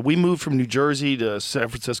because we moved from New Jersey to San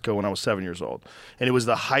Francisco when I was 7 years old, and it was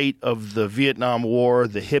the height of the Vietnam War,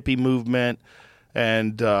 the hippie movement,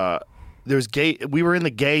 and there's gay. We were in the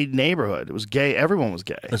gay neighborhood. It was gay. Everyone was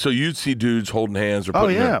gay. And so you'd see dudes holding hands or Oh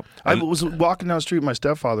putting yeah, I and- was walking down the street with my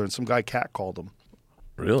stepfather, and some guy catcalled him.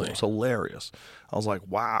 Really? It's hilarious. I was like,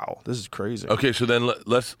 wow, this is crazy. Okay, so then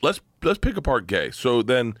let's pick apart gay. So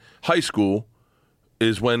then high school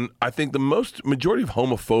is when I think the majority of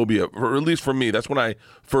homophobia, or at least for me, that's when I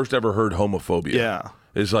first ever heard homophobia. Yeah.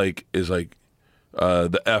 Is like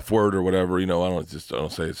the F word or whatever, I don't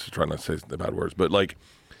say it's trying not to say the bad words, but like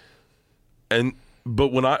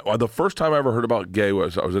but when the first time I ever heard about gay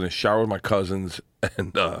was I was in a shower with my cousins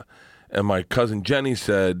and my cousin Jenny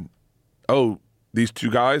said, "Oh, these two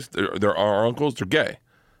guys, they're our uncles, they're gay."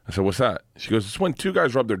 I said, "What's that?" She goes, "It's when two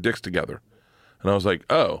guys rub their dicks together." And I was like,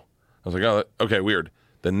 "Oh." Okay, weird.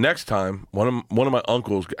 The next time, one of my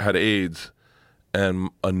uncles had AIDS, and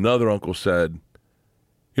another uncle said,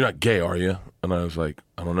 "You're not gay, are you?" And I was like,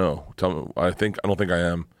 "I don't know. Tell me. I don't think I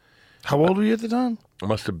am." How old were you at the time? I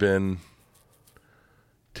must have been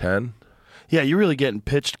 10. Yeah, you're really getting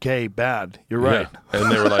pitched gay bad. You're right. Yeah.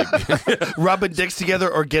 And they were like, Rubbing dicks together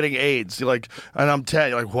or getting AIDS. You're like, and I'm 10.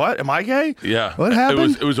 You're like, what? Am I gay? "Yeah." What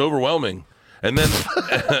happened? It was overwhelming. And then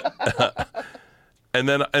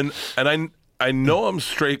I know I'm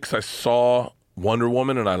straight because I saw Wonder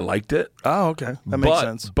Woman and I liked it. Oh, okay. That makes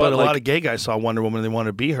sense. But but a like- lot of gay guys saw Wonder Woman and they wanted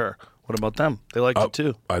to be her. What about them? They liked it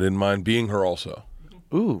too. I didn't mind being her also.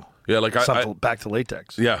 Ooh. Yeah, like Back to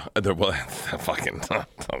latex. yeah, well, fucking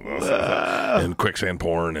and quicksand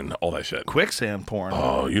porn and all that shit. Quicksand porn.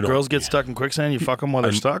 Oh, you don't- Girls get stuck in quicksand. You fuck them while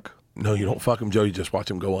they're stuck. No, you don't fuck them, Joe. You just watch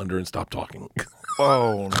them go under and stop talking.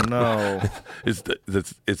 Oh no.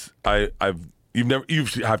 You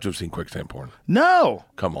have to have seen quicksand porn. No.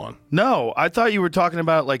 Come on. No. I thought you were talking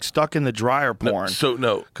about like stuck in the dryer porn. So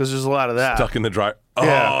no, Because there's a lot of that. stuck in the dry.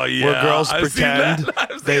 Yeah, Oh yeah, where girls I've seen pretend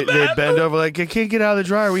that. I've they seen that. bend over like, I can't get out of the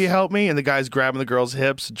dryer. Will you help me? And the guy's grabbing the girl's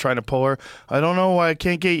hips and trying to pull her. I don't know why I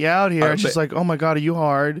can't get you out here. And she's like, oh my God, are you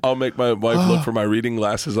hard? I'll make my wife look for my reading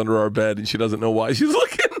glasses under our bed, and she doesn't know why she's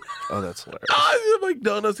looking. Oh, that's hilarious. I'm like,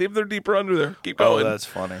 no, see if they're deeper under there. Keep going. Oh, that's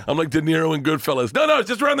funny. I'm like De Niro in Goodfellas. No, it's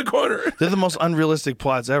just around the corner. They're the most unrealistic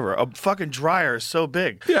plots ever. A fucking dryer is so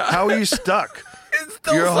big. Yeah. How are you stuck? It's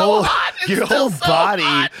still Your so whole hot. It's your still whole so body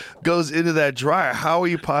hot. goes into that dryer. How are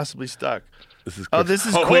you possibly stuck? This is Oh, this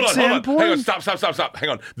is hold quicksand on. porn? Hang on, stop. Hang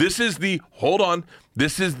on. This is the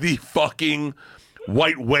fucking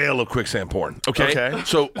white whale of quicksand porn. Okay. Okay.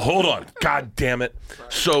 So hold on. God damn it.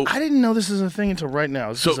 So I didn't know this is a thing until right now.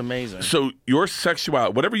 This is amazing. So your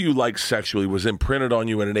sexuality, whatever you like sexually, was imprinted on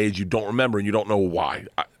you at an age you don't remember and you don't know why.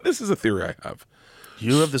 This is a theory I have.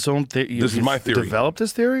 You have this own theory. This is my theory. Developed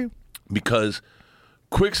this theory? Because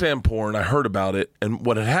quicksand porn, I heard about it, and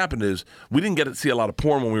what had happened is we didn't get to see a lot of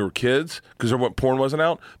porn when we were kids because porn wasn't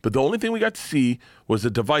out, but the only thing we got to see was the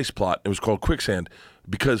device plot. It was called Quicksand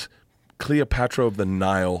because Cleopatra of the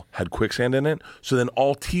Nile had quicksand in it, so then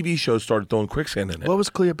all TV shows started throwing quicksand in it. What was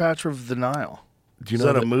Cleopatra of the Nile? Do you Is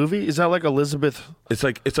know that a movie? Is that like Elizabeth? It's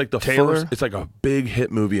like the Taylor? first. It's like a big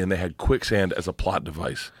hit movie, and they had quicksand as a plot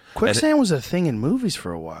device. Quicksand was a thing in movies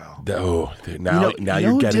for a while. Now you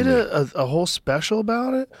you're who getting did me. a whole special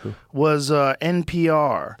about it? Was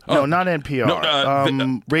NPR. No, not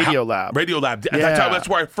NPR. Radio Lab. Radio Lab. Yeah. That's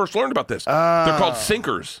where I first learned about this. They're called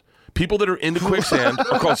sinkers. People that are into quicksand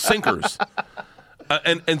are called sinkers.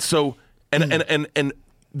 And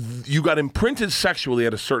you got imprinted sexually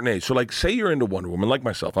at a certain age. So, like, say you're into Wonder Woman, like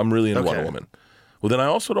myself. I'm really into Wonder Woman. Well, then I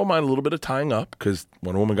also don't mind a little bit of tying up because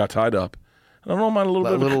Wonder Woman got tied up. I don't mind a little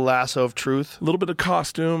A bit little lasso of truth. a little bit of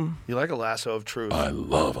costume. You like a lasso of truth. I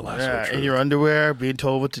love a lasso of truth. in your underwear, being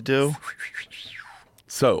told what to do.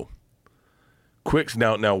 So,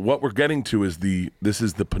 now what we're getting to is this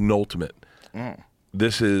is the penultimate.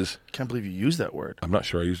 This is, Can't believe you used that word. I'm not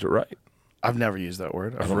sure I used it right. I've never used that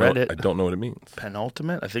word. I I've don't read know, it. I don't know what it means.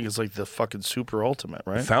 Penultimate? I think it's like the fucking super ultimate,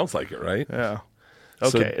 right? Sounds like it, right? Yeah.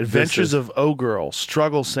 So Okay. this Adventures is- of O-Girl,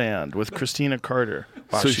 Struggle Sand with Christina Carter.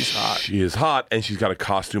 Wow, So she's hot. She is hot, and she's got a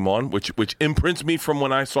costume on, which imprints me from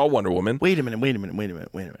when I saw Wonder Woman. Wait a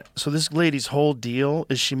minute. So this lady's whole deal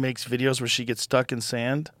is she makes videos where she gets stuck in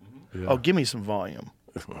sand? Yeah. Oh, give me some volume.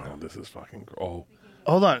 Oh, this is fucking. Oh,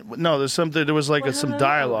 Hold on. No, there's something. There was like some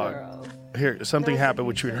dialogue. Here, something happened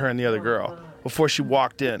between her and the other girl before she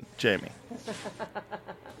walked in. Jamie.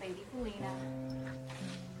 Lady Felina,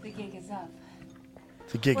 the gig is up.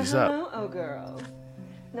 The gig Well, is up. hello, oh girl.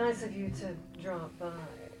 Nice of you to drop by.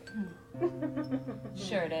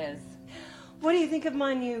 Sure it is. What do you think of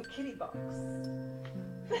my new kitty box?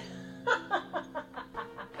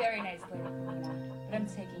 Very nice, Lady Felina.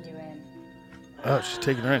 Oh, she's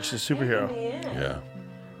taking her in. She's a superhero. Take me in. Yeah.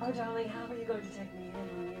 Oh, darling, how are you going to take me in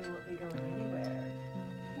when you won't be going anywhere?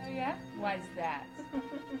 Oh, yeah? Why's that?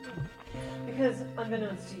 Because,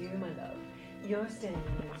 unbeknownst to you, my love, you're standing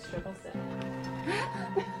in struggle sand.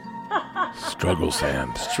 Struggle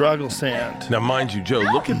sand. Struggle sand. Now, mind you, Joe,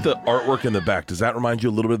 look at the artwork in the back. Does that remind you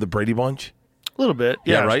a little bit of the Brady Bunch? A little bit.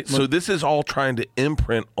 Yeah, right? So this is all trying to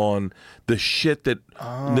imprint on the shit that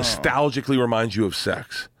nostalgically reminds you of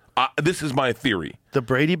sex. This is my theory. The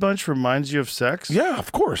Brady Bunch reminds you of sex? Yeah,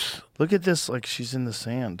 of course. Look at this, like she's in the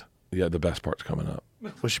sand. Yeah, the best part's coming up.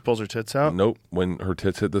 When she pulls her tits out? Nope. When her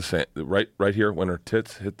tits hit the sand, right here, when her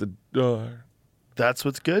tits hit the door. That's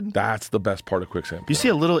what's good? That's the best part of quicksand. You see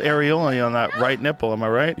a little areola on that right nipple, am I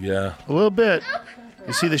right? Yeah. A little bit.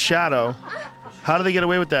 You see the shadow. How do they get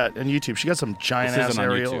away with that on YouTube? She got some giant This ass isn't on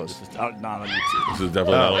YouTube. areolas. This is not on YouTube. This is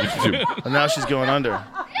definitely not on YouTube. And now she's going under.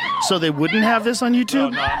 So they wouldn't have this on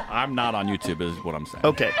YouTube? I'm not on YouTube is what I'm saying.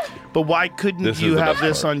 Okay. But why couldn't This is you the have best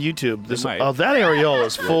this part. on YouTube? This, might. oh, that areola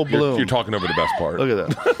is full bloom. You're talking over the best part. Look at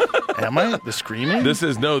that. Am I? The screaming? This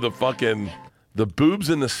is the boobs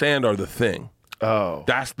in the sand are the thing. Oh,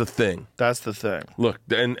 That's the thing. that's the thing. Look,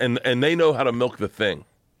 and they know how to milk the thing.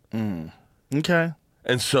 Okay.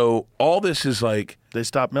 And so all this is like They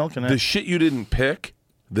stopped milking it. the shit you didn't pick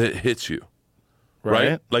that hits you,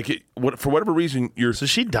 right? Like for whatever reason, you're Does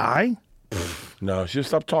she die? no. Just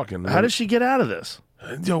stop talking. How does she get out of this?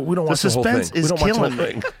 Yo, we don't The watch the whole suspense thing. is we don't watch killing the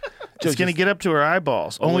whole me. thing. It's going to get up to her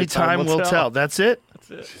eyeballs. Only time will tell. That's it?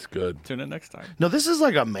 She's good. Tune in next time. No, this is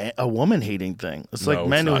like a woman hating thing. It's No, like it's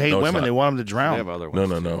men who not. hate No, it's women. not. They want them to They have drown. other No,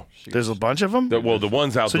 ones. no. There's a bunch of them? The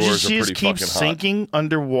ones So outdoors just, are she pretty just keeps fucking hot. sinking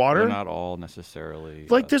underwater? They're not all necessarily.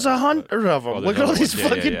 Like there's that, 100 of them. Oh, Look there's at all other these ones. Yeah,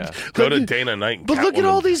 fucking. yeah, yeah. Go look to at- Dana Knight. And But look at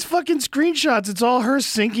all Catwoman. these fucking screenshots. It's all her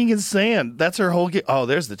sinking in sand. That's her whole. Oh,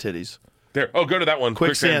 there's the titties. There. Oh, go to that one.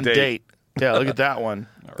 Quicksand date. Yeah, look at that one.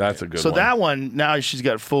 That's a good So one. that one now she's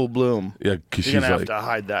got full bloom. Yeah, because You're she's gonna like, have to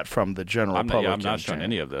hide that from the general I'm public. not and showing change.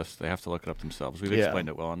 any of this. They have to look it up themselves. We've Yeah. explained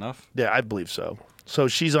it well enough. Yeah, I believe so. So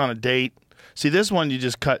she's on a date. See, this one you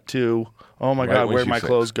just cut to. Oh my Right God, when where'd she my sings.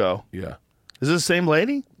 clothes go? yeah. Is this the same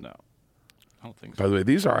lady? No, I don't think so. By the way,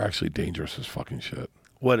 these are actually dangerous as fucking shit.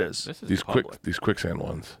 What is? This is These public. these quicksand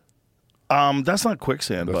ones. That's not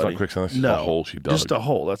quicksand, That's not buddy. quicksand, that's just no, a hole she dug. Just a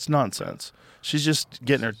hole. That's nonsense. She's just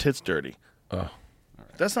getting her tits dirty. Oh.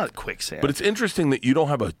 That's not quicksand. But it's interesting that you don't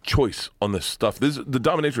have a choice on this stuff. The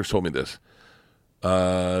dominatrix told me this.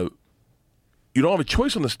 You don't have a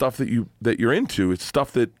choice on the stuff that you're into. It's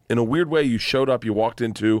stuff that, in a weird way, you showed up, you walked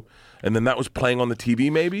into, and then that was playing on the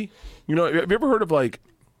TV. Maybe you know. Have you ever heard of like?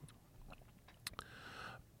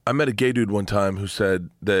 I met a gay dude one time who said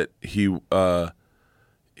that he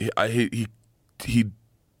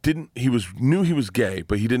knew he was gay,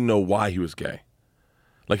 but he didn't know why he was gay.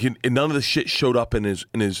 Like none of the shit showed up in his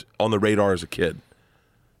on the radar as a kid.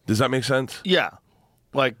 Does that make sense? yeah,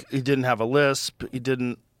 like he didn't have a lisp. He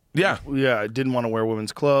didn't. Yeah. Yeah, didn't want to wear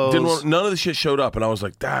women's clothes. None of the shit showed up, and I was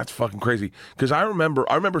like, "That's fucking crazy." Because I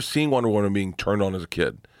remember seeing Wonder Woman being turned on as a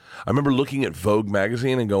kid. I remember looking at Vogue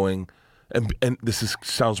magazine and going, and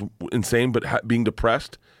sounds insane, but being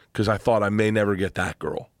depressed because I thought I may never get that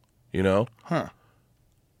girl. You know? Huh.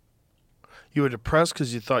 You were depressed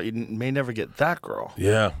because you thought you may never get that girl.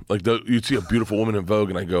 Yeah. Like you'd see a beautiful woman in Vogue,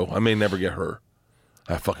 and I go, I may never get her.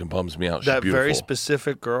 That fucking bums me out. She's That beautiful. very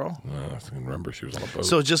specific girl. I can remember she was on a boat.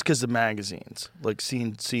 So just because of magazines, like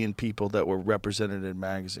seeing people that were represented in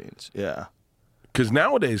magazines. Yeah. Because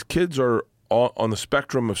nowadays kids are on the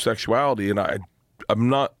spectrum of sexuality, and I'm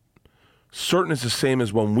not certain it's the same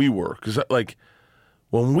as when we were. Because like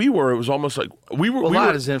when we were, it was almost like we were. Well, we a lot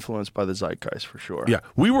were, is influenced by the zeitgeist for sure. yeah,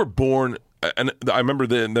 we were born, and I remember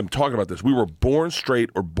them talking about this. We were born straight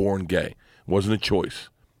or born gay. It wasn't a choice.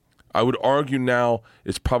 I would argue now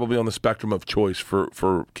it's probably on the spectrum of choice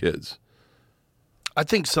for kids. I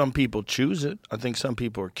think some people choose it. I think some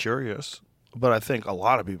people are curious, but I think a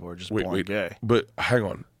lot of people are just born gay. But hang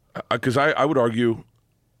on, because I would argue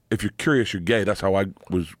if you're curious, you're gay. That's how I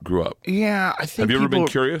grew up. Yeah, I think. Have you ever been people-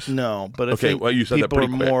 curious? No, but I Okay, think well, you said that people are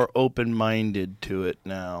pretty quick. more open-minded to it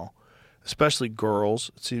now, especially girls.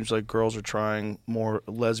 It seems like girls are trying more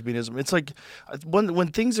lesbianism. It's like when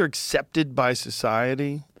things are accepted by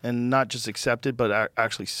society and not just accepted but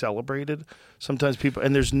actually celebrated. Sometimes people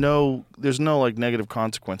there's no like negative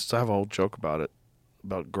consequences. I have a whole joke about it,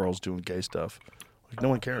 about girls doing gay stuff. Like no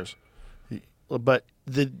one cares. But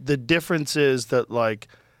the difference is that like.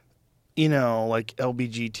 You know, like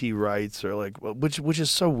LGBT rights or like which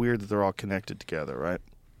is so weird that they're all connected together, right?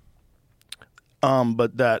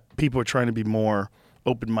 But that people are trying to be more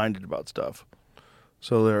open-minded about stuff.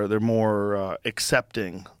 So they're more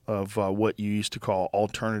accepting of what you used to call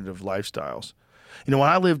alternative lifestyles. You know, when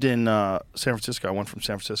I lived in San Francisco, I went from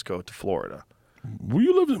San Francisco to Florida. Were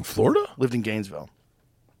you lived in Florida? Lived in Gainesville.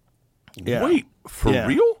 Yeah. Wait, for Yeah.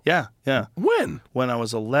 real? Yeah, yeah. When? When I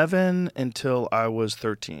was 11 until I was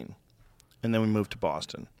 13. And then we moved to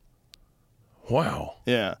Boston. Wow.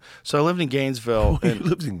 Yeah. So I lived in Gainesville. You And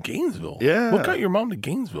lived in Gainesville? Yeah. What got your mom to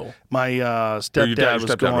Gainesville? my your stepdad dad- was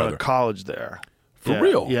your stepdad going brother. to college there. For Yeah.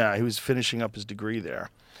 real? Yeah, he was finishing up his degree there.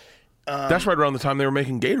 That's right around the time they were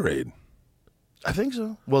making Gatorade. I think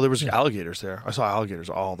so. Well, there was alligators there. I saw alligators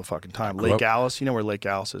all the fucking time. grew Lake up- Alice, you know where Lake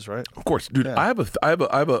Alice is, right? Of course, dude. Yeah. I have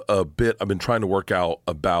a bit I've been trying to work out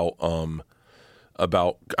about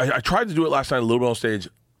I tried to do it last night a little bit on stage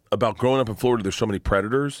about growing up in Florida. There's so many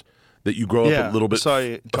predators that you grow up a little bit I saw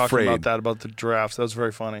you talking afraid. about that, about the giraffes. That was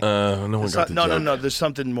very funny. No one It's got not- the no. joke. There's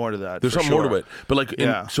something more to that. There's for something more to sure. it. But like,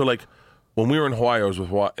 Yeah. so like when we were in Hawaii, I was in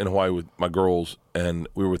Hawaii with my girls, and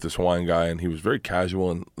we were with this Hawaiian guy, and he was very casual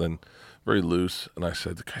and very loose. And I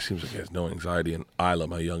said, the guy seems like he has no anxiety. And Isla,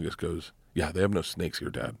 my youngest, goes, "Yeah, they have no snakes here,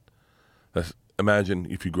 Dad." Imagine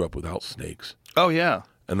if you grew up without snakes. Oh yeah.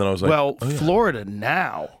 And then I was like, Well, oh, yeah. Florida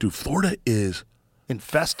now Dude, Florida is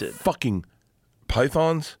infested. fucking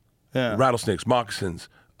pythons, Yeah. rattlesnakes, moccasins,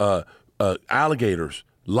 alligators,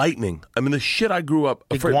 lightning. I mean, the shit I grew up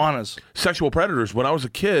afraid. Iguanas. Sexual predators. When I was a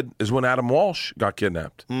kid, is when Adam Walsh got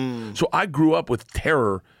kidnapped. So I grew up with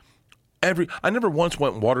terror. I never once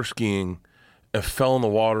went water skiing and fell in the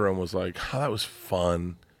water and was like, "Oh, that was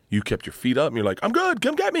fun." You kept your feet up and you're like, "I'm good.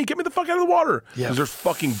 Come get me. Get me the fuck out of the water." Because there's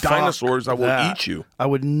fucking fuck dinosaurs that will that. eat you. I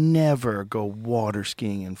would never go water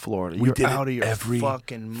skiing in Florida. We You're did out it of your every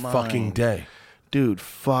fucking mind. fucking day. Dude,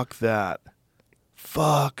 fuck that.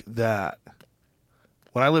 Fuck that.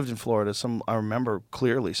 When I lived in Florida, I remember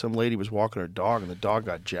clearly some lady was walking her dog and the dog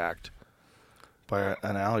got jacked by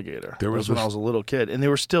an alligator. There That was when this- I was a little kid, and they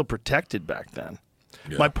were still protected back then.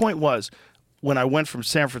 Yeah. My point was, when I went from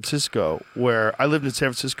San Francisco, where I lived in San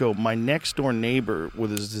Francisco, my next door neighbor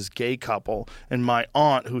was this gay couple, and my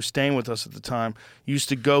aunt, who was staying with us at the time, used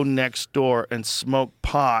to go next door and smoke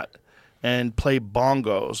pot and play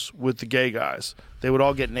bongos with the gay guys. They would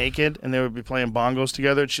all get naked, and they would be playing bongos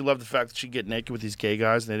together, and she loved the fact that she'd get naked with these gay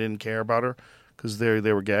guys, and they didn't care about her because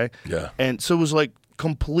they were gay. Yeah. And so it was like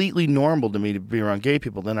completely normal to me to be around gay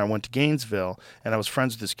people. Then I went to Gainesville, and I was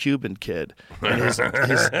friends with this Cuban kid, and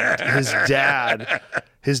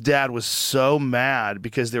his dad was so mad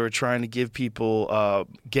because they were trying to give people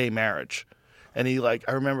gay marriage, and I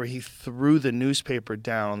remember he threw the newspaper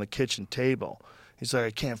down on the kitchen table. He's like,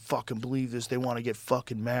 "I can't fucking believe this. They want to get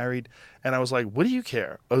fucking married." And I was like, "What do you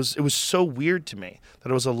care?" It was so weird to me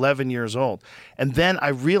that I was 11 years old. And then I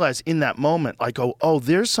realized in that moment, like, oh,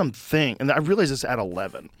 there's something. And I realized this at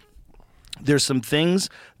 11. There's some things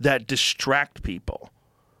that distract people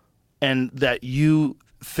and that you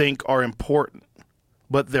think are important,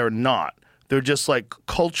 but they're not. They're just like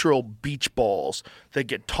cultural beach balls that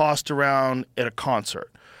get tossed around at a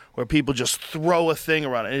concert, where people just throw a thing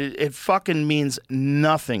around. It fucking means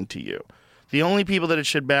nothing to you. The only people that it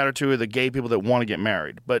should matter to are the gay people that want to get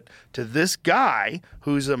married. But to this guy,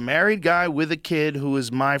 who's a married guy with a kid who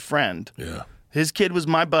is my friend, Yeah. his kid was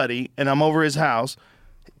my buddy, and I'm over his house.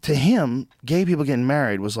 To him, gay people getting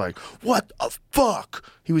married was like, what the fuck?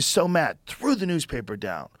 He was so mad. Threw the newspaper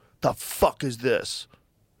down. The fuck is this?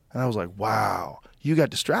 And I was like, wow, you got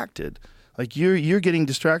distracted. Like you're getting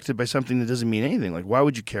distracted by something that doesn't mean anything. Like, why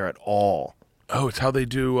would you care at all? Oh, it's how they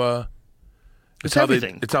do. It's how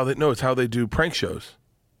everything. It's how they do prank shows.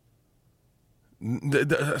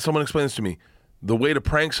 Someone explained this to me. The way to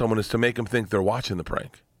prank someone is to make them think they're watching the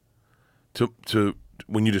prank. To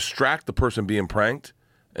when you distract the person being pranked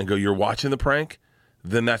and go, "You're watching the prank,"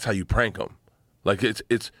 then that's how you prank them. Like it's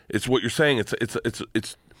what you're saying. It's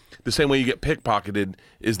the same way you get pickpocketed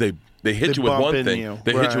is they hit you with bump one into thing. you.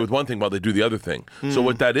 They hit Right. you with one thing while they do the other thing. So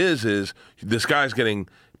what that is this guy's getting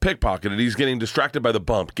pickpocketed. He's getting distracted by the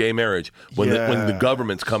bump, gay marriage. When the Yeah.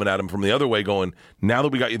 government's coming at him from the other way, going, "Now that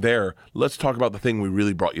we got you there, let's talk about the thing we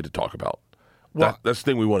really brought you to talk about." Well, That's the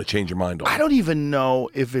thing we want to change your mind on. I don't even know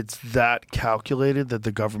if it's that calculated, that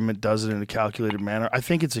the government does it in a calculated manner. I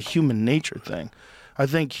think it's a human nature thing. I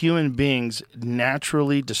think human beings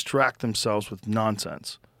naturally distract themselves with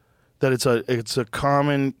nonsense. That it's a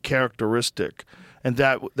common characteristic, and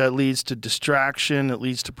that leads to distraction. It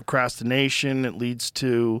leads to procrastination. It leads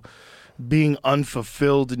to being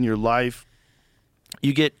unfulfilled in your life.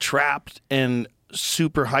 You get trapped and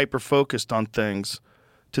super hyper focused on things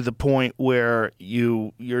to the point where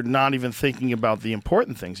you're not even thinking about the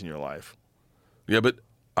important things in your life. Yeah, but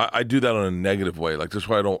I do that on a negative way. Like, that's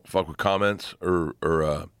why I don't fuck with comments or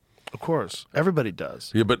Of course, everybody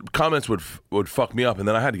does. yeah, but comments would fuck me up, and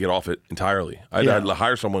then I had to get off it entirely. I had to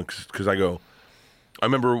hire someone because I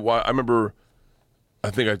remember. I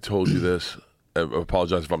think I told you this. I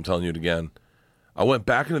apologize if I'm telling you it again. I went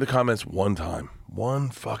back into the comments one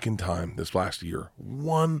fucking time this last year.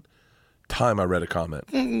 One time I read a comment,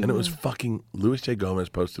 and it was fucking Louis J. Gomez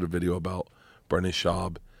posted a video about Brendan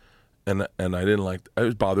Schaub, and I didn't like.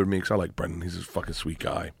 It bothered me because I like Brendan. He's a fucking sweet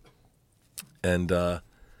guy, and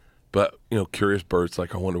but Curious Bert's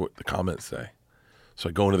like, I wonder what the comments say. So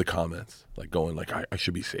I go into the comments, like I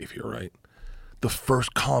should be safe here, right? The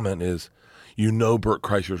first comment is, Bert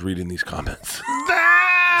Kreischer's reading these comments.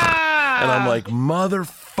 And I'm like,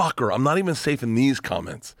 motherfucker, I'm not even safe in these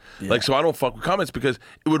comments. Yeah. Like, so I don't fuck with comments because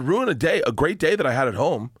it would ruin a great day that I had at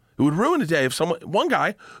home. It would ruin a day if one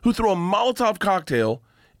guy who threw a Molotov cocktail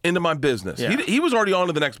into my business. Yeah. He was already on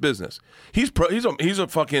to the next business. He's a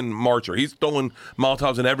fucking marcher. He's throwing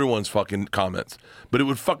Molotovs in everyone's fucking comments. But it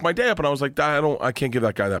would fuck my day up, and I was like, I can't give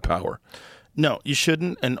that guy that power. No, you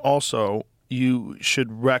shouldn't, and also you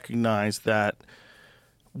should recognize that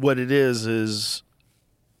what it is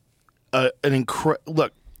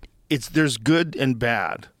look, there's good and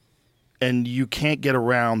bad, and you can't get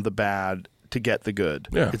around the bad to get the good.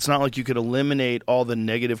 Yeah. It's not like you could eliminate all the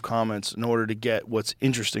negative comments in order to get what's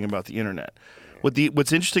interesting about the internet.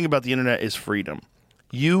 What's interesting about the internet is freedom.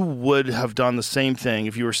 You would have done the same thing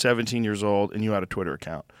if you were 17 years old and you had a Twitter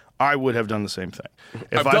account. I would have done the same thing.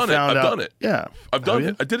 I've done it. Yeah. I've done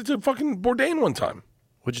it. I did it to fucking Bourdain one time.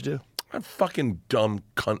 What'd you do? My fucking dumb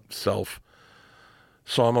cunt self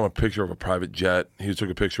saw him on a picture of a private jet. He took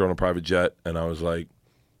a picture on a private jet, and I was like,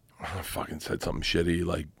 I fucking said something shitty.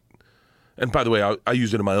 Like, and by the way, I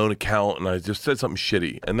used it in my own account, and I just said something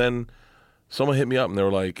shitty. And then someone hit me up, and they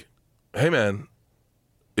were like, hey, man,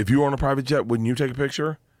 if you were on a private jet, wouldn't you take a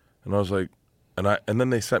picture? And I was like, and then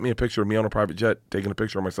they sent me a picture of me on a private jet taking a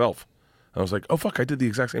picture of myself. And I was like, oh, fuck, I did the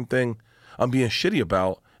exact same thing I'm being shitty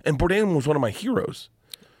about. And Bourdain was one of my heroes.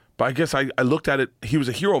 But I guess I looked at it, he was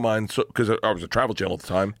a hero of mine because I was a Travel Channel at the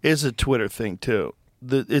time. It's a Twitter thing, too.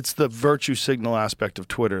 It's the virtue signal aspect of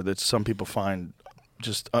Twitter that some people find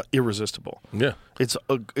just irresistible. Yeah. It's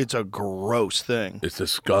a gross thing. It's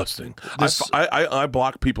disgusting. I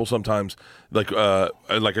block people sometimes. Like I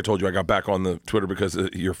told you, I got back on the Twitter because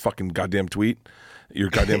of your fucking goddamn tweet, your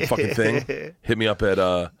goddamn fucking thing. Hit me up at,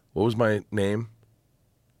 what was my name?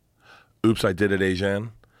 Oops, I Did It,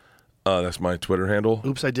 Asian. That's my Twitter handle.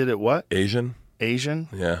 Oops, I did it what? Asian. Asian?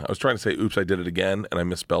 Yeah. I was trying to say oops, I did it again, and I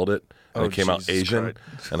misspelled it. And it came out Asian.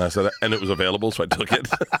 Christ. And I said, and it was available, so I took it.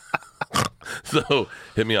 So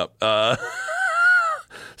hit me up.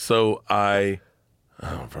 So I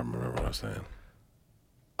don't remember what I was saying.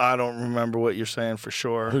 I don't remember what you're saying for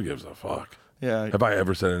sure. Who gives a fuck? Yeah. Have I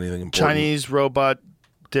ever said anything important? Chinese robot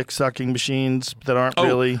dick-sucking machines that aren't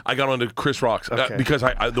really... I got onto Chris Rock's because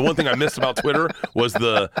Okay. the one thing I missed about Twitter was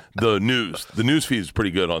the news. The news feed is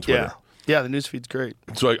pretty good on Twitter. Yeah, the news feed's great.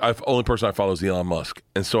 So only person I follow is Elon Musk,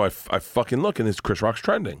 and so I fucking look, and it's Chris Rock's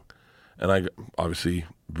trending, and I obviously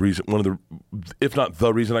one of the, if not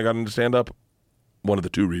the reason I got into stand-up, one of the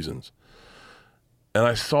two reasons, and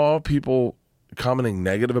I saw people commenting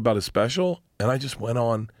negative about his special, and I just went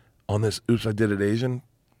on this Oops, I Did It Asian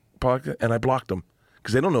podcast, and I blocked them.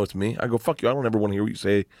 Because they don't know it's me. I go, fuck you. I don't ever want to hear what you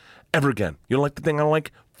say ever again. You don't like the thing I don't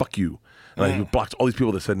like? Fuck you. And I blocked all these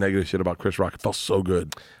people that said negative shit about Chris Rock. It felt so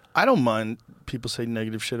good. I don't mind people say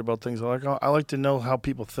negative shit about things I like. I like to know how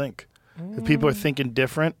people think. If people are thinking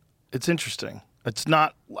different, it's interesting. It's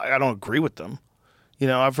not like I don't agree with them.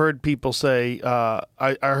 I've heard people say,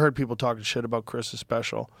 I heard people talking shit about Chris's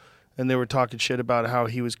special. And they were talking shit about how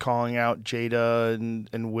he was calling out Jada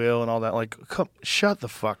and Will and all that. Like, shut the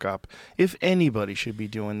fuck up. If anybody should be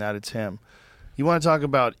doing that, it's him. You want to talk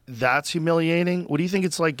about that's humiliating? What do you think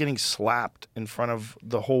it's like getting slapped in front of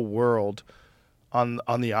the whole world on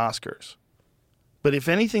the Oscars? But if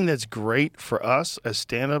anything that's great for us as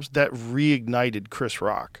stand-ups, that reignited Chris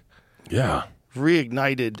Rock. Yeah.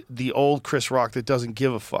 Reignited the old Chris Rock that doesn't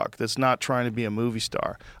give a fuck, that's not trying to be a movie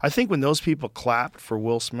star. I think when those people clapped for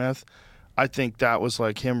Will Smith, I think that was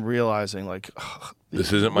like him realizing, like,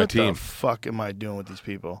 this isn't my team. What the fuck am I doing with these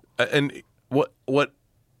people? And what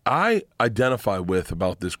I identify with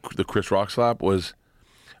about the Chris Rock slap was,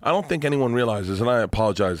 I don't think anyone realizes, and I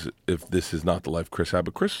apologize if this is not the life Chris had,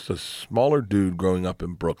 but Chris is a smaller dude growing up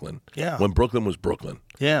in Brooklyn. Yeah. When Brooklyn was Brooklyn.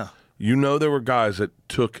 Yeah. There were guys that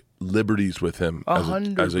took liberties with him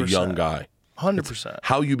as a young guy. 100%.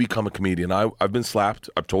 How you become a comedian. I've been slapped.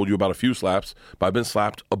 I've told you about a few slaps, but I've been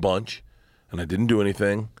slapped a bunch, and I didn't do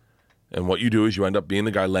anything. And what you do is you end up being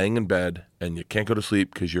the guy laying in bed and you can't go to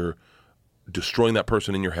sleep because you're destroying that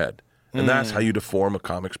person in your head. And that's how you deform a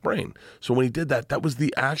comic's brain. So when he did that, that was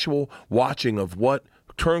the actual watching of what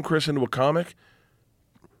turned Chris into a comic,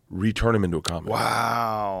 return him into a comic.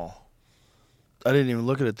 Wow. I didn't even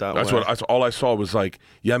look at it that way. That's all I saw was like,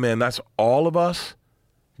 yeah, man, that's all of us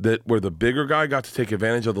that where the bigger guy got to take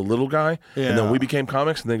advantage of the little guy. Yeah. And then we became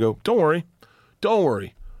comics and they go, don't worry.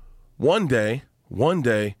 One day,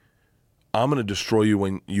 I'm going to destroy you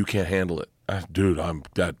when you can't handle it. Dude,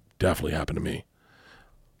 that definitely happened to me.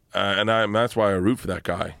 And that's why I root for that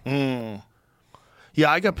guy.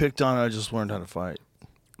 Yeah, I got picked on and I just learned how to fight.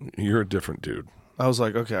 You're a different dude. I was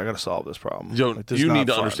like, okay, I got to solve this problem. You need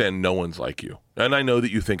to understand no one's like you. And I know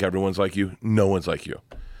that you think everyone's like you. No one's like you.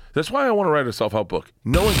 That's why I want to write a self-help book.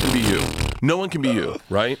 No one can be you. No one can be you,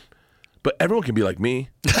 right? But everyone can be like me.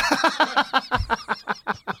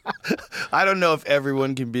 I don't know if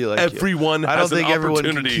everyone can be like everyone you. has I don't think an everyone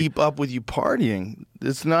can opportunity. keep up with you partying.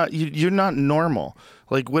 It's not you're not normal.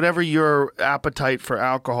 Like whatever your appetite for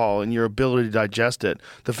alcohol and your ability to digest it,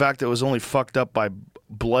 the fact that it was only fucked up by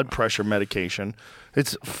blood pressure medication,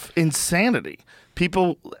 it's insanity.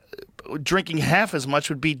 People drinking half as much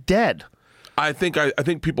would be dead. I think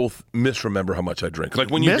people misremember how much I drink.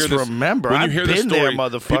 Like when you misremember, hear this, when you I've hear this been story, there,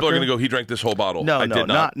 motherfucker. people are going to go, he drank this whole bottle. No, I no, did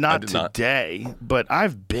not today. But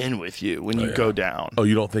I've been with you when you go down. Oh,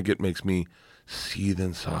 you don't think it makes me seethe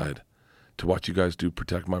inside to watch you guys do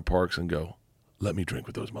Protect My Parks and go, let me drink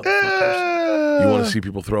with those motherfuckers. You want to see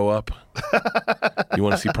people throw up? You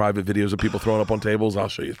want to see private videos of people throwing up on tables? I'll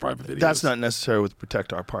show you private videos. That's not necessarily what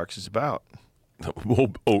Protect Our Parks is about.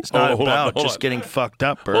 It's not about just getting fucked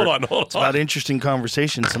up, Bert. Hold on. It's about interesting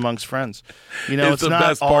conversations amongst friends. You know, it's the not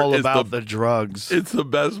best part all is about the drugs. It's the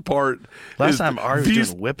best part. Last time Ari was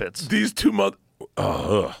doing whippets. These two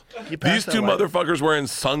motherfuckers wearing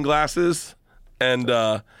sunglasses and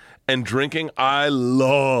drinking. I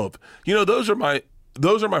love. You know, those are my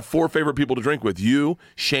 4 favorite people to drink with. You,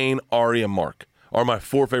 Shane, Ari, and Mark are my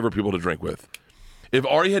 4 favorite people to drink with. If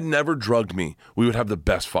Ari had never drugged me, we would have the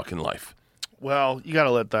best fucking life. Well, you got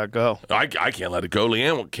to let that go. I can't let it go.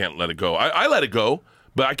 Leanne can't let it go. I let it go,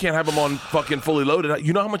 but I can't have him on fucking fully loaded.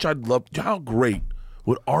 You know how much I'd love, how great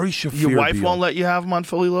would Ari Shafir be? Your wife won't let you have him on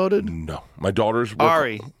fully loaded? No. My daughter's...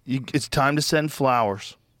 Ari, it's time to send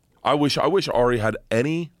flowers. I wish Ari had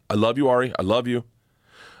any... I love you, Ari. I love you.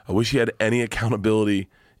 I wish he had any accountability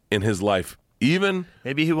in his life. Even...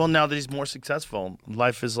 Maybe he will now that he's more successful.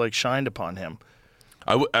 Life is like shined upon him.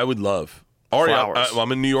 I would love... Ari,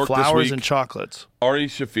 I'm in New York this week. Flowers and chocolates. Ari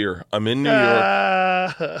Shafir, I'm in New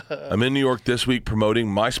York. I'm in New York this week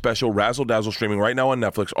promoting my special Razzle Dazzle streaming right now on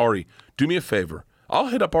Netflix. Ari, do me a favor. I'll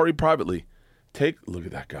hit up Ari privately. Look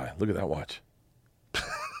at that guy. Look at that watch.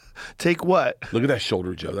 Take what? Look at that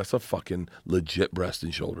shoulder, Joe. That's a fucking legit breast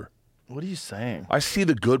and shoulder. What are you saying? I see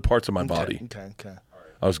the good parts of my body. Okay.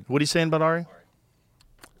 What are you saying about Ari?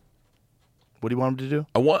 What do you want him to do?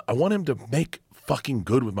 I want him to make fucking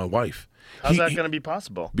good with my wife. How's that going to be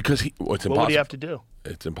possible? Because it's impossible. What would he have to do?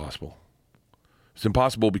 It's impossible. It's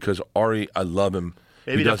impossible because Ari, I love him.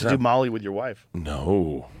 Maybe you'd have to do Molly with your wife.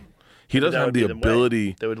 No. He doesn't have the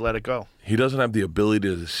ability. They would let it go. He doesn't have the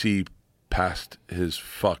ability to see past his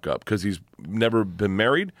fuck up because he's never been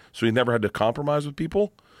married, so he never had to compromise with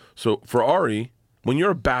people. So for Ari, when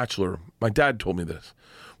you're a bachelor, my dad told me this,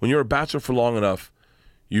 when you're a bachelor for long enough,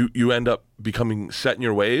 you end up becoming set in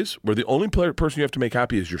your ways where the only person you have to make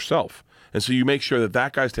happy is yourself. And so you make sure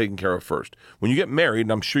that guy's taken care of first. When you get married,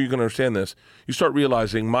 and I'm sure you can understand this, you start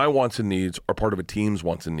realizing my wants and needs are part of a team's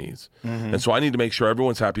wants and needs. Mm-hmm. And so I need to make sure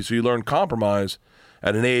everyone's happy. So you learn compromise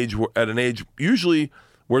at an age usually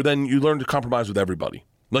where then you learn to compromise with everybody.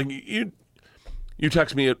 Like you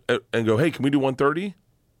text me and go, hey, can we do 1:30?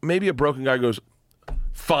 Maybe a broken guy goes,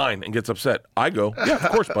 fine, and gets upset. I go, yeah,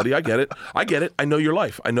 of course, buddy. I get it. I know your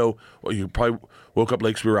life. I know you probably woke up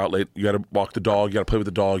late because we were out late. You got to walk the dog. You got to play with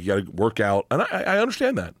the dog. You got to work out. And I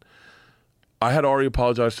understand that. I had Ari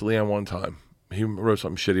apologize to Leanne one time. He wrote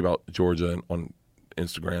something shitty about Georgia on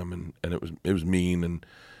Instagram, and it was mean, and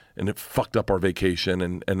it fucked up our vacation.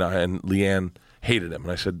 And Leanne hated him.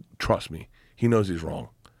 And I said, trust me, he knows he's wrong.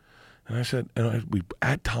 And I said, we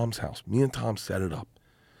at Tom's house. Me and Tom set it up.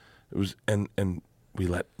 It was and we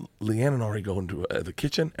let Leanne and Ari go into the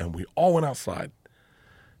kitchen, and we all went outside.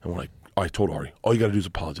 And we're like, I told Ari, all you got to do is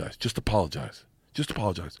apologize. Just apologize. Just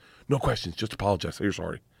apologize. No questions. Just apologize. Say you're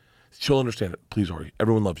sorry. She'll understand it. Please, Ari.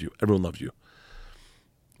 Everyone loves you. Everyone loves you.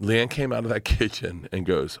 Leanne came out of that kitchen and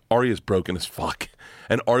goes, Ari is broken as fuck.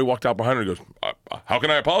 And Ari walked out behind her and goes, how can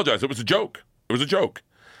I apologize? It was a joke. It was a joke.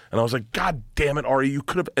 And I was like, God damn it, Ari, you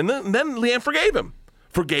could have. And then Leanne forgave him.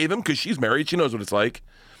 Forgave him because she's married. She knows what it's like.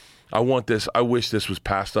 I want this. I wish this was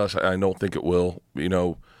past us. I don't think it will. You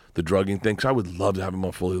know, the drugging thing. Because I would love to have him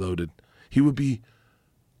on Fully Loaded. He would be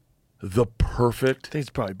the perfect. I think it's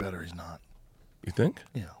probably better he's not. You think?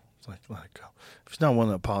 Yeah, it's like, let it go. If he's not willing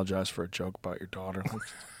to apologize for a joke about your daughter,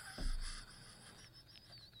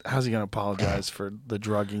 how's he going to apologize for the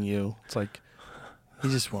drugging you? It's like, he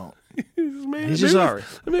just won't. He's just sorry.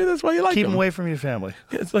 Maybe that's why you like Keep him. him away from your family.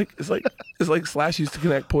 Yeah, it's like Slash used to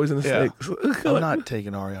connect poisonous snakes. I'm not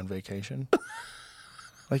taking Ari on vacation.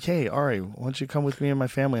 Like, hey, Ari, why don't you come with me and my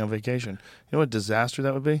family on vacation? You know what disaster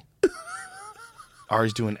that would be?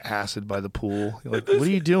 Ari's doing acid by the pool. You're like, what are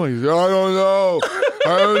you doing? He's like, I don't know.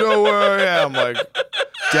 I don't know where I am. Like,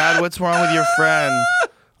 Dad, what's wrong with your friend?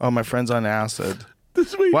 Oh, my friend's on acid.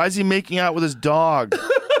 Why is he making out with his dog?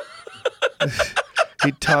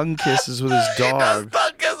 He tongue kisses with his dog.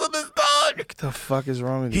 Tongue kiss with his dog. What the fuck is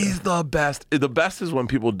wrong with you? He's the best. The best is when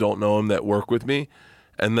people don't know him that work with me,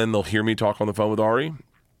 and then they'll hear me talk on the phone with Ari.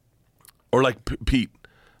 Or like Pete,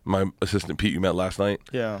 my assistant Pete you met last night.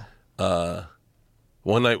 Yeah.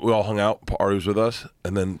 One night we all hung out. Ari was with us,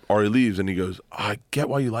 and then Ari leaves, and he goes, "I get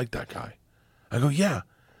why you like that guy." I go, "Yeah,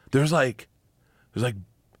 there's like,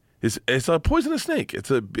 it's a poisonous snake. It's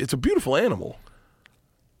a beautiful animal."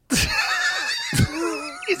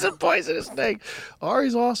 He's a poisonous snake.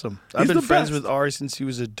 Ari's awesome. I've been friends with Ari since he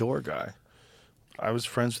was a door guy. I was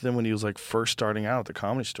friends with him when he was like first starting out at the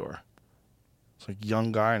Comedy Store. It's like a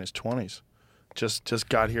young guy in his 20s. Just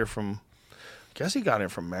got here from, I guess he got here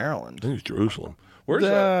from Maryland. I think it's Jerusalem. Where's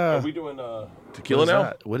that? Are we doing tequila now?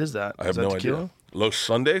 That? What is that? I have is that no tequila? idea. Los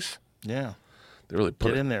Sundays? Yeah. They really put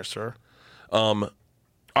Get it in there, sir.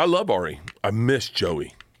 I love Ari. I miss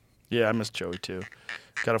Joey. Yeah, I miss Joey too.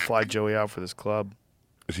 Got to fly Joey out for this club.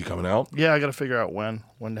 Is he coming out? Yeah, I got to figure out when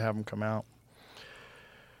to have him come out.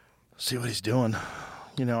 See what he's doing.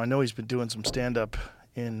 You know, I know he's been doing some stand-up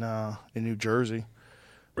in New Jersey.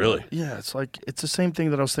 Really? Yeah, it's the same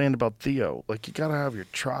thing that I was saying about Theo. Like, you got to have your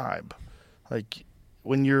tribe. Like,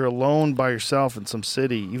 when you're alone by yourself in some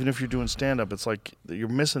city, even if you're doing stand-up, it's like you're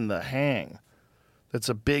missing the hang. That's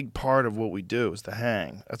a big part of what we do is the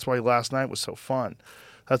hang. That's why last night was so fun.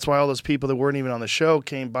 That's why all those people that weren't even on the show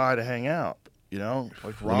came by to hang out. You know,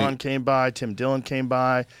 like Ron came by, Tim Dillon came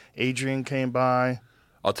by, Adrian came by.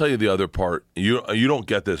 I'll tell you the other part. You don't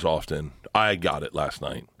get this often. I got it last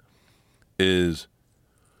night. Is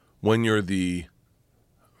when you're the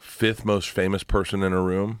fifth most famous person in a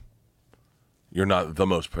room, you're not the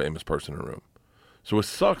most famous person in a room. So what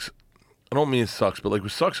sucks, I don't mean it sucks, but like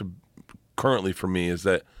what sucks currently for me is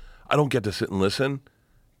that I don't get to sit and listen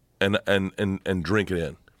and drink it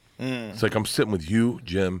in. It's like I'm sitting with you,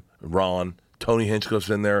 Jim, Ron, Tony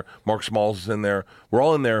Hinchcliffe's in there, Mark Smalls is in there. We're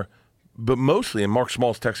all in there, but mostly, and Mark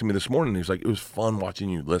Smalls texted me this morning, he's like, it was fun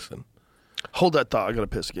watching you listen. Hold that thought. I got to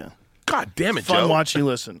piss again. God damn it, Fun Joe. watching you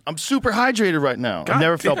listen. I'm super hydrated right now. God I've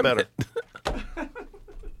never damn felt better.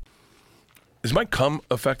 Is my cum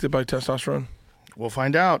affected by testosterone? We'll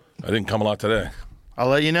find out. I didn't cum a lot today. I'll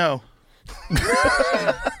let you know.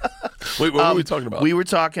 Wait, what were we talking about? You were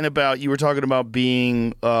talking about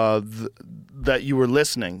being that you were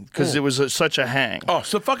listening because it was such a hang. Oh,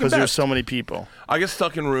 so fucking because there were best. so many people. I get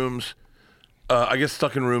stuck in rooms.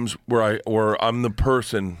 Where I'm the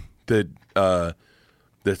person that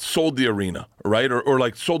sold the arena, right, or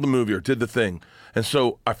like sold the movie or did the thing, and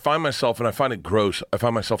so I find myself and I find it gross. I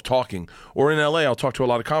find myself talking, or in LA, I'll talk to a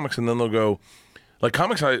lot of comics, and then they'll go, like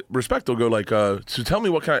comics I respect, they'll go like, so tell me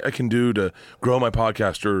what I can do to grow my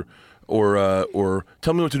podcast, or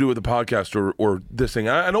tell me what to do with the podcast, or this thing.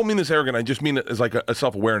 I don't mean this arrogant. I just mean it as like a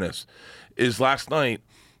self-awareness. Is last night,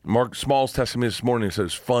 Mark Smalls texted me this morning and said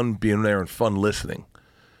it's fun being there and fun listening.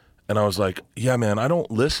 And I was like, yeah, man, I don't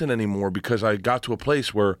listen anymore because I got to a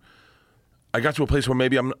place where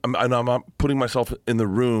maybe I'm not putting myself in the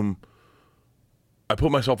room. I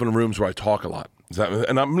put myself in rooms where I talk a lot.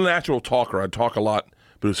 And I'm a natural talker. I talk a lot,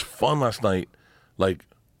 but it was fun last night, like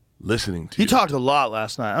listening to you. You talked a lot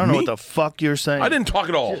last night. I don't know what the fuck you're saying. I didn't talk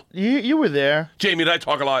at all. You were there. Jamie, did I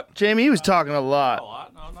talk a lot? Jamie, he was talking a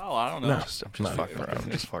lot. No, I don't know. I'm just fucking around.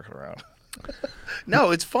 I'm just fucking around.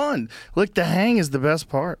 No, it's fun. Look, the hang is the best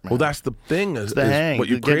part, man. Well, that's the thing. Is the hang. What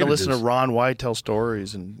you get to created listen is- to Ron White tell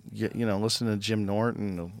stories and listen to Jim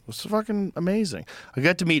Norton. It was fucking amazing. I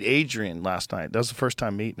got to meet Adrian last night. That was the first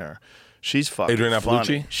time meeting her. She's fucking Adrian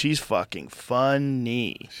funny. Appalucci? She's fucking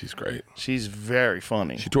funny. She's great. She's very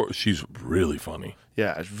funny. She's really funny.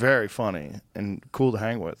 Yeah, it's very funny and cool to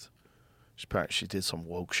hang with. She did some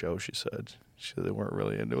woke show, she said. They weren't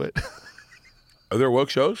really into it. Are there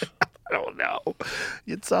woke shows? don't know.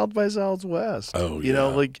 It's South by Southwest. Oh, You know,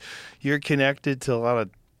 yeah. like you're connected to a lot of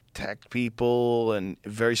tech people and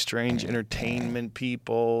very strange entertainment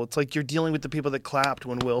people. It's like you're dealing with the people that clapped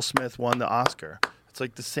when Will Smith won the Oscar. It's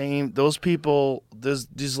like the same. Those people, there's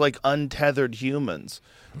these like untethered humans,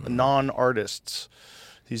 non-artists.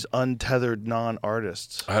 These untethered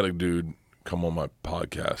non-artists. I had a dude come on my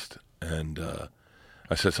podcast, and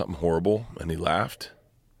I said something horrible, and he laughed.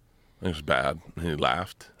 It was bad, and he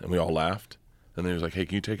laughed, and we all laughed. And then he was like, "Hey,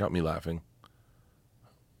 can you take out me laughing?"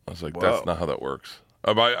 I was like, "That's not how that works."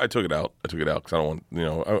 But I took it out. I took it out because I don't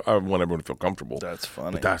want, I want everyone to feel comfortable. That's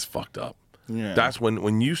funny. But that's fucked up. Yeah. That's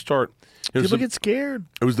when you start. People get scared.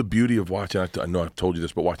 It was the beauty of watching. I know I've told you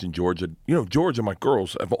this, but watching Georgia. Georgia, my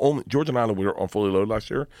girls have only Georgia and Island. We were on Fully Loaded last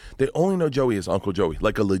year. They only know Joey as Uncle Joey,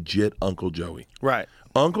 like a legit Uncle Joey. Right.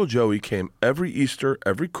 Uncle Joey came every Easter,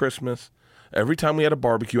 every Christmas, every time we had a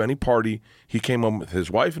barbecue, any party. He came home with his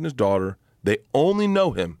wife and his daughter. They only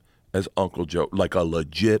know him as Uncle Joe, like a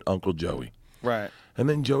legit Uncle Joey. Right. And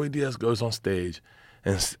then Joey Diaz goes on stage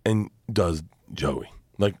and does Joey,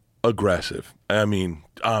 like aggressive. I mean,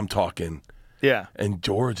 I'm talking. Yeah. And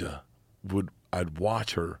Georgia I'd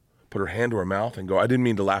watch her put her hand to her mouth and go, I didn't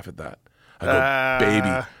mean to laugh at that. I go,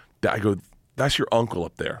 baby. I go, that's your uncle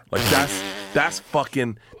up there. Like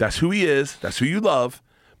that's who he is. That's who you love.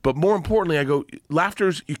 But more importantly, I go,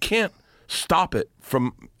 laughter's, you can't stop it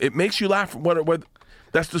it makes you laugh. What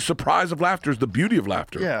that's the surprise of laughter, is the beauty of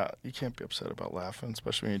laughter. Yeah, you can't be upset about laughing,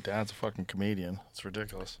 especially when your dad's a fucking comedian. It's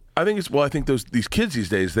ridiculous. I think these kids these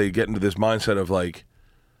days, they get into this mindset of like,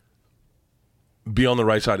 be on the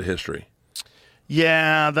right side of history.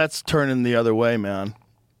 Yeah, that's turning the other way, man.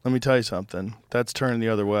 Let me tell you something. That's turning the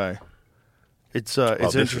other way. It's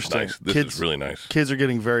This interesting. is nice. This is really nice. Kids are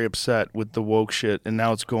getting very upset with the woke shit, and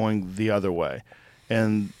now it's going the other way.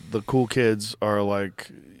 And the cool kids are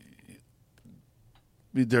like,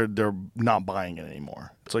 they're not buying it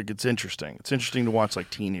anymore. It's like, it's interesting. It's interesting to watch like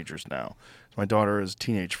teenagers now. My daughter has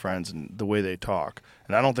teenage friends and the way they talk.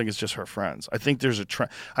 And I don't think it's just her friends. I think there's a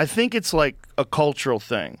trend. I think it's like a cultural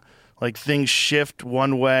thing. Like things shift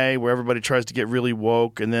one way where everybody tries to get really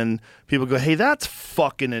woke, and then people go, hey, that's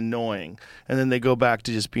fucking annoying. And then they go back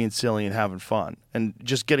to just being silly and having fun and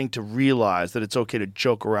just getting to realize that it's okay to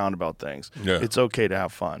joke around about things. Yeah. It's okay to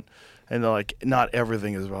have fun. And they're like, not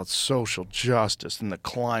everything is about social justice and the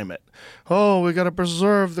climate. Oh, we got to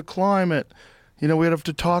preserve the climate. We have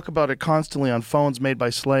to talk about it constantly on phones made by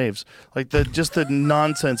slaves. Like just the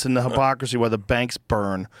nonsense and the hypocrisy why the banks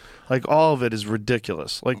burn. Like all of it is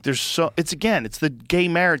ridiculous. Like it's the gay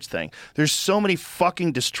marriage thing. There's so many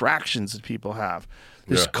fucking distractions that people have.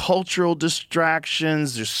 There's cultural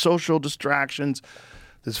distractions, there's social distractions,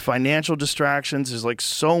 there's financial distractions. There's like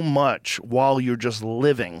so much while you're just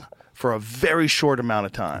living for a very short amount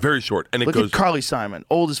of time. Very short. And Look at Carly Simon,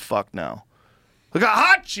 old as fuck now. Look how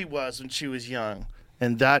hot she was when she was young.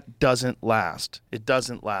 And that doesn't last. It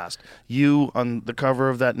doesn't last. You, on the cover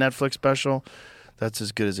of that Netflix special, that's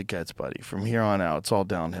as good as it gets, buddy. From here on out, it's all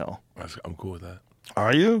downhill. I'm cool with that.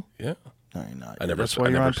 Are you? Yeah. No, you're not. That's why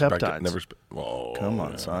you're on peptides. Come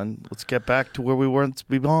on, son. Let's get back to where we weren't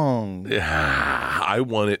belong. Yeah, I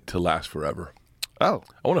want it to last forever. Oh.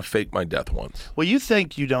 I want to fake my death once. Well, you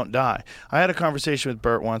think you don't die. I had a conversation with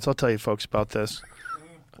Bert once. I'll tell you folks about this.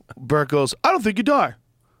 Bert goes, I don't think you die.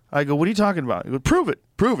 I go, what are you talking about? He goes, prove it.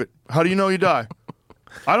 Prove it. How do you know you die?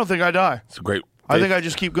 I don't think I die. It's a great. I think I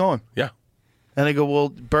just keep going. Yeah. And I go, well,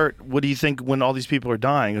 Bert, what do you think when all these people are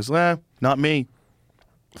dying? He goes, not me.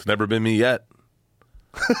 It's never been me yet.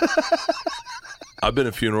 I've been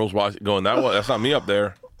at funerals going, that's not me up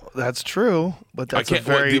there. That's true, but that's a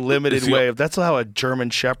very limited way of. That's how a German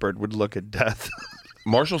Shepherd would look at death.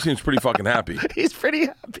 Marshall seems pretty fucking happy. He's pretty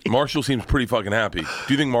happy. Marshall seems pretty fucking happy.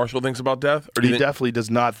 Do you think Marshall thinks about death? Or He definitely does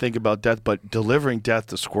not think about death, but delivering death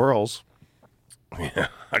to squirrels. Yeah,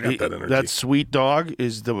 I got that energy. That sweet dog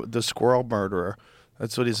is the squirrel murderer.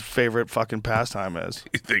 That's what his favorite fucking pastime is.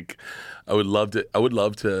 You think I would love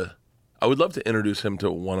to introduce him to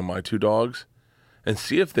one of my two dogs and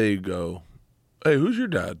see if they go, hey, who's your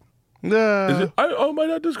dad? My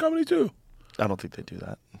dad does comedy too. I don't think they do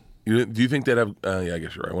that. Do you think they'd have? Yeah, I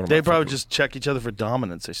guess you're right. They probably just check each other for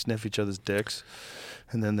dominance. They sniff each other's dicks,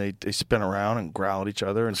 and then they spin around and growl at each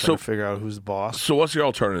other and try to figure out who's the boss. So what's your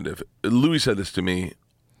alternative? Louis said this to me.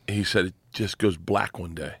 He said it just goes black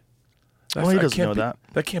one day. Well, he doesn't know that.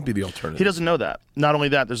 That can't be the alternative. He doesn't know that. Not only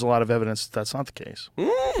that, there's a lot of evidence that's not the case.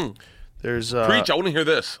 There's Preach, I want to hear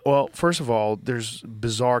this. Well, first of all, there's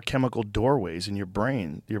bizarre chemical doorways in your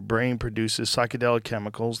brain. Your brain produces psychedelic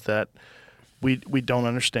chemicals that we don't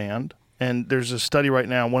understand, And there's a study right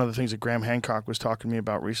now. One of the things that Graham Hancock was talking to me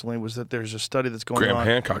about recently was that there's a study that's going on. Graham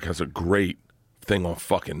Hancock has a great thing on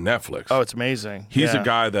fucking Netflix. Oh, it's amazing. He's Yeah. a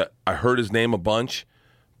guy that I heard his name a bunch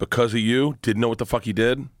because of you. Didn't know what the fuck he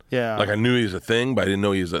did. Yeah. Like I knew he was a thing, but I didn't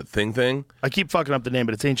know he was a thing. I keep fucking up the name,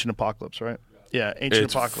 but it's Ancient Apocalypse, right? Yeah, Ancient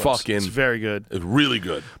It's Apocalypse. fucking- It's very good. It's really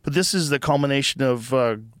good. But this is the culmination of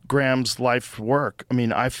Graham's life work. I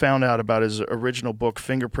mean, I found out about his original book,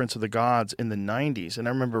 Fingerprints of the Gods, in the 90s, and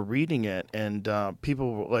I remember reading it, and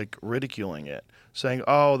people were like ridiculing it, saying,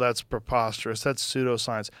 oh, that's preposterous, that's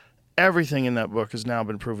pseudoscience. Everything in that book has now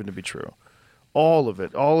been proven to be true. All of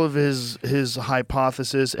it, all of his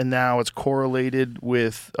hypothesis, and now it's correlated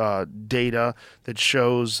with data that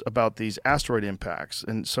shows about these asteroid impacts.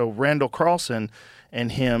 And so Randall Carlson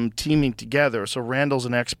and him teaming together. So Randall's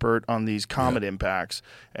an expert on these comet impacts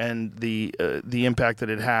and the impact that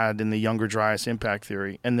it had in the Younger Dryas impact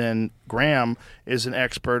theory. And then Graham is an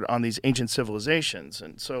expert on these ancient civilizations.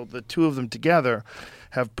 And so the two of them together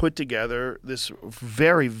have put together this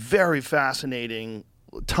very, very fascinating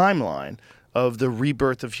timeline of the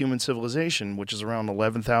rebirth of human civilization, which is around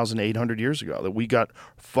 11,800 years ago, that we got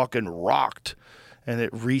fucking rocked and it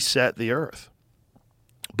reset the earth.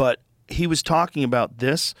 But he was talking about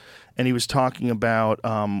this, and he was talking about,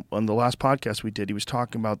 on the last podcast we did, he was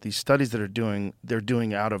talking about these studies that they're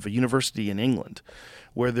doing out of a university in England,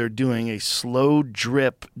 where they're doing a slow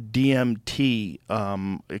drip DMT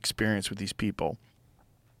experience with these people.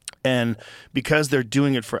 And because they're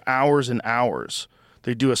doing it for hours and hours,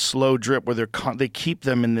 they do a slow drip where they keep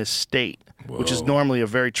them in this state, which is normally a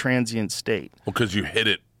very transient state. Well, because you hit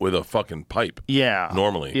it with a fucking pipe. Yeah.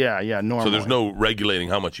 Normally. Yeah, normally. So there's no regulating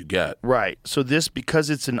how much you get. Right. So this, because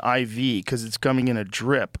it's an IV, because it's coming in a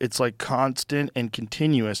drip, it's like constant and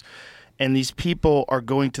continuous. And these people are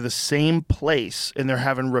going to the same place, and they're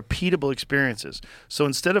having repeatable experiences. So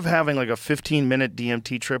instead of having like a 15-minute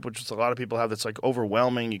DMT trip, which is a lot of people have, that's like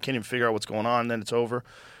overwhelming, you can't even figure out what's going on, then it's over.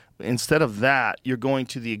 Instead of that, you're going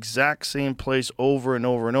to the exact same place over and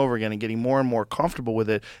over and over again and getting more and more comfortable with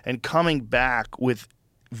it and coming back with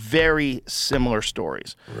very similar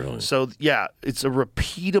stories. Really? So, yeah, it's a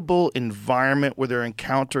repeatable environment where they're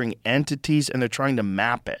encountering entities and they're trying to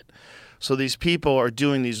map it. So these people are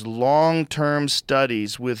doing these long-term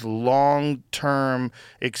studies with long-term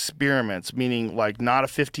experiments, meaning like not a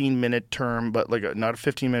 15-minute term, but like not a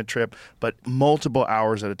 15-minute trip, but multiple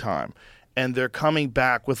hours at a time. And they're coming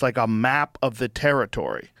back with like a map of the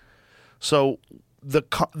territory. So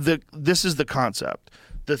this is the concept.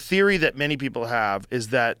 The theory that many people have is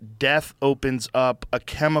that death opens up a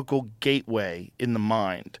chemical gateway in the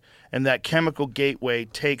mind. And that chemical gateway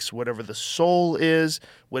takes whatever the soul is,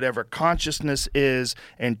 whatever consciousness is,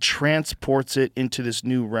 and transports it into this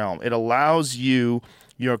new realm. It allows you,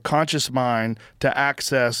 your conscious mind, to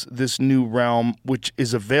access this new realm, which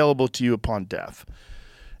is available to you upon death.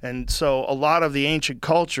 And so a lot of the ancient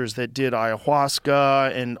cultures that did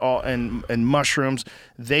ayahuasca and mushrooms,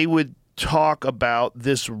 they would talk about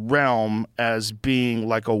this realm as being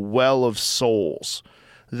like a well of souls,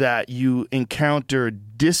 that you encounter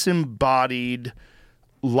disembodied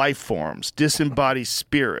life forms, disembodied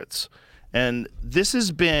spirits. And this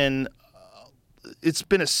has been, it's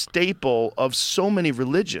been a staple of so many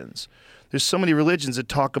religions. There's so many religions that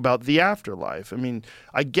talk about the afterlife. I mean,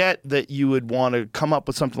 I get that you would want to come up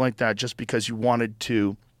with something like that just because you wanted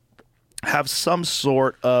to have some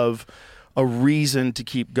sort of a reason to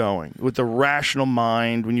keep going with the rational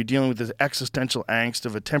mind when you're dealing with this existential angst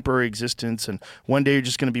of a temporary existence and one day you're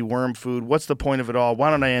just going to be worm food. What's the point of it all? Why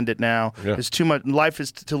don't I end it now? Yeah. It's too much. Life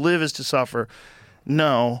is to live is to suffer.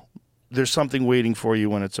 No, there's something waiting for you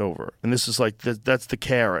when it's over. And this is like, that's the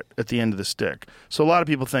carrot at the end of the stick. So a lot of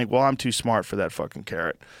people think, well, I'm too smart for that fucking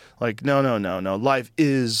carrot. Like, no. Life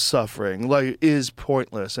is suffering. Life is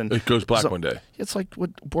pointless. And It goes black one day. it's like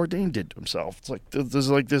what Bourdain did to himself. It's like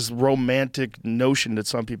there's like this romantic notion that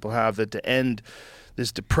some people have that to end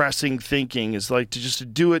this depressing thinking is like to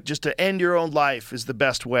do it, just to end your own life is the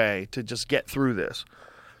best way to just get through this.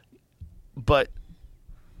 But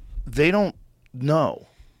they don't know.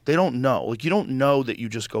 They don't know. Like, you don't know that you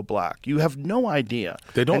just go black. You have no idea.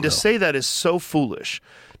 They don't And to know. say that is so foolish.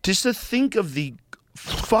 Just to think of the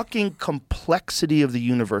fucking complexity of the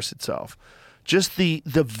universe itself. Just the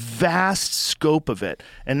vast scope of it.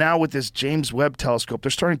 And now with this James Webb telescope,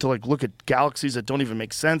 they're starting to like look at galaxies that don't even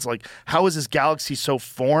make sense. Like, how is this galaxy so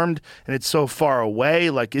formed and it's so far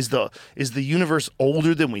away? Like, is the universe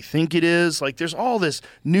older than we think it is? Like, there's all this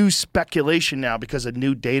new speculation now because of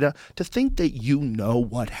new data. To think that you know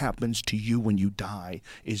what happens to you when you die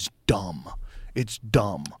is dumb. It's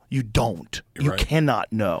dumb. You don't. You're You right.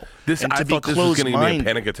 cannot know. This And I to be thought this was going to give me a closed-minded-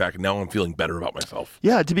 panic attack. Now I'm feeling better about myself.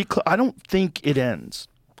 Yeah, I don't think it ends.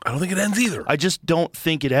 I don't think it ends either. I just don't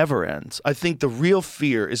think it ever ends. I think the real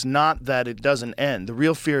fear is not that it doesn't end. The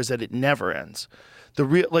real fear is that it never ends.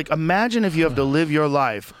 Imagine if you have to live your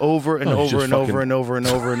life over and over just and over fucking- and over and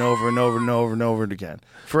over and over and over and over and over again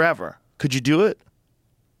forever. Could you do it?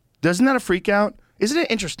 Doesn't that a freak out? Isn't it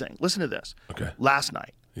interesting? Listen to this. Okay. Last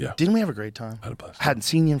night. Yeah. Didn't we have a great time? I had a blast. Hadn't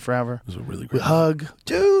seen you in forever. It was a really We great hug,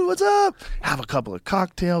 dude. What's up? Have a couple of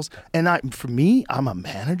cocktails, and for me, I'm a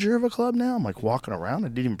manager of a club now. I'm like walking around. I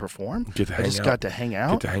didn't even perform. Get to I hang just out. got to hang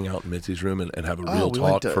out. Get to hang out in Mitzi's room and have a real we talk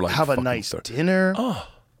went to for like have a fucking nice 30. dinner. Oh.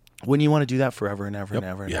 Wouldn't you want to do that forever and ever Yep. and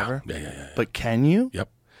ever and Yeah. ever? Yeah. But can you? Yep.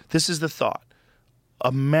 This is the thought.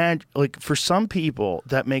 For some people,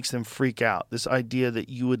 that makes them freak out. This idea that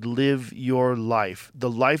you would live your life, the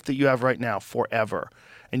life that you have right now, forever,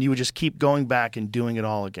 and you would just keep going back and doing it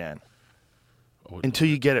all again until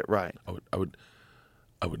you get it right. I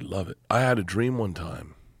would love it. I had a dream one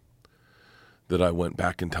time that I went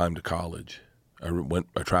back in time to college.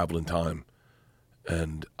 I traveled in time,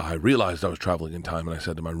 and I realized I was traveling in time. And I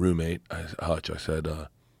said to my roommate, Hutch, I said,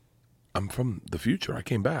 "I'm from the future. I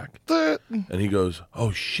came back." And he goes,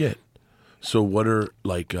 "Oh shit! So what are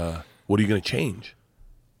you going to change?"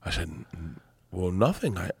 I said, "Well,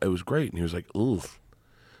 nothing. It was great." And he was like, "Ugh.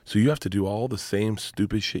 So you have to do all the same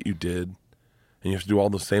stupid shit you did, and you have to do all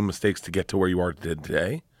the same mistakes to get to where you are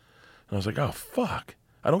today?" And I was like, "Oh fuck!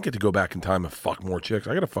 I don't get to go back in time and fuck more chicks.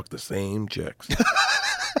 I got to fuck the same chicks."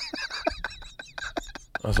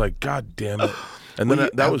 I was like, "God damn it!" And then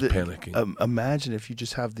that was panicking. Imagine if you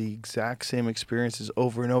just have the exact same experiences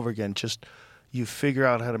over and over again. Just you figure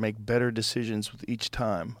out how to make better decisions with each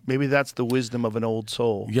time. Maybe that's the wisdom of an old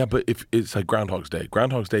soul. Yeah, but if it's like Groundhog's Day.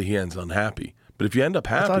 Groundhog's Day, he ends unhappy. But if you end up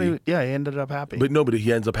I thought happy, he ended up happy. but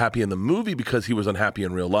he ends up happy in the movie because he was unhappy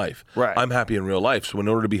in real life. Right. I'm happy in real life, so in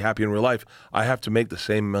order to be happy in real life, I have to make the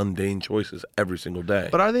same mundane choices every single day.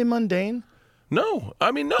 But are they mundane? No,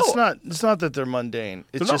 I mean no. It's not that they're mundane.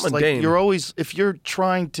 It's They're not just mundane. like you're always, if you're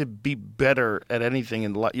trying to be better at anything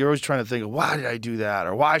in life, you're always trying to think, why did I do that,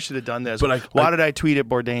 or why I should have done this, But why did I tweet at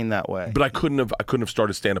Bourdain that way? But I couldn't have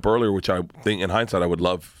started stand up earlier, which I think in hindsight I would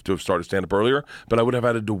love to have started stand up earlier. But I would have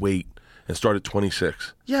had to wait and start at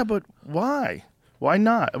 26. Yeah, but why? Why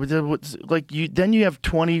not? Then you have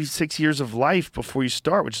 26 years of life before you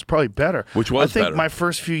start, which is probably better. Which was I think better. my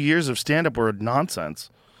first few years of stand up were nonsense.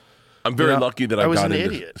 I'm very You know, lucky that I I was got an into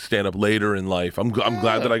idiot. stand up later in life. I'm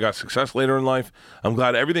glad that I got success later in life. I'm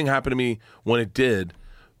glad everything happened to me when it did.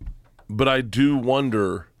 But I do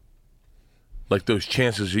wonder, like those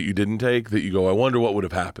chances that you didn't take, that you go, I wonder what would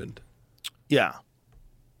have happened. Yeah.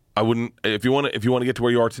 I wouldn't. If you want to get to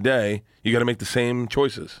where you are today, you got to make the same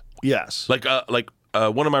choices. Yes. Like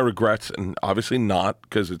one of my regrets, and obviously not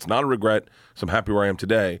because it's not a regret. So I'm happy where I am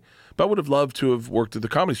today. But I would have loved to have worked at the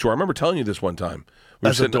Comedy Store. I remember telling you this one time.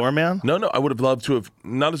 As a doorman? No. I would have loved to have,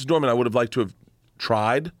 not as a doorman. I would have liked to have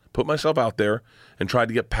put myself out there, and tried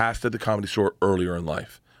to get past at the Comedy Store earlier in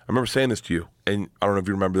life. I remember saying this to you, and I don't know if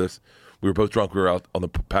you remember this. We were both drunk. We were out on the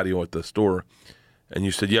patio at the store, and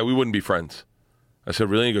you said, "Yeah, we wouldn't be friends." I said,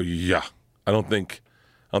 "Really?" You go, "Yeah, I don't think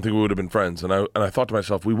we would have been friends." And I thought to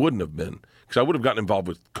myself, we wouldn't have been, because I would have gotten involved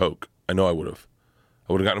with coke. I know I would have.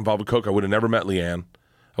 I would have gotten involved with coke. I would have never met Leanne.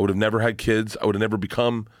 I would have never had kids. I would have never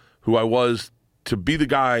become who I was to be the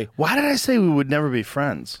guy. Why did I say we would never be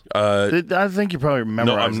friends? I think you probably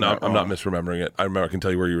remember. No, I'm not misremembering it. I remember. I can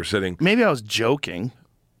tell you where you were sitting. Maybe I was joking.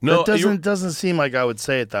 No, it doesn't seem like I would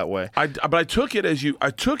say it that way. But I took it as you. I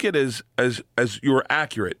took it as you were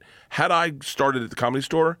accurate. Had I started at the Comedy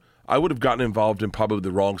Store, I would have gotten involved in probably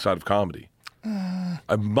the wrong side of comedy.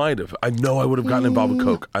 I might have. I know I would have gotten involved with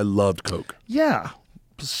coke. I loved coke. Yeah.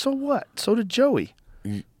 So what? So did Joey.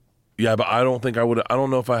 Yeah, but I don't think I would. I don't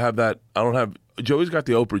know if I have that. I don't have. Joey's got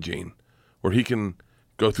the Oprah gene, where he can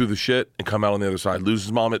go through the shit and come out on the other side. Lose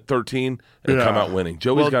his mom at 13 and come out winning.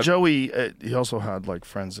 Joey, he also had like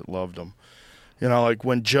friends that loved him. You know, like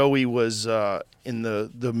when Joey was in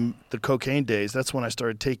the cocaine days, that's when I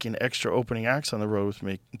started taking extra opening acts on the road with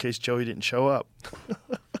me in case Joey didn't show up.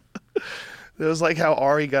 It was like how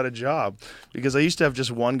Ari got a job, because I used to have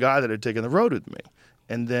just one guy that had taken the road with me.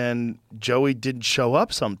 And then Joey didn't show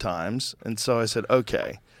up sometimes, and so I said,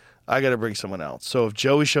 okay, I got to bring someone else. So if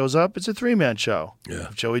Joey shows up, it's a 3-man show. Yeah.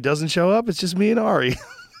 If Joey doesn't show up, it's just me and Ari.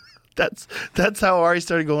 That's how Ari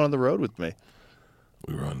started going on the road with me.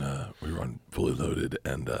 We were on Fully Loaded,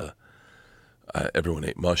 and everyone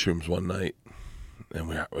ate mushrooms one night,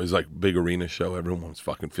 and it was like big arena show. Everyone was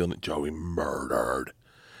fucking feeling it. Joey murdered.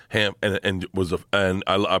 and was and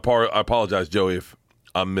I apologize, Joey, if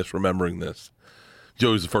I'm misremembering this.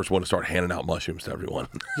 Joey's the first one to start handing out mushrooms to everyone.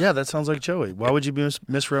 Yeah, that sounds like Joey. Why would you be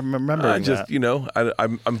misremembering that?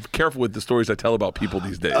 I'm careful with the stories I tell about people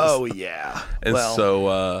these days. Oh, yeah. And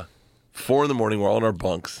so 4 a.m, we're all in our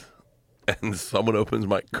bunks, and someone opens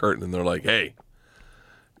my curtain, and they're like, hey,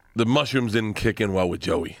 the mushrooms didn't kick in well with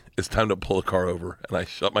Joey. It's time to pull the car over. And I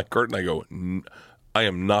shut my curtain. I go, I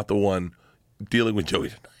am not the one dealing with Joey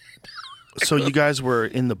tonight. So you guys were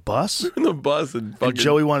in the bus? In the bus. And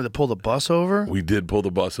Joey wanted to pull the bus over? We did pull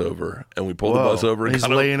the bus over. And we pulled the bus over. And he's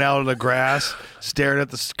laying out on the grass, staring at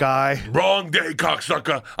the sky. Wrong day,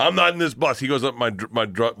 cocksucker. I'm not in this bus. He goes up, my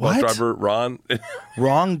bus driver, Ron.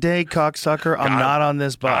 Wrong day, cocksucker. I'm not on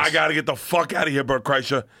this bus. I got to get the fuck out of here, Bert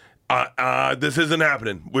Kreischer. This isn't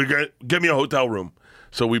happening. Get me a hotel room.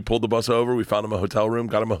 So we pulled the bus over. We found him a hotel room,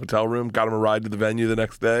 got him a ride to the venue the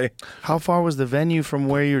next day. How far was the venue from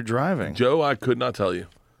where you're driving? Joe, I could not tell you.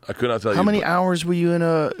 How many hours were you in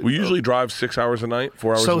a... We usually drive 6 hours a night,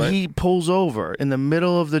 4 hours a night. So he pulls over in the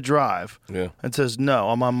middle of the drive and says, no,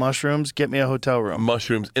 I'm on mushrooms. Get me a hotel room.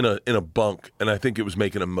 Mushrooms in a bunk, and I think it was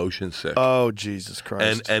making him motion sick. Oh, Jesus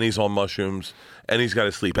Christ. And he's on mushrooms, and he's got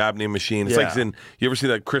a sleep apnea machine. It's like you ever see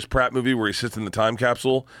that Chris Pratt movie where he sits in the time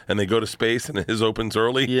capsule and they go to space and his opens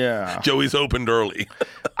early? Yeah. Joey's opened early.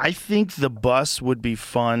 I think the bus would be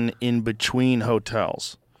fun in between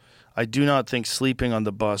hotels. I do not think sleeping on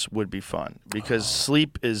the bus would be fun because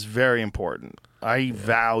sleep is very important. I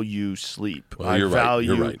value sleep. Well, I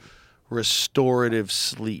value You're right. Restorative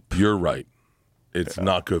sleep. You're right. It's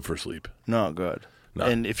not good for sleep. Not good. No.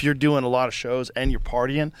 And if you're doing a lot of shows and you're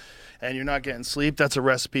partying and you're not getting sleep, that's a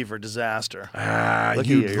recipe for disaster.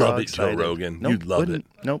 You'd love it, Joe Rogan. Nope, You'd love it.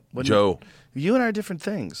 Nope. Joe. You and I are different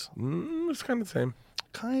things. It's kind of the same.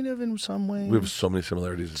 Kind of in some ways. We have so many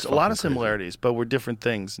similarities. It's a lot of similarities, but we're different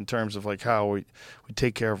things in terms of like how we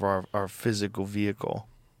take care of our physical vehicle.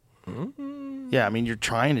 Mm-hmm. Yeah, I mean, you're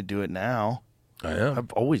trying to do it now. I am.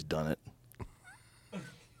 I've always done it.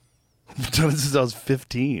 I've done it since I was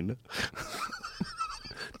 15.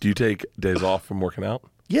 Do you take days off from working out?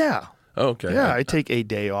 Yeah. Oh, okay. Yeah, I take a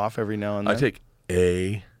day off every now and then. I take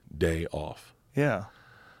a day off. Yeah.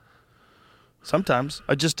 Sometimes.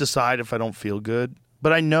 I just decide if I don't feel good.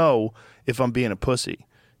 But I know if I'm being a pussy,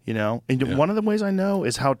 you know? And one of the ways I know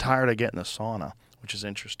is how tired I get in the sauna, which is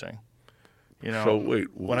interesting. You know, so wait,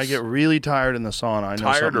 when I get really tired in the sauna, I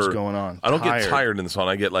know something's going on. I don't get tired in the sauna.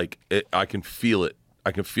 I get like, I can feel it.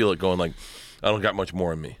 I can feel it going like, I don't got much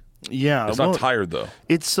more in me. Yeah. It's not tired though.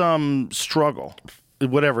 It's struggle,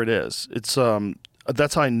 whatever it is. It's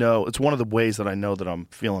that's how I know. It's one of the ways that I know that I'm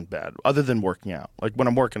feeling bad, other than working out. Like when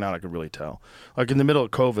I'm working out, I can really tell. Like in the middle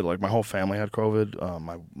of COVID, like my whole family had COVID.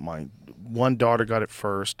 My one daughter got it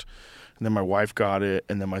first, and then my wife got it,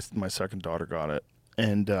 and then my second daughter got it,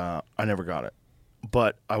 and I never got it.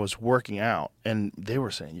 But I was working out, and they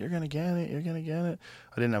were saying, "You're gonna get it. You're gonna get it."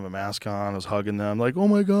 I didn't have a mask on. I was hugging them, like, "Oh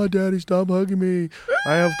my God, Daddy, stop hugging me!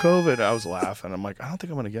 I have COVID." I was laughing. I'm like, "I don't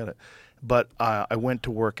think I'm gonna get it." But I went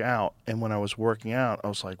to work out, and when I was working out, I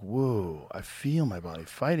was like, whoa, I feel my body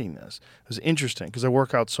fighting this. It was interesting because I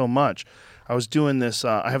work out so much. I was doing this,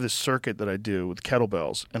 I have this circuit that I do with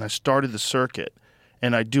kettlebells, and I started the circuit,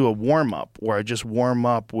 and I do a warm-up where I just warm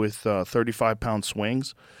up with 35-pound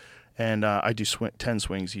swings, and I do 10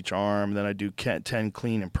 swings each arm, then I do 10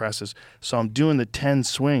 clean and presses. So I'm doing the 10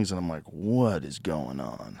 swings, and I'm like, what is going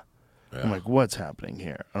on? Yeah. I'm like, what's happening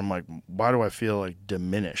here? I'm like, why do I feel like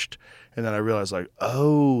diminished? And then I realized, like,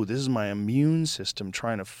 oh, this is my immune system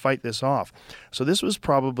trying to fight this off. So this was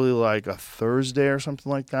probably like a Thursday or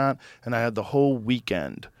something like that. And I had the whole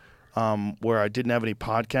weekend where I didn't have any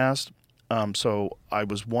podcast. So I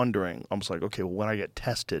was wondering, I was like, okay, well, when I get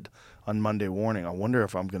tested on Monday morning, I wonder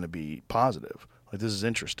if I'm going to be positive. Like, this is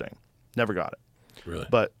interesting. Never got it. Really?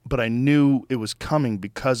 But I knew it was coming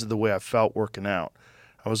because of the way I felt working out.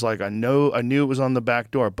 I was like, I knew it was on the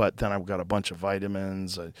back door, but then I got a bunch of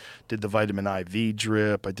vitamins. I did the vitamin IV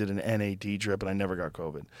drip. I did an NAD drip, and I never got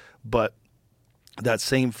COVID. But that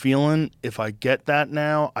same feeling, if I get that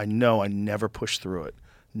now, I know I never push through it.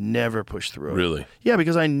 Never push through it. Really? Yeah,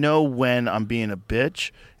 because I know when I'm being a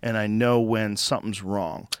bitch, and I know when something's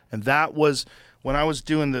wrong. And that was... When I was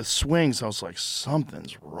doing the swings, I was like,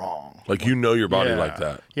 something's wrong. Like, you know your body like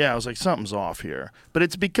that. Yeah, I was like, something's off here. But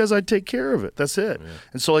it's because I take care of it. That's it. Yeah.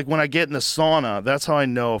 And so, like, when I get in the sauna, that's how I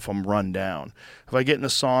know if I'm run down. If I get in the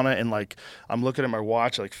sauna and, like, I'm looking at my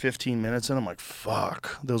watch, like, 15 minutes in, I'm like,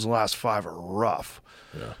 fuck, those last 5 are rough.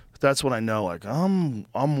 Yeah. That's when I know, like, I'm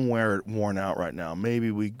worn out right now. Maybe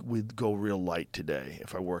we go real light today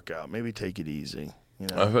if I work out. Maybe take it easy. You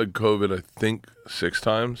know? I've had COVID, I think, 6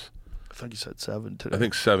 times. I think you said 7 today. I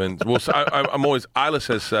think 7. Well, so I'm always. Isla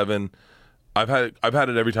says 7. I've had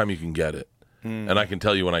it every time you can get it, and I can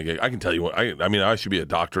tell you when I get. I can tell you when. I mean, I should be a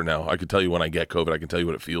doctor now. I can tell you when I get COVID. I can tell you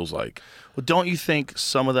what it feels like. Well, don't you think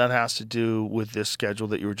some of that has to do with this schedule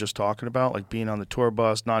that you were just talking about, like being on the tour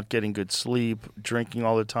bus, not getting good sleep, drinking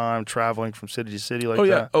all the time, traveling from city to city like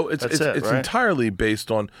that? Oh, it's right? entirely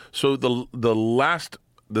based on. So the last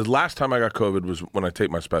time I got COVID was when I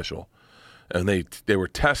taped my special. And they were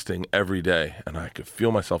testing every day, and I could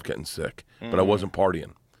feel myself getting sick, but I wasn't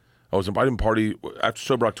partying. I didn't party after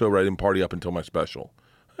Sober October. I didn't party up until my special.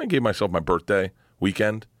 I gave myself my birthday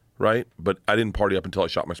weekend, right? But I didn't party up until I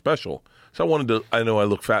shot my special. So I wanted to. I know I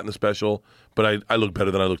look fat in the special, but I look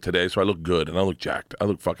better than I look today. So I look good, and I look jacked. I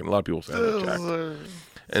look fucking. A lot of people say I look jacked.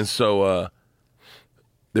 And so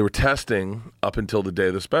they were testing up until the day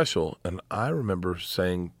of the special, and I remember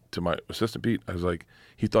saying to my assistant Pete, I was like,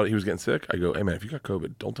 he thought he was getting sick. I go, hey man, if you got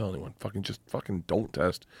COVID, don't tell anyone. Fucking don't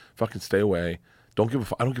test. Fucking stay away. I don't give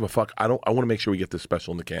a fuck. I want to make sure we get this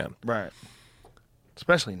special in the can. Right.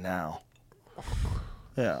 Especially now.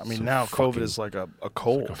 Yeah, I mean So now fucking- COVID is like a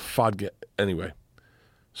cold. Like a fodga. Anyway,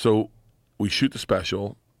 so we shoot the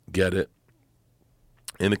special, get it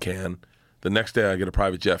in the can. The next day I get a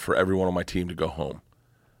private jet for everyone on my team to go home.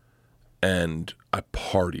 And I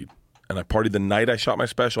partied. And I partied the night I shot my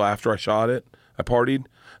special. After I shot it, I partied.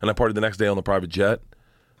 And I partied the next day on the private jet.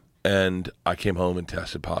 And I came home and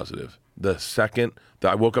tested positive. The second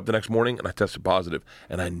that I woke up the next morning and I tested positive,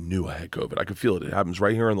 and I knew I had COVID. I could feel it. It happens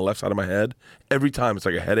right here on the left side of my head. Every time it's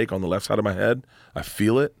like a headache on the left side of my head. I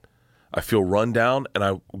feel it. I feel run down, and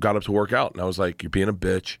I got up to work out. And I was like, you're being a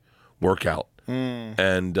bitch. Work out.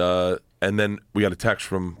 And then we got a text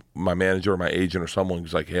from my manager or my agent or someone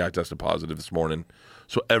who's like, hey, I tested positive this morning.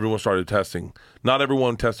 So everyone started testing. Not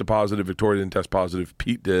everyone tested positive. Victoria didn't test positive.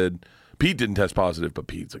 Pete did. Pete didn't test positive, but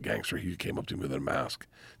Pete's a gangster. He came up to me with a mask,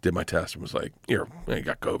 did my test, and was like, here, you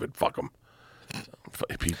got COVID. Fuck him.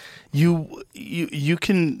 Pete. You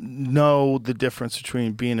can know the difference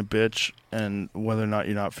between being a bitch and whether or not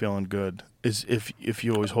you're not feeling good is if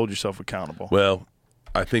you always hold yourself accountable. Well,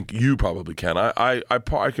 I think you probably can. I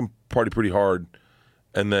can party pretty hard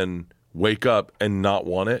and then wake up and not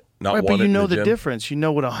want it. Right, but you know the difference. You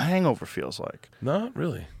know what a hangover feels like. Not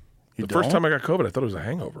really. You The first don't? time I got COVID, I thought it was a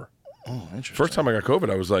hangover. Oh, interesting. First time I got COVID,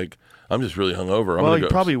 I was like, I'm just really hungover. well, you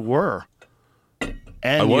probably were. And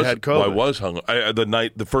I you had COVID. Well, I was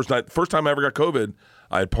hungover. The first time I ever got COVID,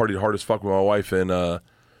 I had partied hard as fuck with my wife in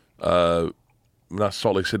not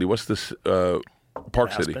Salt Lake City. What's this?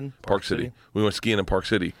 Park City. Aspen? Park City. We went skiing in Park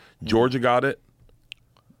City. Georgia got it,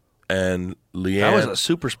 and Leanne. That was a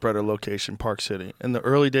super spreader location, Park City. In the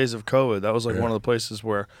early days of COVID, that was like one of the places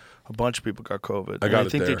where a bunch of people got COVID. I I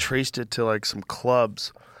think they traced it to like some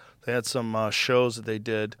clubs. They had some shows that they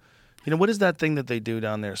did. You know, what is that thing that they do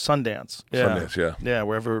down there? Sundance. Sundance, yeah. Yeah,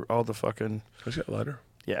 wherever all the fucking... Is that lighter?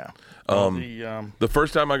 Yeah. All the, The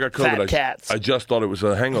first time I got Fat COVID, cats. I just thought it was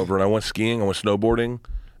a hangover, and I went skiing. I went snowboarding.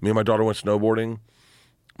 Me and my daughter went snowboarding.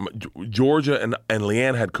 Georgia and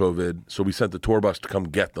Leanne had COVID, so we sent the tour bus to come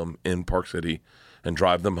get them in Park City and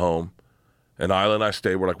drive them home. And Isla and I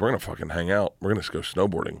stayed. We're like, we're going to fucking hang out. We're going to go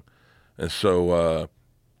snowboarding. And so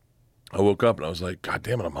I woke up, and I was like, God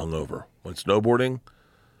damn it, I'm hungover. Went snowboarding.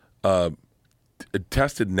 It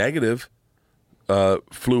tested negative.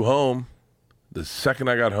 Flew home. The second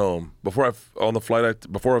I got home, before the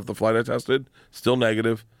flight I tested, still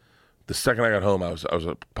negative. The second I got home, I was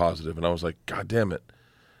positive, and I was like, God damn it.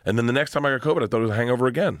 And then the next time I got COVID, I thought it was a hangover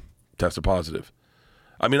again. Tested positive.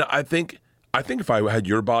 I mean, I think if I had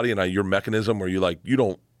your body and your mechanism where you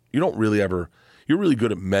don't really ever, you're really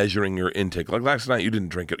good at measuring your intake. Like last night, you didn't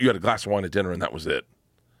drink it. You had a glass of wine at dinner, and that was it,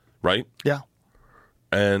 right? yeah.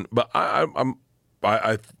 But I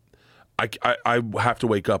have to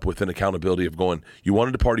wake up with an accountability of going, you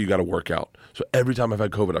wanted to party, you got to work out. So every time I've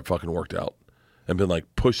had COVID, I've fucking worked out and been like,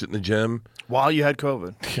 pushed it in the gym. While you had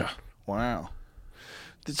COVID. Yeah. Wow.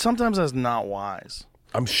 Sometimes that's not wise.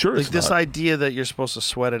 I'm sure Like it's this not. idea that you're supposed to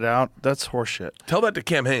sweat it out, that's horseshit. Tell that to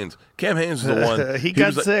Cam Haynes. Cam Haynes is the one. he got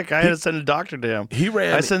was like- sick. I had to send a doctor to him. He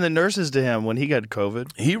ran. I sent the nurses to him when he got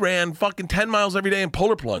COVID. He ran fucking 10 miles every day and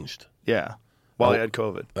polar plunged. Yeah. While he had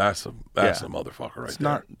COVID. That's a motherfucker right It's there.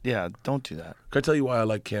 not, yeah, don't do that. Can I tell you why I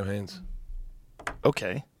like Cam Haynes?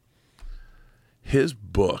 Okay. His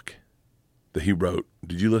book that he wrote,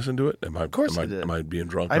 did you listen to it? Of course I did. Am I being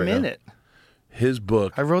drunk I'm right in now? it. His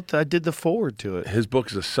book. I did the forward to it. His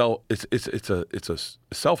book is it's a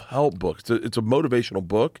self-help book. It's a motivational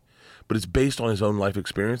book, but it's based on his own life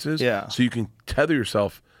experiences. Yeah. So you can tether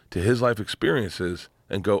yourself to his life experiences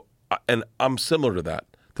and go, and I'm similar to that.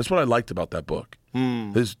 That's what I liked about that book.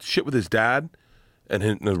 His shit with his dad and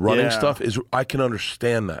the running stuff is I can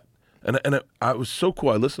understand that. And it was so cool.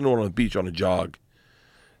 I listened to it on the beach on a jog,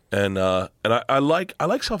 and I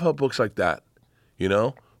like self-help books like that, you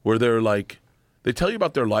know, where they're like they tell you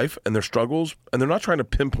about their life and their struggles, and they're not trying to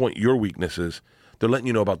pinpoint your weaknesses. They're letting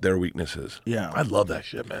you know about their weaknesses. Yeah. I love that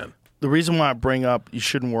shit, man. The reason why I bring up you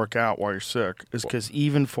shouldn't work out while you're sick is because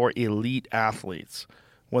even for elite athletes,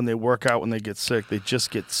 when they work out, when they get sick, they just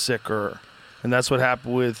get sicker. And that's what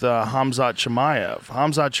happened with Khamzat Chimaev.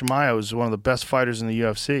 Khamzat Chimaev was one of the best fighters in the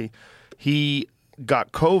UFC. He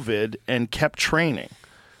got COVID and kept training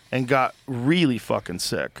and got really fucking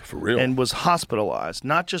sick. For real? And was hospitalized,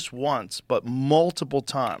 not just once, but multiple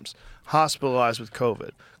times. Hospitalized with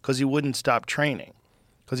COVID because he wouldn't stop training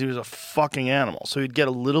because he was a fucking animal. So he'd get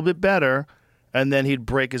a little bit better and then he'd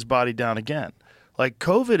break his body down again. Like,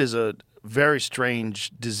 COVID is a very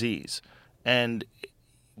strange disease. And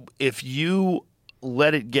if you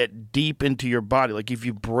let it get deep into your body, like if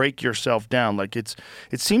you break yourself down, like it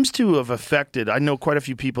seems to have affected, I know quite a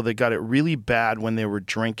few people that got it really bad when they were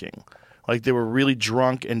drinking. Like they were really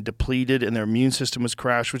drunk and depleted and their immune system was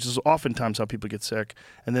crashed, which is oftentimes how people get sick,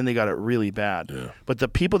 and then they got it really bad. Yeah. But the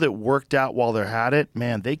people that worked out while they had it,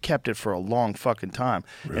 man, they kept it for a long fucking time.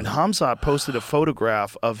 Really? And Khamzat posted a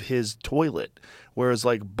photograph of his toilet where it was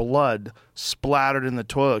like blood splattered in the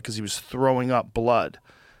toilet because he was throwing up blood.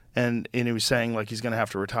 And he was saying like he's going to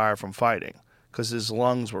have to retire from fighting because his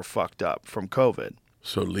lungs were fucked up from COVID.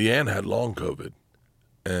 So Leanne had long COVID.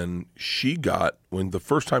 And she got, when the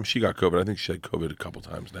first time she got COVID, I think she had COVID a couple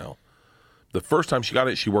times now. The first time she got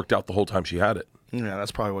it, she worked out the whole time she had it. Yeah,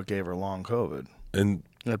 that's probably what gave her long COVID. And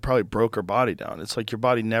it probably broke her body down. It's like your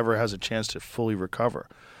body never has a chance to fully recover.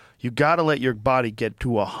 You got to let your body get to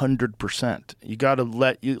 100%. You got to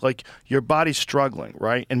like your body's struggling,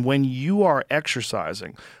 right? And when you are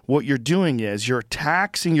exercising, what you're doing is you're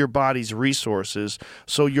taxing your body's resources,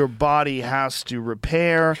 so your body has to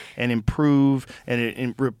repair and improve, and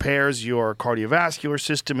it repairs your cardiovascular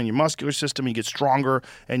system and your muscular system, and you get stronger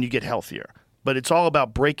and you get healthier. But it's all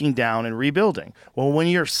about breaking down and rebuilding. Well, when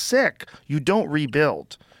you're sick, you don't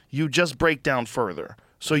rebuild. You just break down further.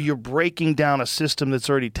 So you're breaking down a system that's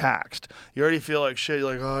already taxed. You already feel like shit.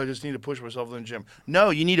 You're like, oh, I just need to push myself in the gym.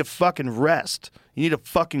 No, you need to fucking rest. You need to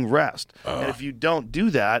fucking rest. And if you don't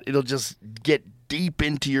do that, it'll just get deep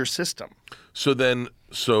into your system.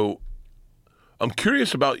 So I'm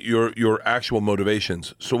curious about your actual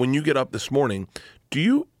motivations. So when you get up this morning,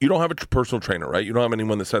 you don't have a personal trainer, right? You don't have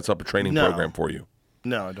anyone that sets up a training program for you.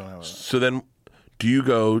 No, I don't have that. So then do you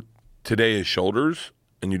go, today is shoulders?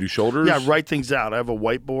 And you do shoulders? Yeah, I write things out. I have a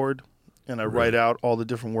whiteboard, and I write out all the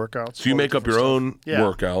different workouts. So you make up your own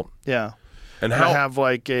workout. Yeah. And I have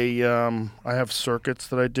like I have circuits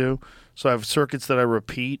that I do. So I have circuits that I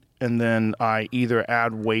repeat, and then I either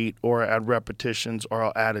add weight or add repetitions, or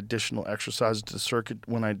I'll add additional exercises to the circuit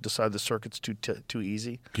when I decide the circuit's too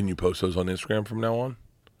easy. Can you post those on Instagram from now on?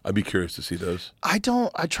 I'd be curious to see those. I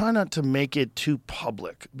try not to make it too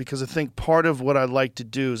public because I think part of what I like to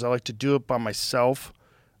do is I like to do it by myself.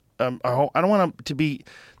 I don't want to be.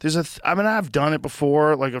 I've done it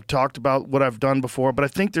before. Like I've talked about what I've done before, but I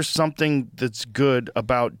think there's something that's good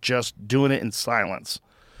about just doing it in silence,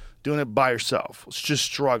 doing it by yourself. It's just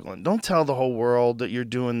struggling. Don't tell the whole world that you're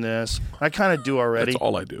doing this. I kind of do already. That's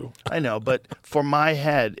all I do. I know, but for my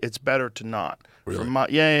head, it's better to not. Really?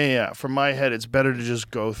 For my head, it's better to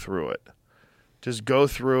just go through it. Just go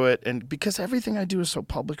through it, and because everything I do is so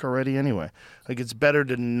public already anyway, like it's better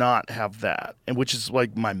to not have that, and which is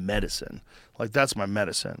like my medicine. Like that's my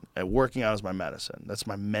medicine. And working out is my medicine. That's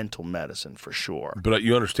my mental medicine for sure. But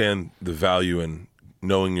you understand the value in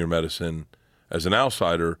knowing your medicine as an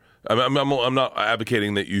outsider. I'm not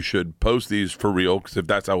advocating that you should post these for real, because if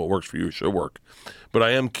that's how it works for you, it should work. But I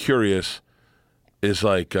am curious. Is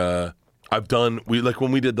like I've done.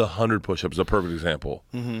 When we did the 100 push-ups, a perfect example.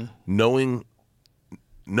 Mm-hmm.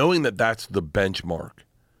 Knowing that that's the benchmark,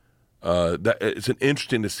 that it's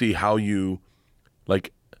interesting to see how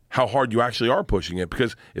hard you actually are pushing it.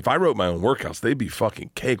 Because if I wrote my own workouts, they'd be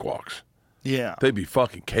fucking cakewalks. Yeah, they'd be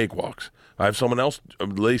fucking cakewalks. I have someone else,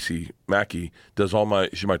 Lacey Mackey, does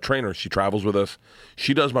she's my trainer. She travels with us.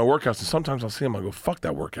 She does my workouts, and sometimes I'll see them. I go, fuck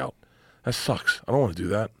that workout. That sucks. I don't want to do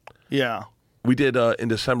that. Yeah. We did in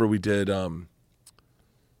December. We did. I'm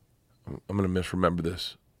gonna misremember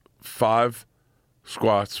this. 5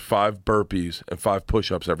 squats, 5 burpees, and 5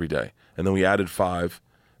 push-ups every day. And then we added 5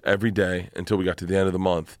 every day until we got to the end of the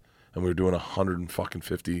month, and we were doing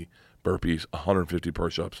 150 burpees, 150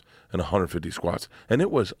 push-ups, and 150 squats. And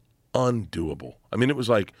it was undoable. I mean, it was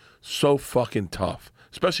like so fucking tough,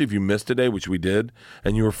 especially if you missed a day, which we did,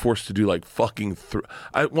 and you were forced to do like fucking.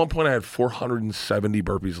 At one point, I had 470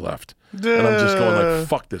 burpees left, and I'm just going like,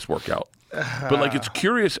 "Fuck this workout." But like, it's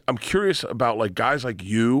curious. I'm curious about like guys like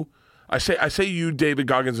you. I say you, David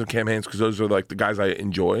Goggins, and Cam Hanes, because those are like the guys I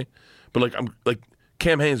enjoy. But like, I'm like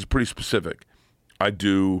Cam Hanes is pretty specific. I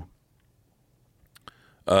do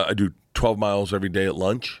 12 miles every day at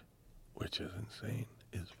lunch, which is insane.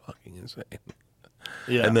 Is fucking insane.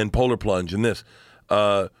 Yeah. And then polar plunge and this.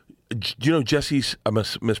 Do you know Jesse? I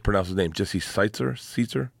must mispronounce his name. Jesse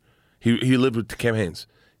Seitzer. He lived with Cam Hanes.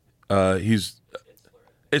 He's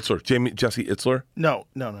Itzler. Jesse Itzler. No.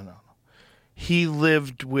 He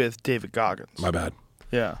lived with David Goggins. My bad.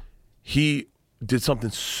 Yeah. He did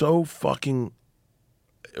something so fucking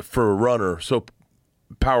for a runner, so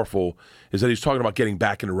powerful, is that he's talking about getting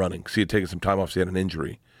back into running. Because he had taken some time off, so he had an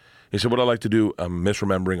injury. He said, what I like to do, I'm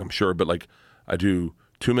misremembering, I'm sure, but like I do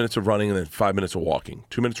 2 minutes of running and then 5 minutes of walking.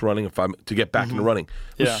 2 minutes of running and 5 minutes to get back into running.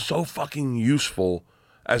 It was so fucking useful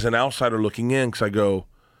as an outsider looking in, because I go,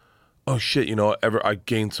 oh shit, I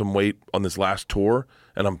gained some weight on this last tour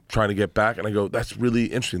and I'm trying to get back, and I go, that's really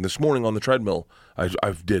interesting. This morning on the treadmill, I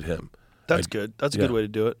did him. That's good. That's a good way to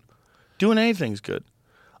do it. Doing anything's good.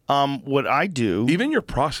 What I do, even your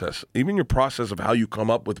process of how you come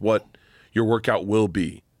up with what your workout will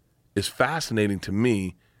be, is fascinating to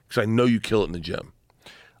me, because I know you kill it in the gym.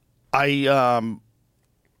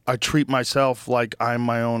 I treat myself like I'm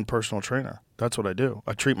my own personal trainer. That's what I do.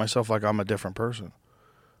 I treat myself like I'm a different person.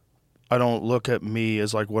 I don't look at me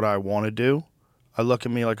as like what I want to do. I look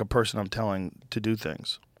at me like a person I'm telling to do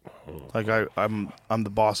things. Like I'm the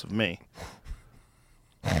boss of me.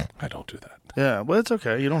 I don't do that. Yeah, well, it's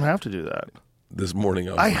okay. You don't have to do that. This morning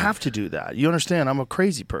I have to do that. You understand? I'm a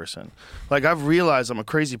crazy person. Like, I've realized I'm a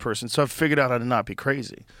crazy person, so I've figured out how to not be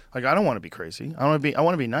crazy. Like, I don't want to be crazy. I want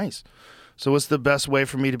to be nice. So what's the best way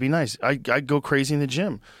for me to be nice? I go crazy in the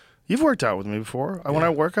gym. You've worked out with me before. When I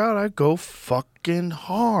work out, I go fucking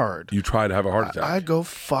hard. You try to have a heart attack. I go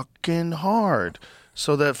fucking hard.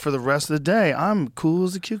 So that for the rest of the day, I'm cool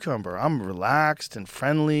as a cucumber. I'm relaxed and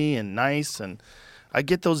friendly and nice, and I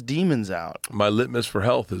get those demons out. My litmus for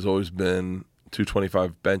health has always been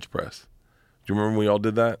 225 bench press. Do you remember when we all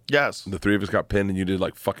did that? Yes. The three of us got pinned and you did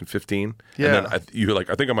like fucking 15. Yeah. And then you were like,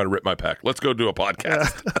 I think I'm going to rip my pec. Let's go do a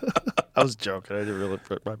podcast. I was joking. I didn't really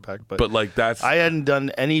rip my pec. But like I hadn't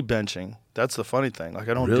done any benching. That's the funny thing. Like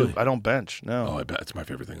I don't bench. No. Oh, I bet it's my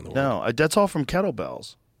favorite thing in the world. No, that's all from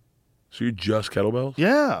kettlebells. So you just kettlebells?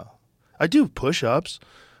 Yeah. I do push-ups.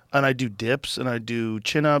 And I do dips, and I do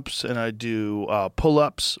chin-ups, and I do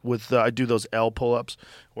pull-ups. I do those L pull-ups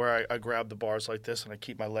where I grab the bars like this, and I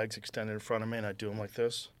keep my legs extended in front of me, and I do them like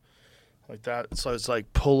this, like that. So it's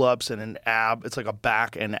like pull-ups and an ab. It's like a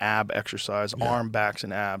back and ab exercise, arm, backs,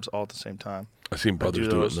 and abs all at the same time. I've seen brothers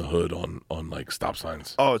do it in the hood on like stop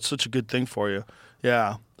signs. Oh, it's such a good thing for you.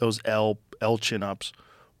 Yeah, those L chin-ups.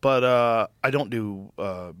 But I don't do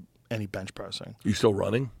any bench pressing. You still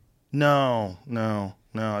running? No,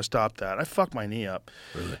 I stopped that. I fucked my knee up.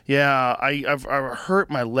 Really? Yeah, I've hurt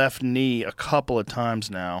my left knee a couple of times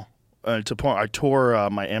now. To the point I tore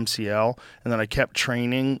my MCL, and then I kept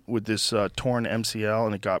training with this torn MCL,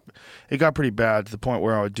 and it got pretty bad to the point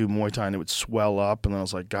where I would do Muay Thai and it would swell up, and then I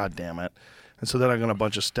was like, God damn it. And so then I got a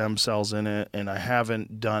bunch of stem cells in it, and I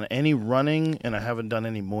haven't done any running, and I haven't done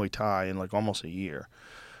any Muay Thai in like almost a year,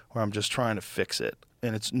 where I'm just trying to fix it.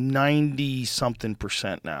 And it's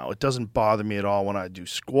 90-something% now. It doesn't bother me at all when I do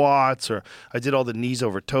squats, or I did all the knees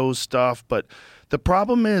over toes stuff. But the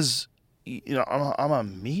problem is, I'm a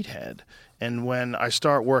meathead. And when I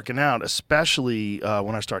start working out, especially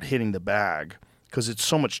when I start hitting the bag, because it's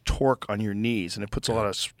so much torque on your knees and it puts a lot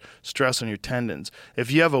of stress on your tendons.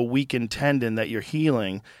 If you have a weakened tendon that you're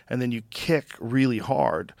healing and then you kick really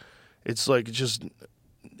hard, it's like it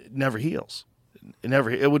never heals.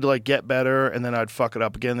 It would like get better, and then I'd fuck it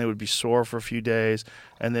up again. They would be sore for a few days,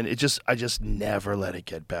 and then I just never let it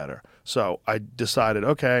get better. So I decided,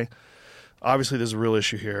 okay, obviously there's a real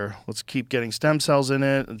issue here. Let's keep getting stem cells in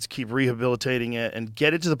it. Let's keep rehabilitating it and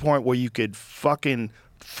get it to the point where you could fucking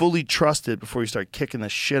fully trust it before you start kicking the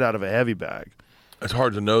shit out of a heavy bag. It's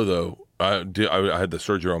hard to know though. I had the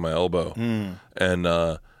surgery on my elbow, and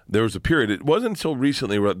there was a period. It wasn't until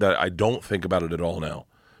recently that I don't think about it at all now.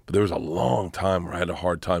 But there was a long time where I had a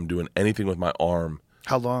hard time doing anything with my arm.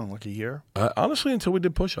 How long? Like a year? Honestly, until we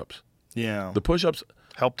did push-ups. Yeah. The push-ups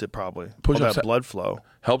helped it probably. Push-ups all that blood flow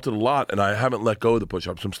helped it a lot, and I haven't let go of the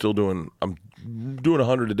push-ups. I'm doing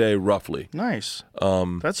 100 a day roughly. Nice.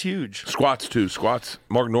 That's huge. Squats too. Squats.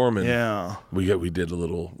 Mark Norman. Yeah. We did a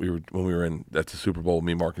little. When we were in at the Super Bowl.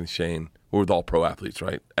 Me, Mark, and Shane. We were with all pro athletes,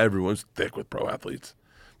 right? Everyone's thick with pro athletes.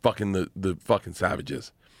 Fucking the fucking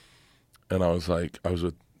savages. And I was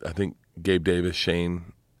with I think Gabe Davis,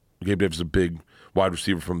 Shane. Gabe Davis is a big wide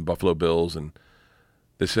receiver from Buffalo Bills, and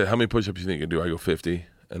they said, "How many push-ups do you think you can do?" I go 50,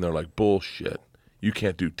 and they're like, "Bullshit. You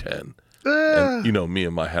can't do 10." And you know me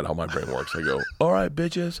in my head how my brain works. I go, "All right,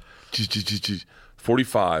 bitches."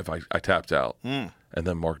 45. I tapped out, and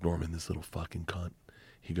then Mark Norman, this little fucking cunt,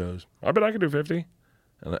 he goes, "I bet I can do 50."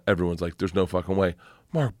 And everyone's like, "There's no fucking way."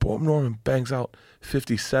 Mark Norman bangs out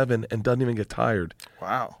 57 and doesn't even get tired.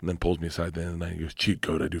 Wow. And then pulls me aside at the end of the night. He goes, "Cheat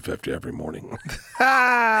code, I do 50 every morning." He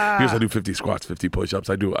goes, "I do 50 squats, 50 push-ups.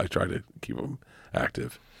 I try to keep them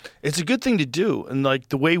active." It's a good thing to do. And like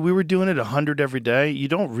the way we were doing it, 100 every day, you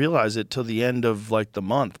don't realize it till the end of like the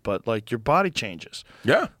month, but like your body changes.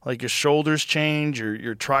 Yeah. Like your shoulders change,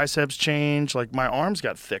 your triceps change. Like my arms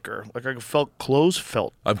got thicker. Like I felt clothes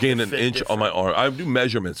felt. I've gained an fit inch different. on my arm. I do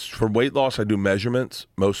measurements. For weight loss, I do measurements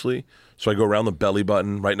mostly. So I go around the belly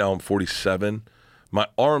button. Right now I'm 47. My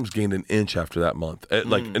arms gained an inch after that month.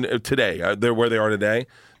 Today, they're where they are today.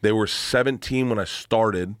 They were 17 when I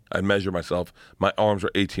started. I measured myself. My arms are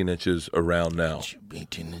 18 inches around now.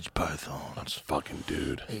 18-inch pythons. Fucking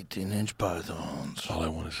dude. 18-inch pythons. All I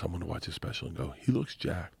want is someone to watch this special and go, "He looks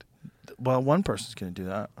jacked." Well, one person's going to do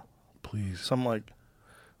that. Please. Some like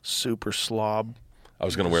super slob. I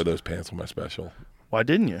was going to wear those pants on my special. Why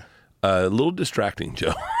didn't you? A little distracting,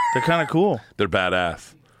 Joe. They're kind of cool. They're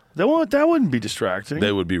badass. That wouldn't be distracting.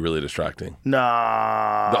 They would be really distracting.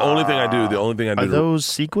 Nah. The only thing I do. Are those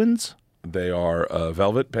sequins? They are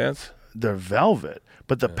velvet pants. They're velvet,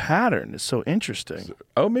 but the pattern is so interesting.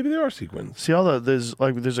 Oh, maybe they are sequins. See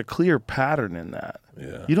there's a clear pattern in that.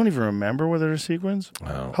 Yeah. You don't even remember whether they're sequins?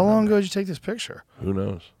 No. How long ago did you take this picture? Who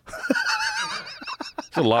knows?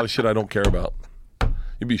 There's a lot of shit I don't care about.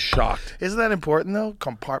 You'd be shocked. Isn't that important though?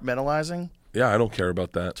 Compartmentalizing? Yeah, I don't care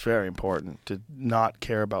about that. It's very important to not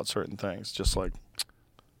care about certain things. Just like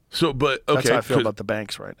So, but okay. that's how I feel about the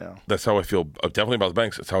banks right now. That's how I feel. Definitely about the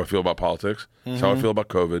banks. That's how I feel about politics. That's how I feel about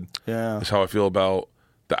COVID. Yeah. That's how I feel about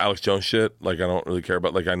the Alex Jones shit. Like I don't really care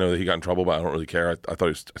about. Like I know that he got in trouble, but I don't really care.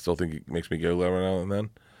 I still think he makes me giggle every now and then.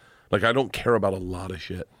 Like I don't care about a lot of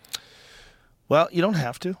shit. Well, you don't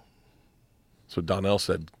have to. So Donnell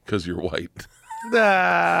said, "Because you're white."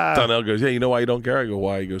 Nah. Donnell goes, "Yeah, you know why you don't care?" I go,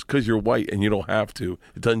 "Why?" He goes, "Because you're white and you don't have to.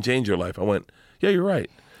 It doesn't change your life." I went, "Yeah, you're right."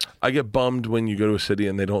 I get bummed when you go to a city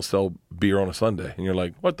and they don't sell beer on a Sunday. And you're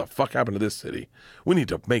like, what the fuck happened to this city? We need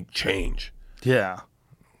to make change. Yeah.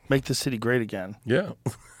 Make the city great again. Yeah.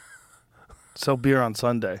 Sell beer on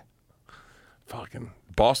Sunday. Fucking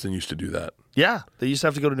Boston used to do that. Yeah. They used to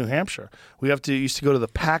have to go to New Hampshire. Used to go to the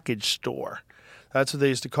package store. That's what they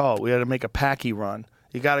used to call it. We had to make a packy run.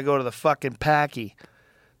 You got to go to the fucking packy.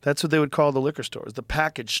 That's what they would call the liquor stores, the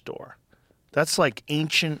package store. That's like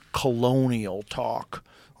ancient colonial talk.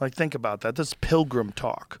 Like, think about that. That's pilgrim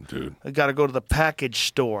talk. Dude. I got to go to the package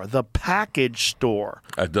store. The package store.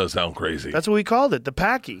 That does sound crazy. That's what we called it, the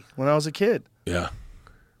packy, when I was a kid. Yeah.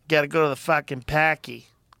 Got to go to the fucking packy.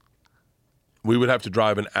 We would have to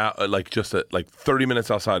drive an hour, like 30 minutes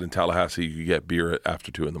outside in Tallahassee. You could get beer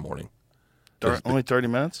after 2 in the morning. Only 30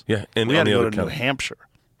 minutes? Yeah. And we had to on the go other to New county. Hampshire.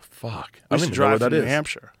 Fuck. We I used don't to even know where drive that to New is.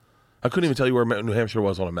 Hampshire. I couldn't even tell you where New Hampshire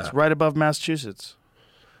was on a map. It's right above Massachusetts.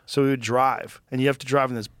 So we would drive, and you have to drive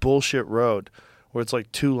in this bullshit road where it's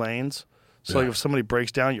like 2 lanes. So like if somebody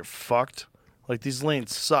breaks down, you're fucked. Like these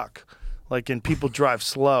lanes suck. Like, and people drive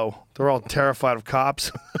slow. They're all terrified of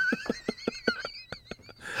cops.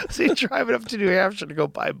 So you're driving up to New Hampshire to go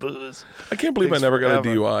buy booze. I can't believe I Takes never got a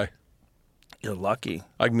forever. DUI. You're lucky.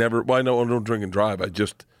 I don't drink and drive. I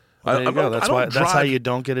just. There you go. I don't That's how drive. you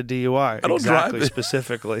don't get a DUI. I don't exactly, drive.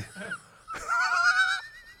 specifically.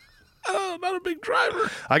 I'm not a big driver.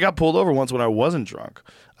 I got pulled over once when I wasn't drunk.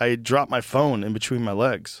 I dropped my phone in between my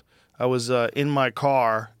legs. I was in my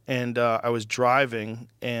car, and I was driving,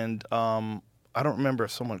 and I don't remember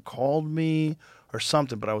if someone called me or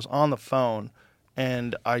something, but I was on the phone,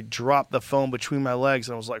 and I dropped the phone between my legs,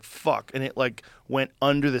 and I was like, fuck, and it like went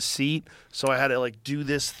under the seat, so I had to like do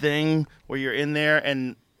this thing where you're in there,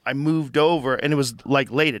 and I moved over, and it was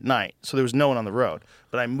like late at night, so there was no one on the road,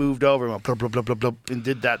 but I moved over and went blub, blub, blub, blub, blub, and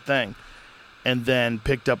did that thing, and then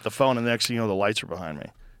picked up the phone, and the next thing you know, the lights were behind me.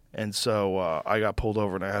 And so I got pulled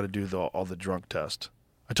over, and I had to do all the drunk test.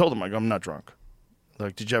 I told them, I'm not drunk.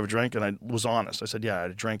 Like, did you have a drink? And I was honest. I said, yeah, I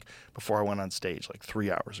had a drink before I went on stage, like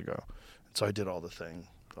 3 hours ago. And so I did all the thing,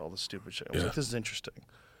 all the stupid shit. I was like, this is interesting.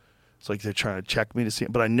 It's like they're trying to check me to see,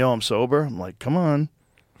 but I know I'm sober. I'm like, come on,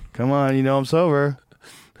 you know I'm sober.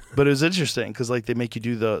 But it was interesting because like they make you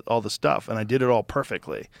do all the stuff, and I did it all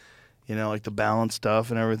perfectly. You know, like the balance stuff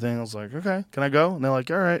and everything. I was like, okay, can I go? And they're like,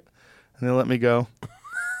 all right, and they let me go.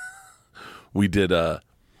 We did.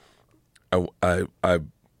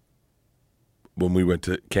 When we went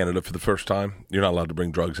to Canada for the first time, you're not allowed to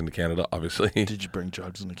bring drugs into Canada, obviously. Did you bring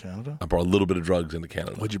drugs into Canada? I brought a little bit of drugs into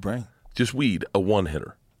Canada. What'd you bring? Just weed, a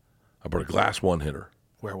one-hitter. I brought a glass one-hitter.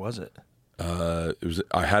 Where was it?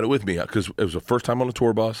 I had it with me because it was the first time on a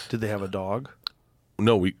tour bus. Did they have a dog?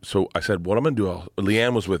 No, so I said, what I'm going to do,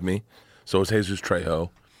 Leanne was with me, so was Jesus Trejo,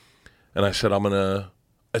 and I said,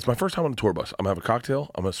 it's my first time on a tour bus. I'm going to have a cocktail,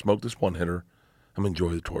 I'm going to smoke this one-hitter, I'm going to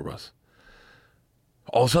enjoy the tour bus.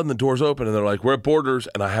 All of a sudden, the doors open, and they're like, we're at Borders,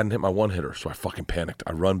 and I hadn't hit my one-hitter, so I fucking panicked.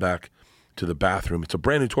 I run back to the bathroom. It's a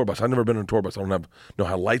brand new tour bus. I've never been on a tour bus. I don't know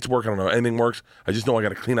how lights work. I don't know how anything works. I just know I got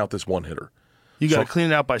to clean out this one-hitter. You got to clean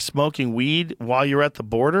it out by smoking weed while you're at the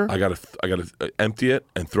border? I got to empty it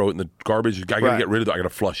and throw it in the garbage. I got to get rid of it. I got to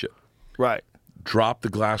flush it. Right. Drop the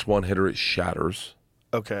glass one-hitter. It shatters.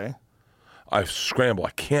 Okay. I scramble.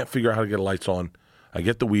 I can't figure out how to get the lights on. I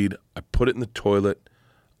get the weed. I put it in the toilet.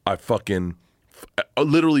 I fucking...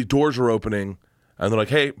 literally doors are opening and they're like,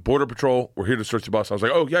 hey, Border Patrol, we're here to search the bus. I was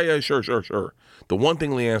like, oh, yeah, sure. The one thing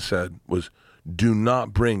Leanne said was, do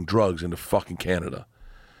not bring drugs into fucking Canada.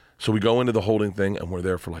 So we go into the holding thing and we're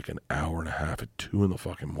there for like an hour and a half at 2 in the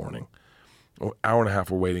fucking morning. An hour and a half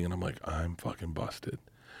we're waiting and I'm like, I'm fucking busted.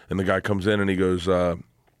 And the guy comes in and he goes, you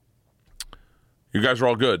guys are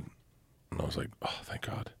all good. And I was like, oh, thank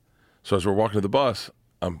God. So as we're walking to the bus,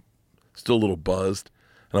 I'm still a little buzzed.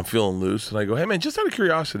 And I'm feeling loose, and I go, hey, man, just out of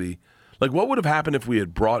curiosity, like, what would have happened if we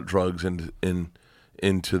had brought drugs into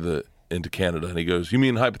Canada? And he goes, you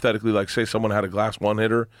mean hypothetically, like, say someone had a glass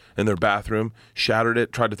one-hitter in their bathroom, shattered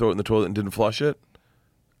it, tried to throw it in the toilet, and didn't flush it?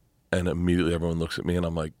 And immediately everyone looks at me, and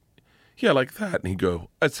I'm like, yeah, like that. And he go,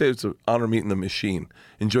 I'd say it's an honor meeting the machine.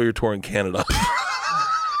 Enjoy your tour in Canada.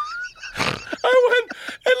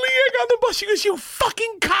 And Leanne got on the bus. She goes, you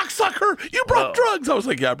fucking cocksucker. You brought drugs. I was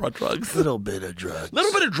like, yeah, I brought drugs. Little bit of drugs.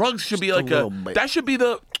 Little bit of drugs should be like bit. That should be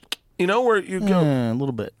the, where you go. A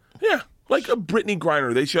little bit. Yeah, like a Brittany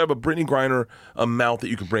Griner. They should have a Brittany Griner amount that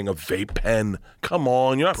you can bring, a vape pen. Come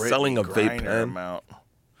on, you're not selling a vape pen. Amount.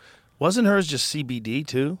 Wasn't hers just CBD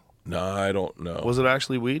too? No, I don't know. Was it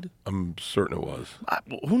actually weed? I'm certain it was.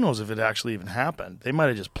 Who knows if it actually even happened? They might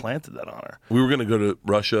have just planted that on her. We were going to go to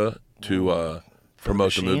Russia to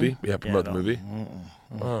promote the movie. Yeah, promote the movie.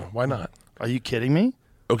 Oh, why not? Are you kidding me?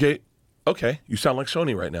 Okay. You sound like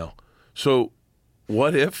Sony right now. So,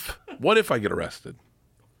 what if I get arrested?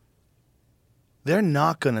 They're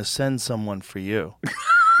not going to send someone for you.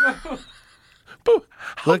 But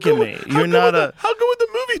Look at me. You're not a. How good would the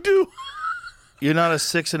movie do? You're not a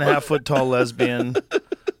 6.5 foot tall lesbian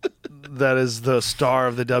that is the star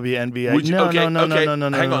of the WNBA. Would you, no.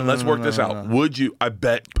 Hang on, let's work this out. Would you? I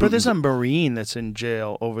bet. But there's a Marine that's in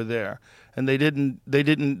jail over there, and they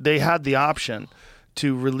had the option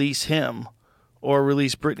to release him or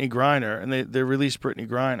release Brittany Griner, and they released Brittany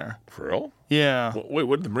Griner. For real? Yeah. Wait,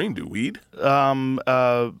 what did the Marine do? Weed?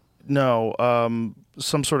 No.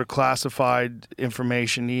 Some sort of classified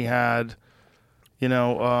information he had.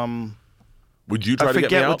 Would you try I to get me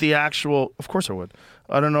forget out? what the actual. Of course I would.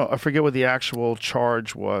 I don't know. I forget what the actual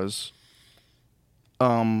charge was.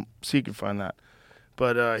 So you can find that.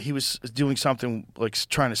 But he was doing something like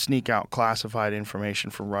trying to sneak out classified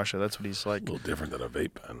information from Russia. That's what he's like. A little different than a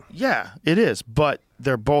vape pen. Yeah, it is. But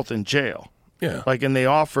they're both in jail. Yeah. And they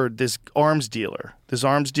offered this arms dealer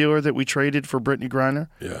that we traded for Brittany Griner.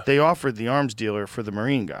 Yeah. They offered the arms dealer for the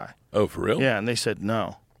Marine guy. Oh, for real? Yeah, and they said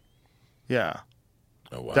no. Yeah.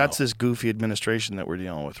 Oh, wow. That's this goofy administration that we're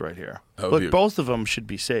dealing with right here. Look, both of them should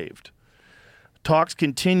be saved. Talks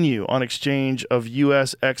continue on exchange of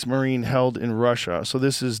U.S. ex-Marine held in Russia. So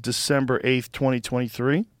this is December 8th,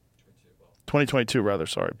 2023? 2022, rather,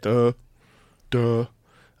 sorry. Duh.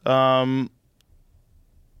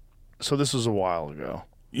 So this was a while ago.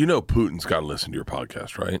 You know Putin's got to listen to your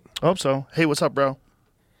podcast, right? I hope so. Hey, what's up, bro?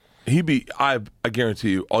 I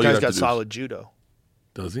guarantee you, all Guy's you have got to do solid judo.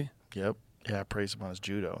 Does he? Yep. Yeah, I praise him on his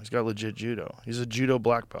judo. He's got legit judo. He's a judo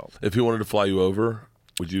black belt. If he wanted to fly you over,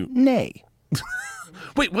 would you? Nay.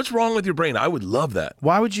 Wait, what's wrong with your brain? I would love that.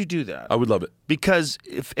 Why would you do that? I would love it. Because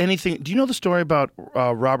if anything, do you know the story about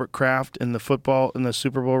Robert Kraft in the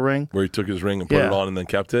Super Bowl ring? Where he took his ring and put it on and then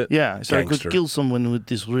kept it? Yeah. He's like, Gangster. let's kill someone with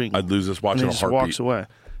this ring. I'd lose this watch and in he a just heartbeat. walks away.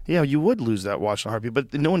 Yeah, you would lose that watch in a heartbeat,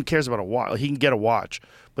 but no one cares about a watch. He can get a watch,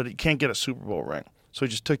 but he can't get a Super Bowl ring. So he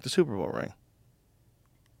just took the Super Bowl ring.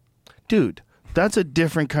 Dude, That's a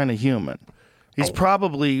different kind of human. He's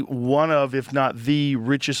probably one of, if not the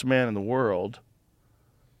richest man in the world.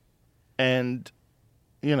 And,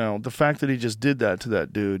 you know, the fact that he just did that to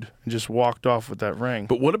that dude and just walked off with that ring.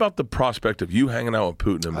 But what about the prospect of you hanging out with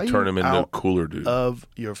Putin and turn him into a cooler dude? Of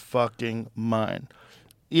your fucking mind.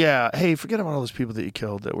 Yeah, hey, forget about all those people that you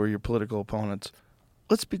killed that were your political opponents.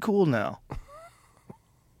 Let's be cool now.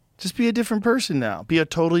 Just be a different person now. Be a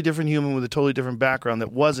totally different human with a totally different background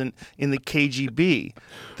that wasn't in the KGB,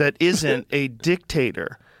 that isn't a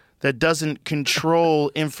dictator, that doesn't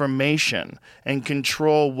control information and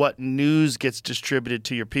control what news gets distributed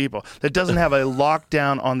to your people, that doesn't have a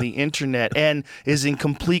lockdown on the internet and is in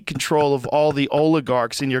complete control of all the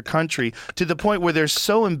oligarchs in your country to the point where they're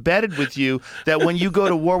so embedded with you that when you go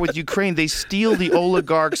to war with Ukraine, they steal the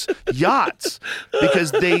oligarchs' yachts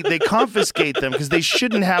because they confiscate them because they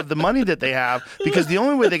shouldn't have the money that they have, because the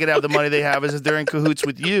only way they could have the money they have is if they're in cahoots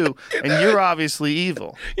with you, and you're obviously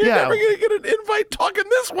evil. You're never going to get an invite talking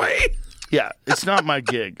this way. Yeah, it's not my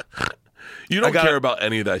gig. You don't care about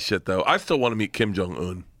any of that shit, though. I still want to meet Kim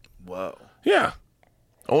Jong-un. Whoa. Yeah.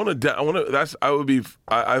 Shit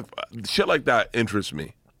like that interests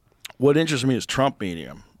me. What interests me is Trump meeting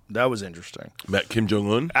him. That was interesting. Met Kim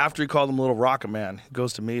Jong-un? After he called him Little Rocket Man, he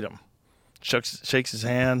goes to meet him. Shakes his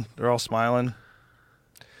hand. They're all smiling.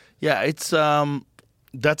 Yeah, it's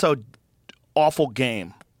that's a awful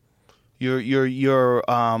game. You're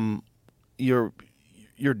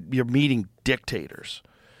meeting dictators.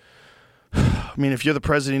 I mean, if you're the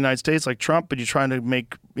president of the United States like Trump and you're trying to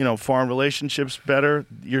make, foreign relationships better,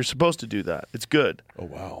 you're supposed to do that. It's good. Oh,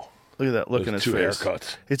 wow. Look at that look in his two face.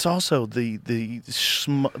 Haircuts. It's also the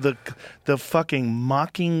fucking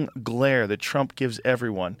mocking glare that Trump gives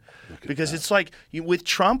everyone. Because it's like with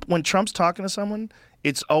Trump, when Trump's talking to someone,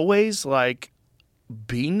 it's always like,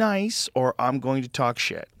 be nice or I'm going to talk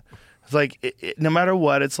shit. It's like, no matter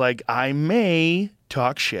what, it's like, I may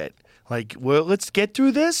talk shit. Like, well, let's get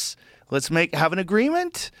through this. Let's have an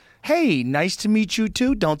agreement. Hey, nice to meet you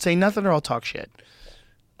too. Don't say nothing or I'll talk shit.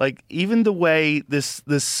 Like, even the way this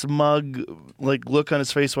smug look on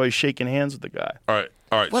his face while he's shaking hands with the guy. All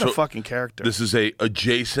right. What a fucking character. This is a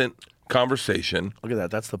adjacent conversation. Look at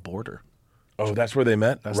that. That's the border. Oh, that's where they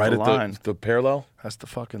met? That's right the at line. the parallel? That's the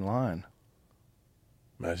fucking line.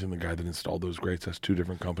 Imagine the guy that installed those grates. That's two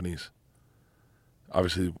different companies.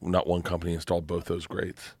 Obviously, not one company installed both those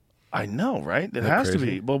grates. I know, right? It Isn't has that to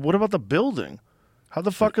crazy? be. But what about the building? How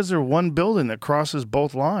the fuck is there one building that crosses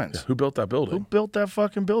both lines? Yeah, who built that building? Who built that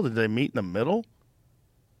fucking building? Did they meet in the middle?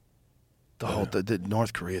 The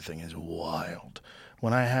North Korea thing is wild.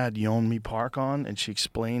 When I had Yeonmi Park on and she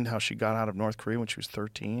explained how she got out of North Korea when she was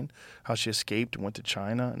 13, how she escaped and went to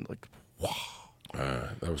China, and wow.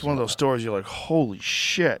 That was It's one of those stories you're like, holy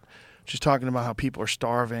shit. She's talking about how people are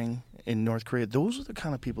starving in North Korea. Those are the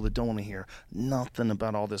kind of people that don't want to hear nothing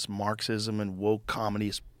about all this Marxism and woke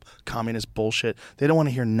communist bullshit. They don't want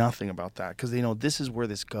to hear nothing about that because they know this is where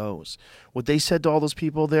this goes. What they said to all those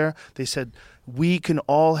people there, they said, we can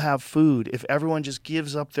all have food if everyone just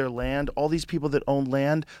gives up their land. All these people that own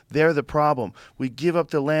land, they're the problem. We give up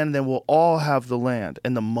the land, and then we'll all have the land.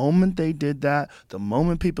 And the moment they did that, the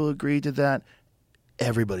moment people agreed to that,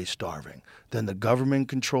 everybody's starving. Then the government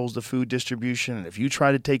controls the food distribution, and if you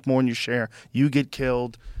try to take more than your share, you get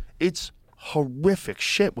killed. It's horrific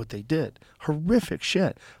shit what they did. Horrific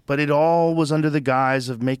shit. But it all was under the guise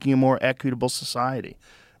of making a more equitable society,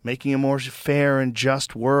 making a more fair and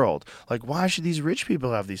just world. Like, why should these rich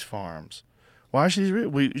people have these farms? Why should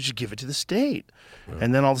we should give it to the state? Yeah.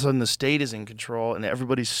 And then all of a sudden the state is in control and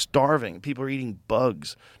everybody's starving. People are eating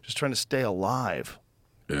bugs, just trying to stay alive.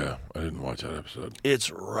 Yeah, I didn't watch that episode. It's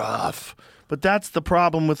rough. But that's the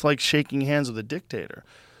problem with shaking hands with a dictator.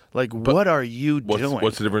 What are you doing?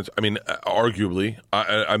 What's the difference? I mean, arguably,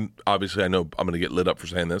 I'm obviously I know I'm going to get lit up for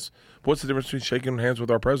saying this. But what's the difference between shaking hands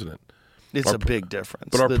with our president? It's a big difference.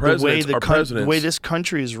 But the way this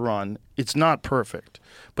country is run, it's not perfect.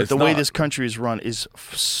 But the way this country is run is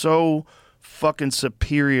so fucking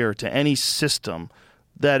superior to any system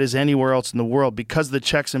that is anywhere else in the world because of the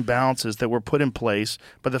checks and balances that were put in place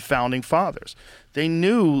by the founding fathers. They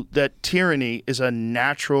knew that tyranny is a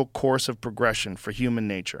natural course of progression for human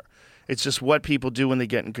nature. It's just what people do when they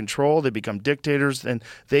get in control. They become dictators, and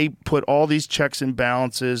they put all these checks and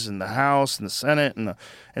balances in the House and the Senate,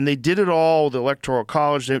 and they did it all with the Electoral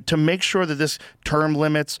College to make sure that this term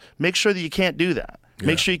limits, make sure that you can't do that. Yeah.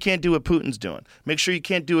 Make sure you can't do what Putin's doing. Make sure you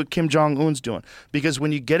can't do what Kim Jong-un's doing. Because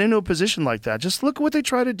when you get into a position like that, just look at what they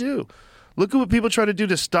try to do. Look at what people try to do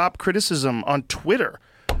to stop criticism on Twitter.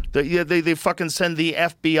 They fucking send the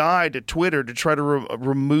FBI to Twitter to try to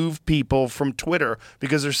remove people from Twitter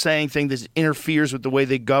because they're saying things that interferes with the way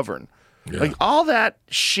they govern. Yeah. Like, all that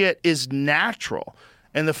shit is natural.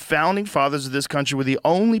 And the founding fathers of this country were the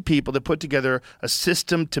only people that put together a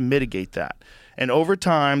system to mitigate that. And over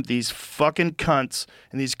time, these fucking cunts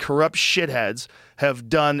and these corrupt shitheads have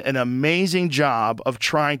done an amazing job of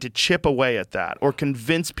trying to chip away at that, or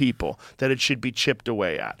convince people that it should be chipped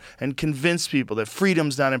away at, and convince people that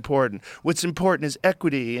freedom's not important. What's important is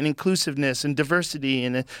equity and inclusiveness and diversity.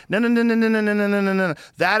 And no.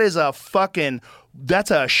 That is a fucking...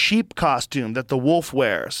 That's a sheep costume that the wolf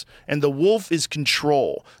wears. And the wolf is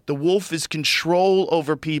control. The wolf is control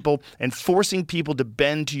over people and forcing people to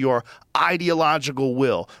bend to your ideological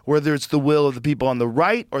will, whether it's the will of the people on the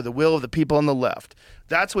right or the will of the people on the left.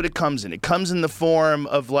 That's what it comes in. It comes in the form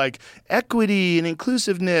of like equity and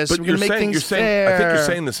inclusiveness. But we're going to make things fair. I think you're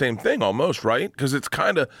saying the same thing almost, right? Because it's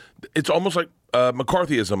almost like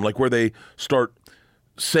McCarthyism, like where they start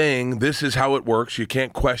saying this is how it works. You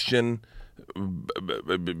can't question...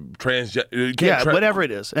 whatever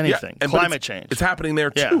it is, anything. Yeah, climate change. It's happening there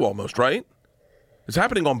too, almost, right? It's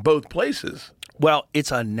happening on both places. Well,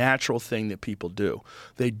 it's a natural thing that people do.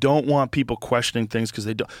 They don't want people questioning things because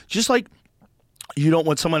they don't. Just like you don't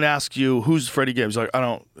when someone asks you who's Freddie Gibbs, like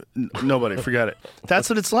nobody, forget it. That's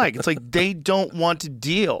what it's like. It's like they don't want to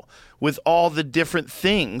deal with all the different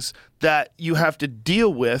things that you have to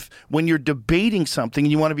deal with when you're debating something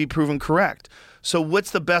and you want to be proven correct. So what's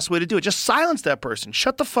the best way to do it? Just silence that person.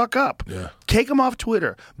 Shut the fuck up. Yeah. Take him off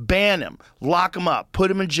Twitter. Ban him. Lock him up. Put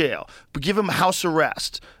him in jail. Give him house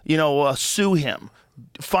arrest. Sue him.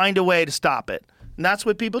 Find a way to stop it. And that's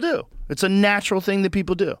what people do. It's a natural thing that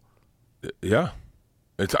people do. Yeah.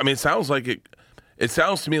 It sounds like it. It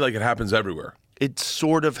sounds to me like it happens everywhere. It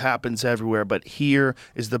sort of happens everywhere, but here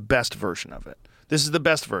is the best version of it. This is the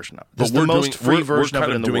best version of it. This is the most free version of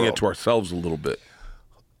it in the world. We're doing it to ourselves a little bit.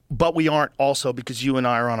 But we aren't also, because you and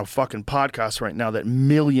I are on a fucking podcast right now that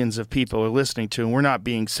millions of people are listening to, and we're not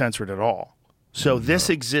being censored at all. So this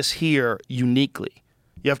exists here uniquely.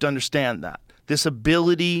 You have to understand that. This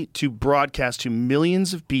ability to broadcast to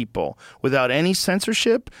millions of people without any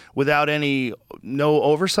censorship, without no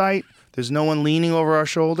oversight, there's no one leaning over our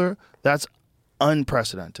shoulder, that's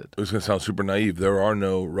unprecedented. It was going to sound super naive. There are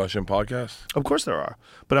no Russian podcasts? Of course there are,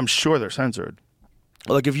 but I'm sure they're censored.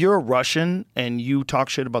 Like, if you're a Russian and you talk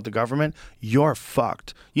shit about the government, you're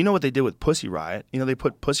fucked. You know what they did with Pussy Riot? They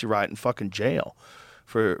put Pussy Riot in fucking jail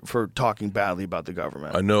for talking badly about the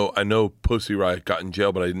government. I know Pussy Riot got in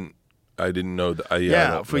jail, but I didn't know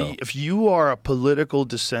that. If you are a political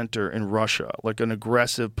dissenter in Russia, like an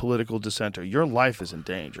aggressive political dissenter, your life is in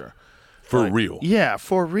danger. For real? Yeah,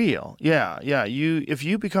 for real. Yeah. If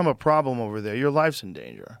you become a problem over there, your life's in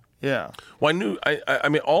danger. Yeah. Well,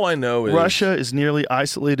 all I know is... Russia is nearly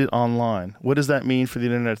isolated online. What does that mean for the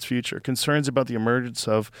internet's future? Concerns about the emergence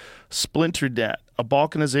of splinternet, a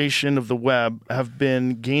balkanization of the web, have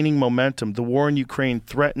been gaining momentum. The war in Ukraine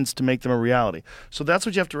threatens to make them a reality. So that's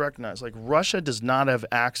what you have to recognize. Like, Russia does not have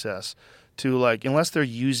access to, unless they're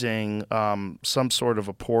using some sort of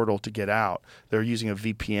a portal to get out, they're using a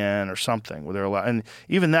VPN or something where they're allowed. And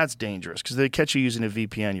even that's dangerous because they catch you using a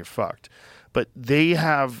VPN, you're fucked. But they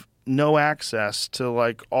have no access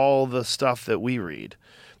to all the stuff that we read.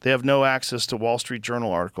 They have no access to Wall Street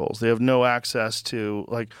Journal articles. They have no access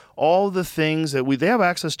to all the things that they have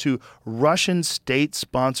access to Russian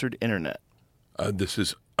state-sponsored internet. I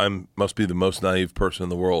must be the most naive person in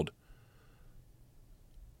the world.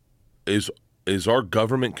 Is our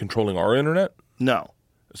government controlling our internet? No.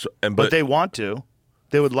 But they want to.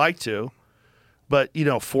 They would like to. But,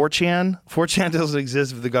 4chan doesn't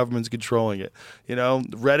exist if the government's controlling it.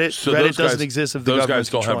 Reddit doesn't exist if the government's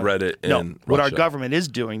controlling it. Those guys don't have Reddit in Russia. What our government is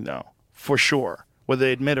doing, though, for sure, whether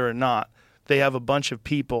they admit it or not, they have a bunch of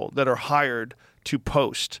people that are hired to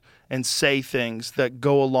post and say things that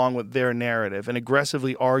go along with their narrative and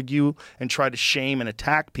aggressively argue and try to shame and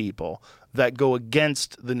attack people that go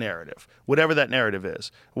against the narrative, whatever that narrative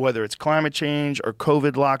is, whether it's climate change or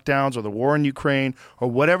COVID lockdowns or the war in Ukraine or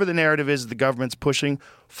whatever the narrative is the government's pushing,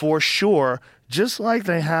 for sure, just like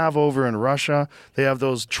they have over in Russia. They have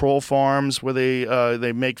those troll farms where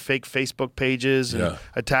they make fake Facebook pages and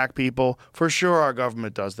attack people. For sure our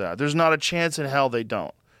government does that. There's not a chance in hell they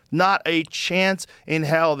don't. Not a chance in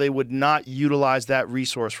hell they would not utilize that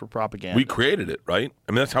resource for propaganda. We created it, right?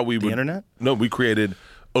 That's how we The internet? No, we created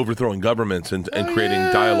overthrowing governments and creating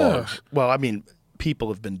dialogues. Well, people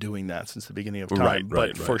have been doing that since the beginning of time. Right,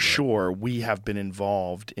 but for right. sure, we have been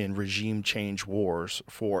involved in regime change wars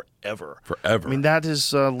forever. Forever. I mean, that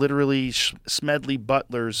is literally Smedley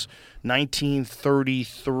Butler's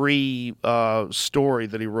 1933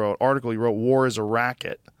 article he wrote, War is a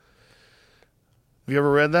Racket. Have you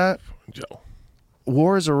ever read that? Joe.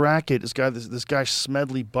 War is a Racket. This guy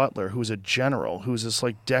Smedley Butler, who's a general, who's this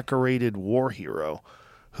like decorated war hero,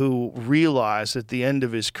 who realized at the end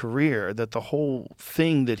of his career that the whole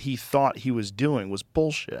thing that he thought he was doing was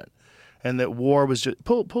bullshit, and that war was just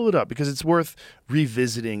pull it up because it's worth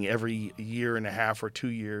revisiting every year and a half or 2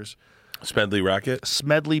 years. Smedley Racket?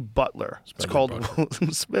 Smedley Butler. It's called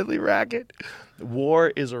Smedley Racket.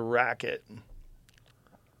 War is a Racket.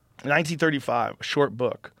 1935, a short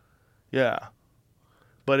book. Yeah.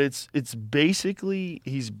 But it's basically,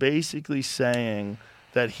 he's basically saying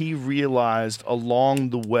that he realized along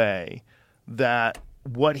the way that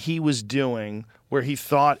what he was doing, where he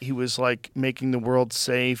thought he was like making the world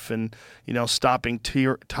safe and, you know, stopping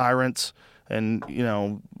tyrants and, you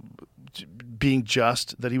know, being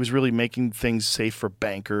just, that he was really making things safe for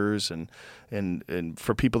bankers and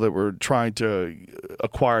for people that were trying to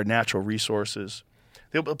acquire natural resources.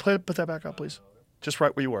 Put that back up, please. Just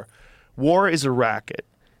right where you were. War is a racket.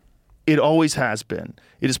 It always has been.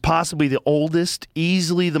 It is possibly the oldest,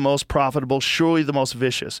 easily the most profitable, surely the most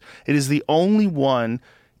vicious. It is the only one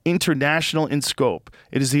international in scope.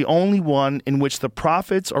 It is the only one in which the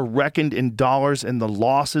profits are reckoned in dollars and the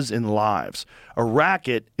losses in lives. A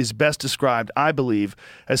racket is best described, I believe,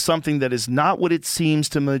 as something that is not what it seems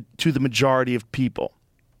to the majority of people,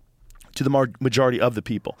 to the majority of the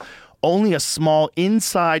people. Only a small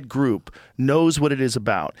inside group knows what it is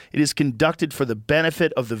about. It is conducted for the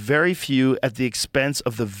benefit of the very few at the expense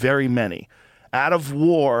of the very many. Out of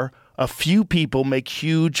war, a few people make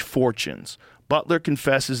huge fortunes. Butler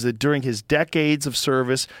confesses that during his decades of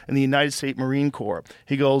service in the United States Marine Corps,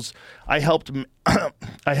 he goes, I helped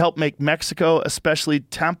make Mexico, especially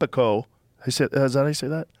Tampico. Is that how you say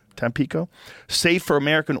that? Tampico, safe for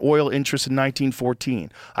American oil interests in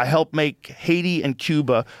 1914. I helped make Haiti and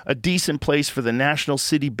Cuba a decent place for the National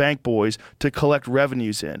City Bank boys to collect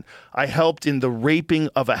revenues in. I helped in the raping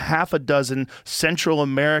of a half a dozen Central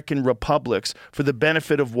American republics for the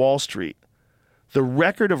benefit of Wall Street. The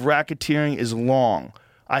record of racketeering is long.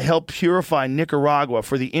 I helped purify Nicaragua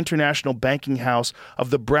for the International Banking House of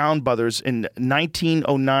the Brown Brothers in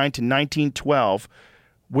 1909 to 1912.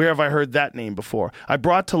 Where have I heard that name before? I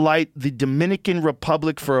brought to light the Dominican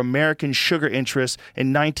Republic for American sugar interests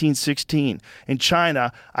in 1916. In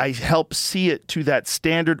China, I helped see it to that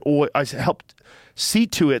Standard Oil. I helped see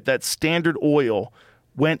to it that Standard Oil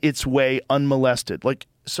went its way unmolested.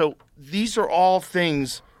 So these are all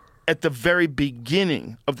things at the very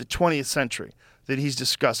beginning of the 20th century that he's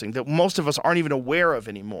discussing that most of us aren't even aware of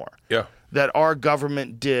anymore. Yeah. That our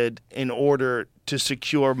government did in order to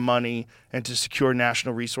secure money and to secure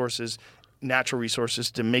natural resources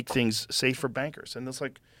to make things safe for bankers. And it's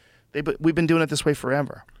like, we've been doing it this way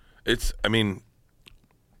forever. It's the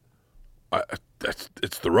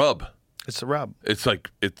rub. It's the rub. It's like,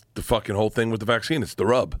 it's the fucking whole thing with the vaccine. It's the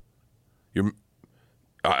rub. It's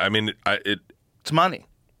money.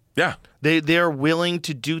 Yeah. They're willing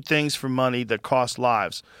to do things for money that cost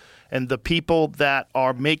lives. And the people that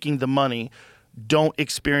are making the money don't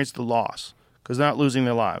experience the loss because they're not losing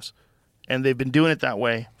their lives. And they've been doing it that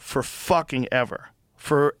way for fucking ever.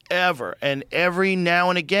 Forever. And every now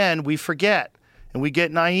and again, we forget. And we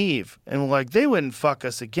get naive. And we're like, they wouldn't fuck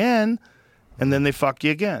us again. And then they fuck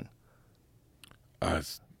you again. The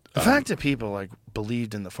fact that people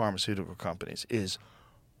believed in the pharmaceutical companies is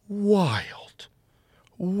wild.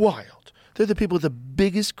 Wild. They're the people with the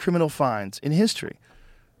biggest criminal fines in history.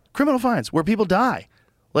 Criminal fines where people die.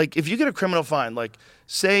 If you get a criminal fine,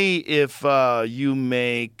 say if you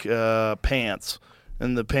make pants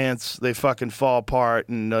and the pants, they fucking fall apart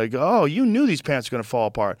and oh, you knew these pants are going to fall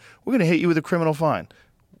apart. We're going to hit you with a criminal fine.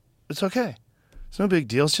 It's okay. It's no big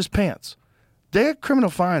deal. It's just pants. Their criminal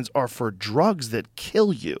fines are for drugs that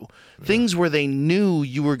kill you. Yeah. Things where they knew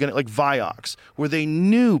you were going to, like Vioxx, where they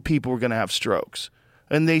knew people were going to have strokes.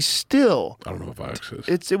 And they still... I don't know what Vioxx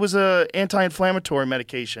is. It was an anti-inflammatory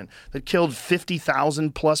medication that killed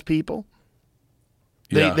 50,000 plus people.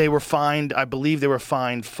 They were fined, I believe they were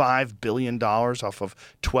fined $5 billion off of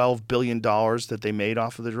 $12 billion that they made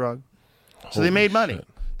off of the drug. So they made money. Shit.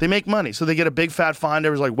 They make money. So they get a big fat fine.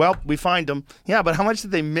 Everyone's like, well, we fined them. Yeah, but how much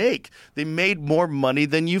did they make? They made more money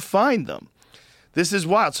than you fined them. This is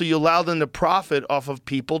wild. So you allow them to profit off of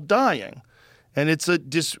people dying. And it's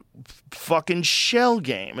just fucking shell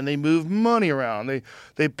game. And they move money around.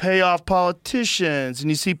 They pay off politicians. And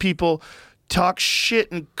you see people talk shit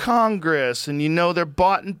in Congress, and you know they're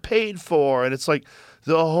bought and paid for, and it's like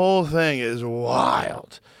the whole thing is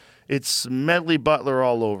wild. It's Medley Butler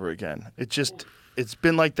all over again. It's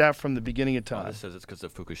been like that from the beginning of time. This says it's because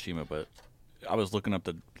of Fukushima, but I was looking up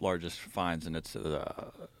the largest fines, and it's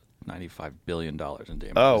 $95 billion in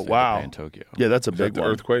damages. Oh, they wow. pay in Tokyo. Yeah, that's a big the one.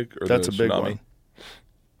 earthquake or That's the a big tsunami? one.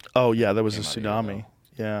 Oh, yeah, there was a Came out of here, tsunami.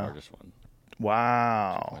 Yeah. Largest one,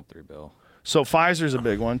 Wow. 2.3 bill. So Pfizer's a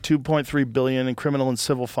big one, $2.3 billion in criminal and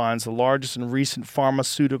civil fines, the largest in recent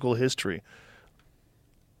pharmaceutical history.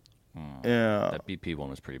 Yeah. That BP one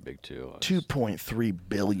was pretty big too. $2.3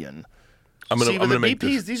 billion. I'm See, gonna but the make BPs,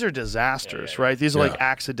 this. these are disasters, right? These are like Yeah.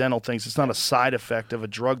 accidental things. It's not a side effect of a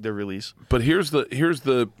drug they release. But here's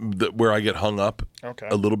the where I get hung up Okay.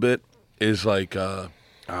 a little bit is like I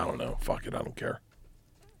don't know. Fuck it. I don't care.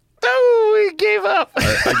 Oh, we gave up.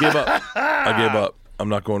 I gave up. I gave up. I'm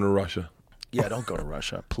not going to Russia. Yeah, don't go to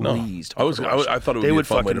Russia. No. Please. I was- Don't go to Russia. I thought it would they be a would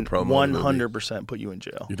fun way to fucking promo the movie. 100% put you in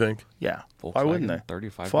jail. You think? Yeah. Why wouldn't they? Volkswagen,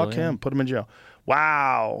 35 Fuck billion? him. Put him in jail.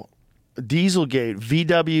 Wow. Dieselgate,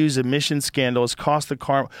 VW's emission scandal has cost the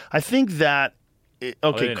car. I think that,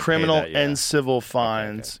 didn't pay criminal that, yeah. and civil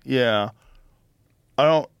fines. Yeah. I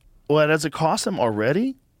don't, well, does it cost them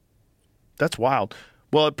already? That's wild.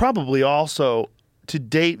 Well, it probably also, to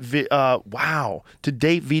date, to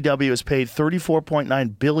date, VW has paid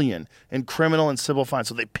 $34.9 billion in criminal and civil fines.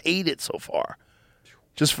 So they paid it so far.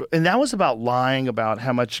 And that was about lying about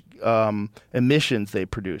how much emissions they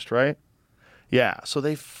produced, right? Yeah, so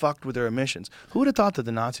they fucked with their emissions. Who would have thought that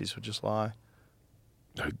the Nazis would just lie?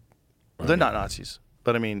 They're not Nazis,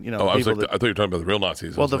 but I mean, Oh, I was people like, I thought you were talking about the real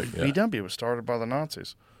Nazis. I well, was the like, yeah. VW was started by the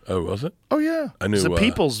Nazis. Oh, was it? Oh yeah, I knew, it's the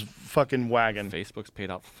people's fucking wagon. Facebook's paid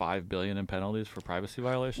out $5 billion in penalties for privacy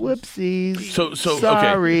violations. Whoopsies. So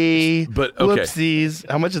sorry, okay. But okay. Whoopsies.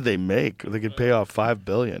 How much did they make? They could pay off $5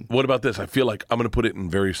 billion. What about this? I feel like I'm going to put it in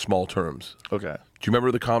very small terms. Okay. Do you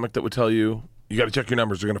remember the comic that would tell you got to check your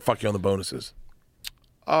numbers? They're going to fuck you on the bonuses.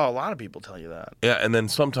 Oh, a lot of people tell you that. Yeah, and then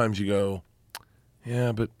sometimes you go,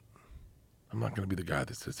 yeah, but I'm not going to be the guy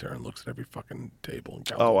that sits there and looks at every fucking table and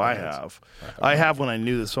counts. Oh, all the I hands. have. I have when I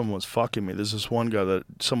knew that someone was fucking me. There's this one guy that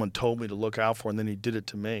someone told me to look out for, and then he did it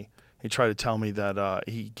to me. He tried to tell me that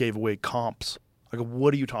he gave away comps. I go,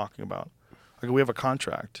 what are you talking about? I go, we have a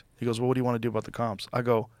contract. He goes, well, what do you want to do about the comps? I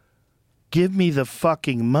go, give me the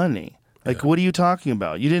fucking money. Like, what are you talking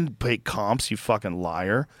about? You didn't pay comps, you fucking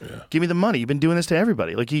liar. Yeah. Give me the money. You've been doing this to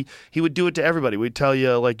everybody. Like, he would do it to everybody. We'd tell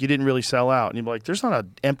you, like, you didn't really sell out. And you'd be like, there's not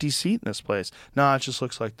an empty seat in this place. No, it just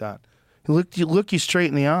looks like that. He look you straight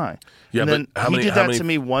in the eye. Yeah, and then but how he many- did how that many- to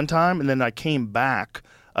me one time, and then I came back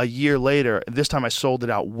a year later. This time I sold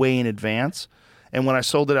it out way in advance. And when I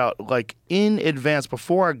sold it out, like, in advance,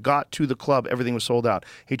 before I got to the club, everything was sold out.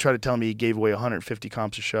 He tried to tell me he gave away 150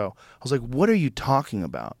 comps a show. I was like, what are you talking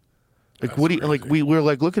about? Like, what do you, like, we were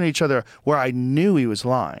like looking at each other where I knew he was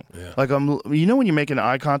lying. Yeah. Like, you know when you're making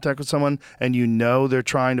eye contact with someone and you know they're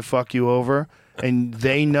trying to fuck you over and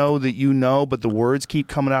they know that you know, but the words keep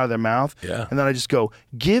coming out of their mouth. Yeah. And then I just go,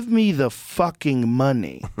 give me the fucking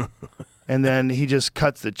money. And then he just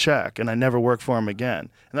cuts the check and I never work for him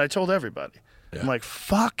again. And I told everybody. Yeah. I'm like,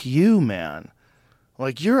 fuck you, man.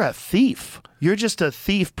 Like, you're a thief. You're just a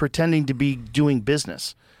thief pretending to be doing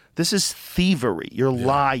business. This is thievery. You're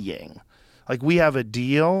lying. Like, we have a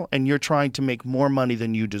deal, and you're trying to make more money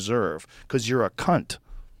than you deserve because you're a cunt.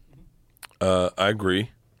 I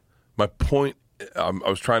agree. My point I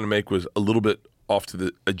was trying to make was a little bit off to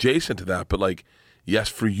the adjacent to that, but like, yes,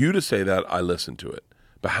 for you to say that, I listen to it.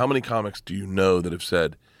 But how many comics do you know that have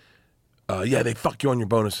said, yeah, they fuck you on your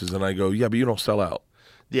bonuses, and I go, yeah, but you don't sell out.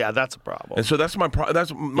 Yeah, that's a problem. And so that's my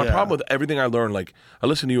problem with everything I learned. Like, I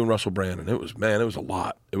listened to you and Russell Brand, and it was a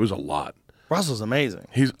lot. It was a lot. Russell's amazing.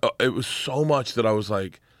 It was so much that I was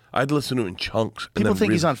like, I'd listen to it in chunks. And People then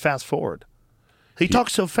think he's on fast forward. He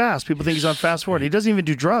talks so fast. People think he's on fast forward. He doesn't even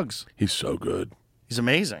do drugs. He's so good. He's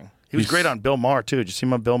amazing. He was great on Bill Maher, too. Did you see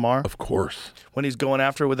him on Bill Maher? Of course. When he's going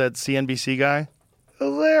after it with that CNBC guy?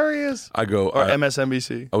 Hilarious. I go, Or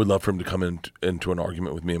MSNBC. I would love for him to come into an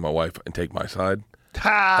argument with me and my wife and take my side.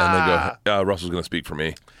 Ha! And they go, Russell's going to speak for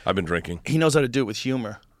me. I've been drinking. He knows how to do it with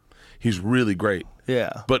humor. He's really great.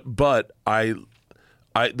 Yeah. But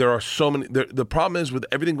there are so many. The problem is with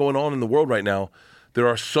everything going on in the world right now, there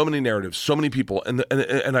are so many narratives, so many people, and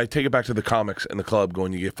I take it back to the comics and the club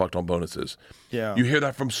going, you get fucked on bonuses. Yeah. You hear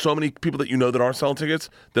that from so many people that you know that aren't selling tickets.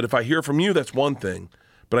 That if I hear from you, that's one thing.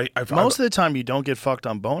 But most of the time you don't get fucked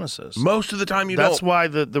on bonuses. Most of the time you That's don't. why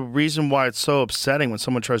the reason why it's so upsetting when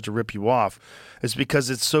someone tries to rip you off is because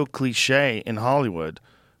it's so cliche in Hollywood,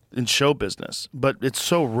 in show business, but it's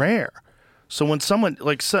so rare. So when someone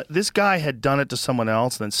this guy had done it to someone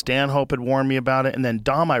else, then Stanhope had warned me about it, and then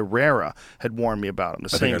Dom Irera had warned me about it. The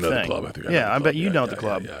same think I know thing. the club. I think I know yeah, the I club. bet you Yeah, know yeah, the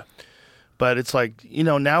club. Yeah. But it's like,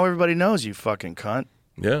 now everybody knows you fucking cunt.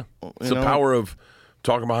 Yeah. It's the power of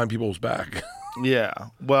talking behind people's back. Yeah.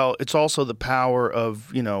 Well, it's also the power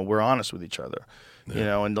of, we're honest with each other.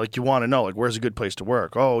 And like you want to know, like, where's a good place to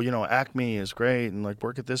work? Oh, Acme is great, and like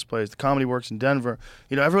work at this place. The Comedy Works in Denver.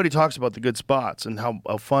 Everybody talks about the good spots and how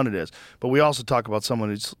fun it is. But we also talk about someone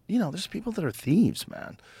who's, there's people that are thieves,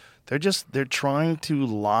 man. They're trying to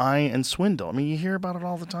lie and swindle. I mean, you hear about it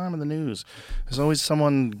all the time in the news. There's always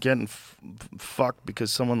someone getting fucked because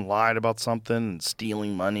someone lied about something and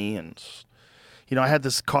stealing money. And I had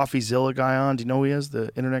this CoffeeZilla guy on. Do you know who he is?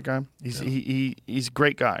 The internet guy. He's a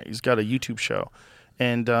great guy. He's got a YouTube show,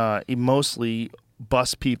 and he mostly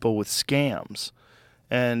busts people with scams.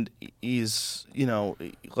 And he's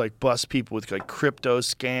like busts people with like crypto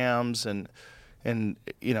scams and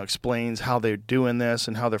explains how they're doing this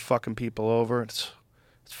and how they're fucking people over. It's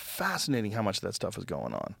fascinating how much of that stuff is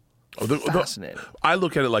going on. Fascinating. I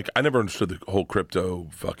look at it like I never understood the whole crypto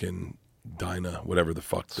fucking Dyna, whatever the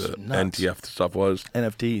fuck the NTF stuff was.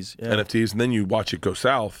 NFTs. Yeah. NFTs, and then you watch it go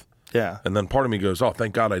south. Yeah. And then part of me goes, oh,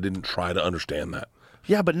 thank God I didn't try to understand that.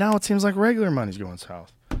 Yeah, but now it seems like regular money's going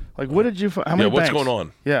south. Like, what did you... How many what's banks? going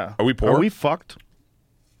on? Yeah. Are we poor? Are we fucked?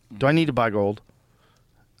 Do I need to buy gold?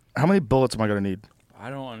 How many bullets am I going to need?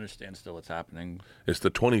 I don't understand still what's happening. It's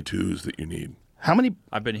the 22s that you need. How many...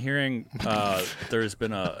 I've been hearing there's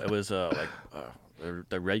been the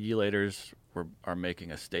regulators are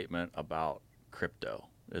making a statement about crypto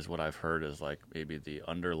is what I've heard is like maybe the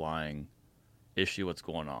underlying issue what's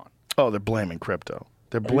going on. Oh, they're blaming crypto.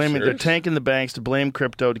 They're tanking the banks to blame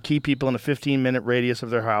crypto to keep people in a 15-minute radius of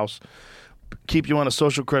their house, keep you on a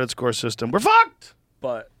social credit score system. We're fucked!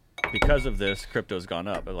 But because of this, crypto's gone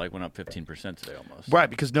up. It went up 15% today almost. Right,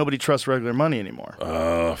 because nobody trusts regular money anymore.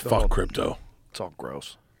 Fuck crypto. It's all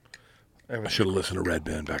gross. I should have listened to Red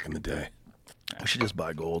Band back in the day. We should just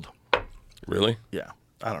buy gold. Really? Yeah.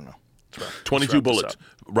 I don't know. 22 bullets.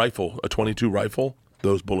 Rifle. A 22 rifle.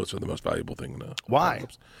 Those bullets are the most valuable thing. Why?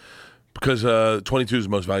 Because 22 is the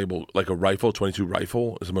most valuable. Like a rifle, 22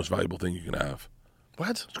 rifle is the most valuable thing you can have.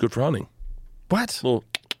 What? It's good for hunting. What? Little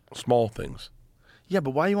small things. Yeah,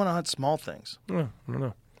 but why you want to hunt small things? I don't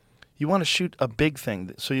know. You want to shoot a big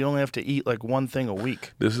thing so you only have to eat like one thing a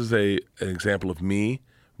week. This is an example of me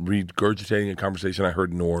regurgitating a conversation I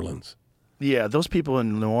heard in New Orleans. Yeah, those people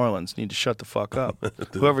in New Orleans need to shut the fuck up.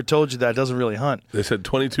 Whoever told you that doesn't really hunt. They said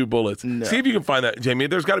 22 bullets. No. See if you can find that, Jamie.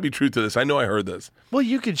 There's got to be truth to this. I know I heard this. Well,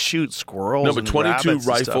 you could shoot squirrels. No, but 22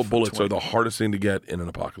 rifle bullets are the the hardest thing to get in an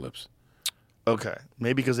apocalypse. Okay,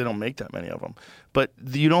 maybe because they don't make that many of them. But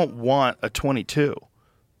you don't want a 22.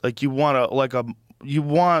 Like you want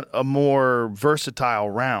a more versatile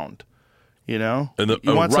round. You know, And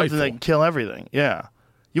you want rifle. something that can kill everything. Yeah.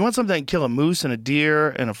 You want something that can kill a moose and a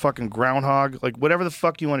deer and a fucking groundhog, like whatever the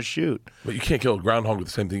fuck you want to shoot. But you can't kill a groundhog with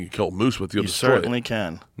the same thing you kill a moose with. You'll You destroy it. certainly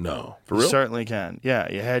can. No. For You real? certainly can. Yeah,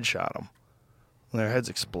 you headshot them. Their heads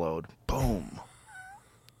explode. Boom.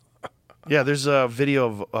 Yeah, there's a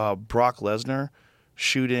video of Brock Lesnar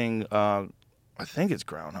shooting, I think it's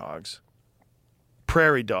groundhogs,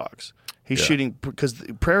 prairie dogs. He's shooting because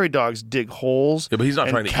prairie dogs dig holes. Yeah, but he's not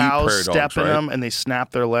and trying to eat cows prairie dogs, step in right? them and they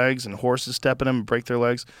snap their legs, and horses step in them and break their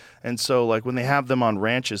legs. And so, like when they have them on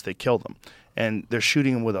ranches, they kill them, and they're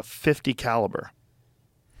shooting them with a 50 caliber,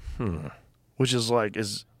 which is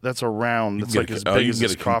that's a round that's like as big you as can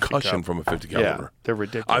this get a coffee concussion cup. from a 50 Yeah, caliber. they're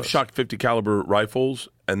ridiculous. I've shot 50 caliber rifles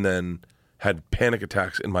and then had panic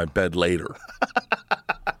attacks in my bed later.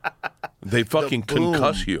 They fucking boom.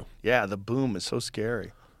 concuss you. Yeah, the boom is so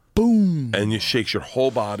scary. Boom. And it shakes your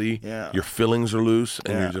whole body. Yeah. Your fillings are loose,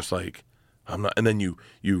 and Yeah. you're just like, I'm not. And then you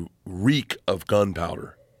reek of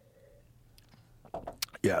gunpowder.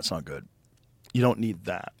 Yeah, it's not good. You don't need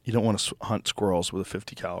that. You don't want to hunt squirrels with a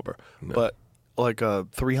 50 caliber. But like a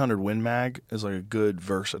 300 Win Mag is like a good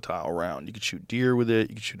versatile round. You could shoot deer with it.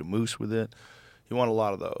 You could shoot a moose with it. You want a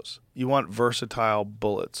lot of those. You want versatile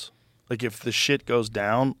bullets. Like if the shit goes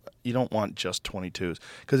down, you don't want just 22s.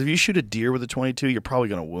 Because if you shoot a deer with a 22, you're probably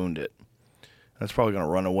going to wound it. And it's probably going to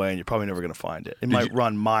run away, and you're probably never going to find it. It might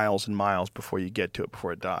run miles and miles before you get to it,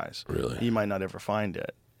 before it dies. Really? You might not ever find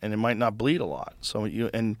it. And it might not bleed a lot.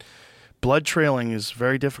 And blood trailing is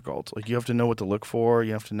very difficult. Like you have to know what to look for.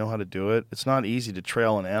 You have to know how to do it. It's not easy to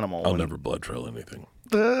trail an animal. I'll never blood trail anything.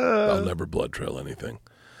 I'll never blood trail anything.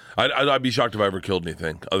 I'd be shocked if I ever killed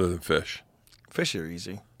anything other than fish. Fish are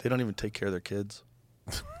easy. They don't even take care of their kids.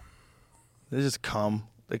 They just come.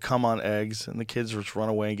 They come on eggs, and the kids just run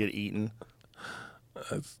away and get eaten.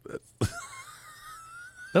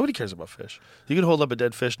 Nobody cares about fish. You can hold up a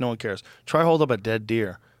dead fish, no one cares. Try hold up a dead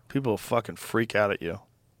deer. People will fucking freak out at you.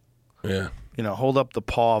 Yeah. You know, hold up the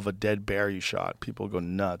paw of a dead bear you shot. People go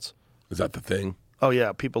nuts. Is that the thing? Oh,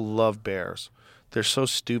 yeah. People love bears. They're so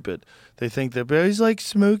stupid. They think the bear's like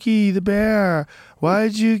Smokey the bear. Why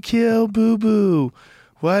did you kill Boo Boo?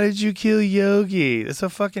 Why did you kill Yogi? It's a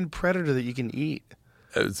fucking predator that you can eat.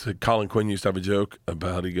 Colin Quinn used to have a joke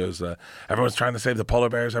about, he goes, everyone's trying to save the polar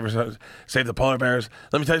bears, save the polar bears.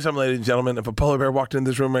 Let me tell you something, ladies and gentlemen, if a polar bear walked in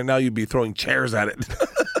this room right now, you'd be throwing chairs at it.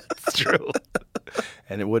 It's true.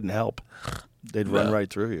 And it wouldn't help. They'd run right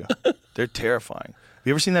through you. They're terrifying. Have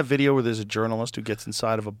you ever seen that video where there's a journalist who gets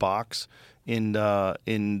inside of a box in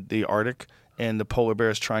the Arctic and the polar bear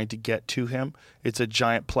is trying to get to him? It's a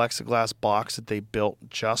giant plexiglass box that they built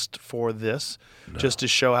just for this, just to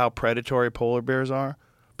show how predatory polar bears are.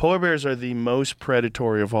 Polar bears are the most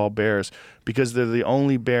predatory of all bears because they're the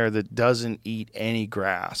only bear that doesn't eat any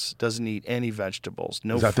grass, doesn't eat any vegetables.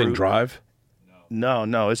 No Does that fruit. thing drive?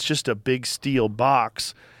 No. It's just a big steel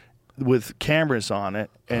box with cameras on it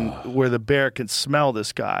and where the bear can smell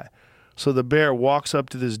this guy. So the bear walks up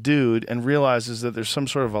to this dude and realizes that there's some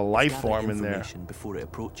sort of a life form in there. Before it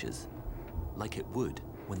approaches, like it would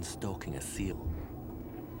when stalking a seal.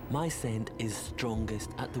 My scent is strongest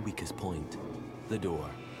at the weakest point, the door.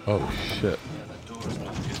 Oh, shit.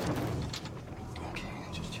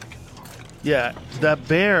 Yeah, that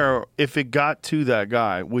bear, if it got to that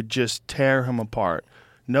guy, would just tear him apart.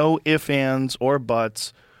 No ifs, ands, or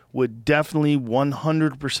buts, would definitely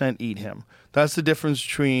 100% eat him. That's the difference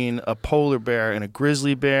between a polar bear and a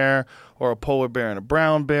grizzly bear, or a polar bear and a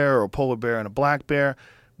brown bear, or a polar bear and a black bear.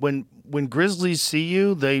 When grizzlies see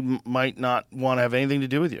you, they might not want to have anything to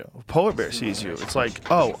do with you. If a polar bear sees you, it's like,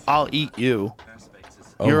 oh, I'll eat you.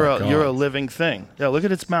 You're a living thing. Yeah, look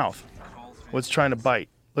at its mouth. What's trying to bite?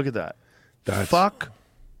 Look at that. Fuck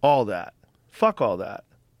all that. Fuck all that.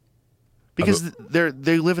 Because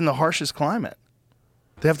they live in the harshest climate.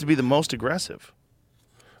 They have to be the most aggressive.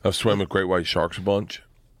 I've swam with great white sharks a bunch.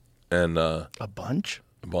 And a bunch?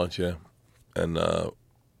 A bunch, yeah. And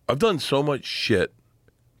I've done so much shit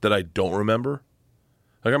that I don't remember.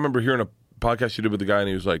 Like, I remember hearing a podcast you did with the guy, and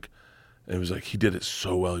he was like, he did it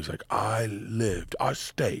so well. He's like, I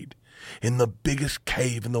stayed in the biggest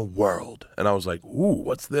cave in the world. And I was like, ooh,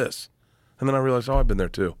 what's this? And then I realized, I've been there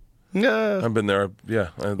too. Yeah. I've been there, yeah.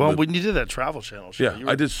 Well, when you did that Travel Channel show. Yeah,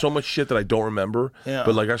 I did so much shit that I don't remember. Yeah.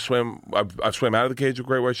 But like I swam out of the cage with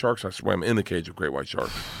great white sharks. I swam in the cage with great white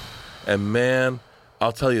sharks. And man,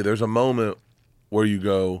 I'll tell you, there's a moment where you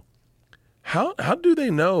go, how do they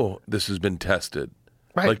know this has been tested?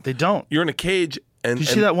 Right, like, they don't. You're in a cage and... Did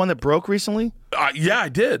you see that one that broke recently? Yeah, I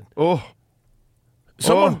did. Oh.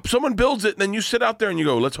 Someone builds it, and then you sit out there and you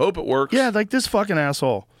go, let's hope it works. Yeah, like this fucking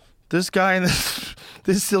asshole. This guy and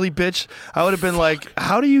this silly bitch. I would have been like,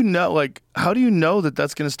 how do you know that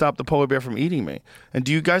that's going to stop the polar bear from eating me? And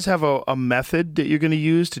do you guys have a method that you're going to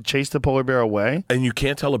use to chase the polar bear away? And you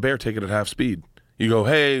can't tell a bear take it at half speed. You go,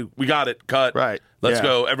 hey, we got it, cut. Right. Let's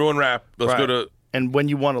go. Everyone wrap. Let's go to... And when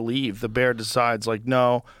you want to leave, the bear decides, like,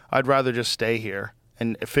 no, I'd rather just stay here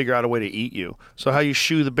and figure out a way to eat you. So how you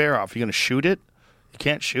shoo the bear off? You going to shoot it? You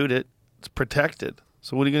can't shoot it. It's protected.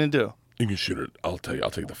 So what are you going to do? You can shoot it. I'll tell you.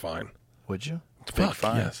 I'll take the fine. Would you? It's a big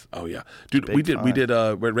fine. Yes. Oh yeah, dude. We did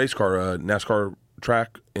a race car NASCAR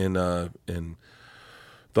track in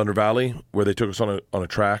Thunder Valley where they took us on a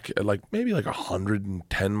track at maybe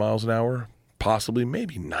 110 miles an hour, possibly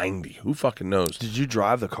maybe 90. Who fucking knows? Did you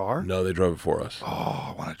drive the car? No, they drove it for us.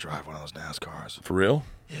 Oh, I want to drive one of those NASCARs. For real?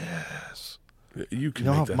 Yes. You can.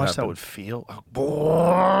 You know make how much happen. that would feel?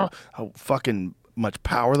 How fucking much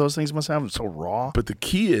power those things must have. It's so raw. But the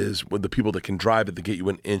key is with the people that can drive it, they get you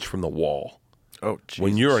an inch from the wall. Oh, Jesus.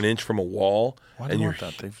 When you're an inch from a wall, why do you want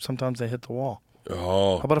that? Sometimes they hit the wall.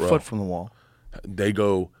 Oh, how about a foot from the wall? They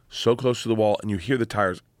go so close to the wall, and you hear the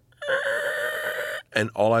tires. And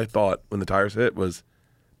all I thought when the tires hit was,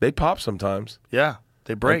 they pop sometimes. Yeah,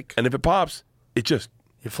 they break. And if it pops, it just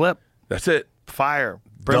you flip. That's it. Fire,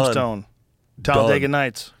 brimstone, Talladega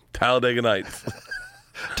Nights. Talladega Nights.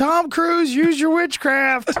 Tom Cruise, use your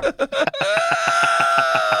witchcraft.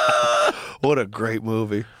 What a great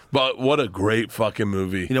movie. But what a great fucking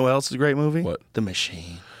movie. You know what else is a great movie? What? The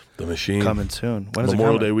Machine. The Machine. Coming soon. When is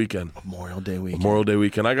Memorial it coming? Day weekend. Memorial Day weekend. Memorial Day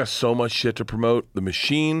weekend. I got so much shit to promote. The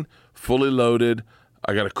Machine, fully loaded.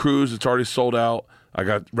 I got a cruise that's already sold out. I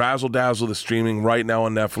got Razzle Dazzle that's streaming right now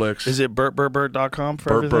on Netflix. Is it BertBertBert.com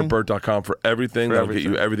for everything? BertBertBert.com for everything. That'll get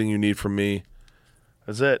you everything you need from me.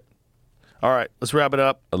 That's it. All right, let's wrap it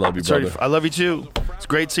up. I love you, brother. I love you too. It's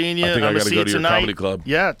great seeing you. I think I'm I got to see go you to your tonight. comedy club.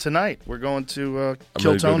 Yeah, tonight we're going to I'm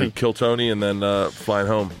Kill gonna go Tony. to Kill Tony and then flying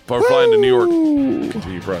home. Or flying to New York.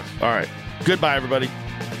 Continue press. All right. Goodbye, everybody.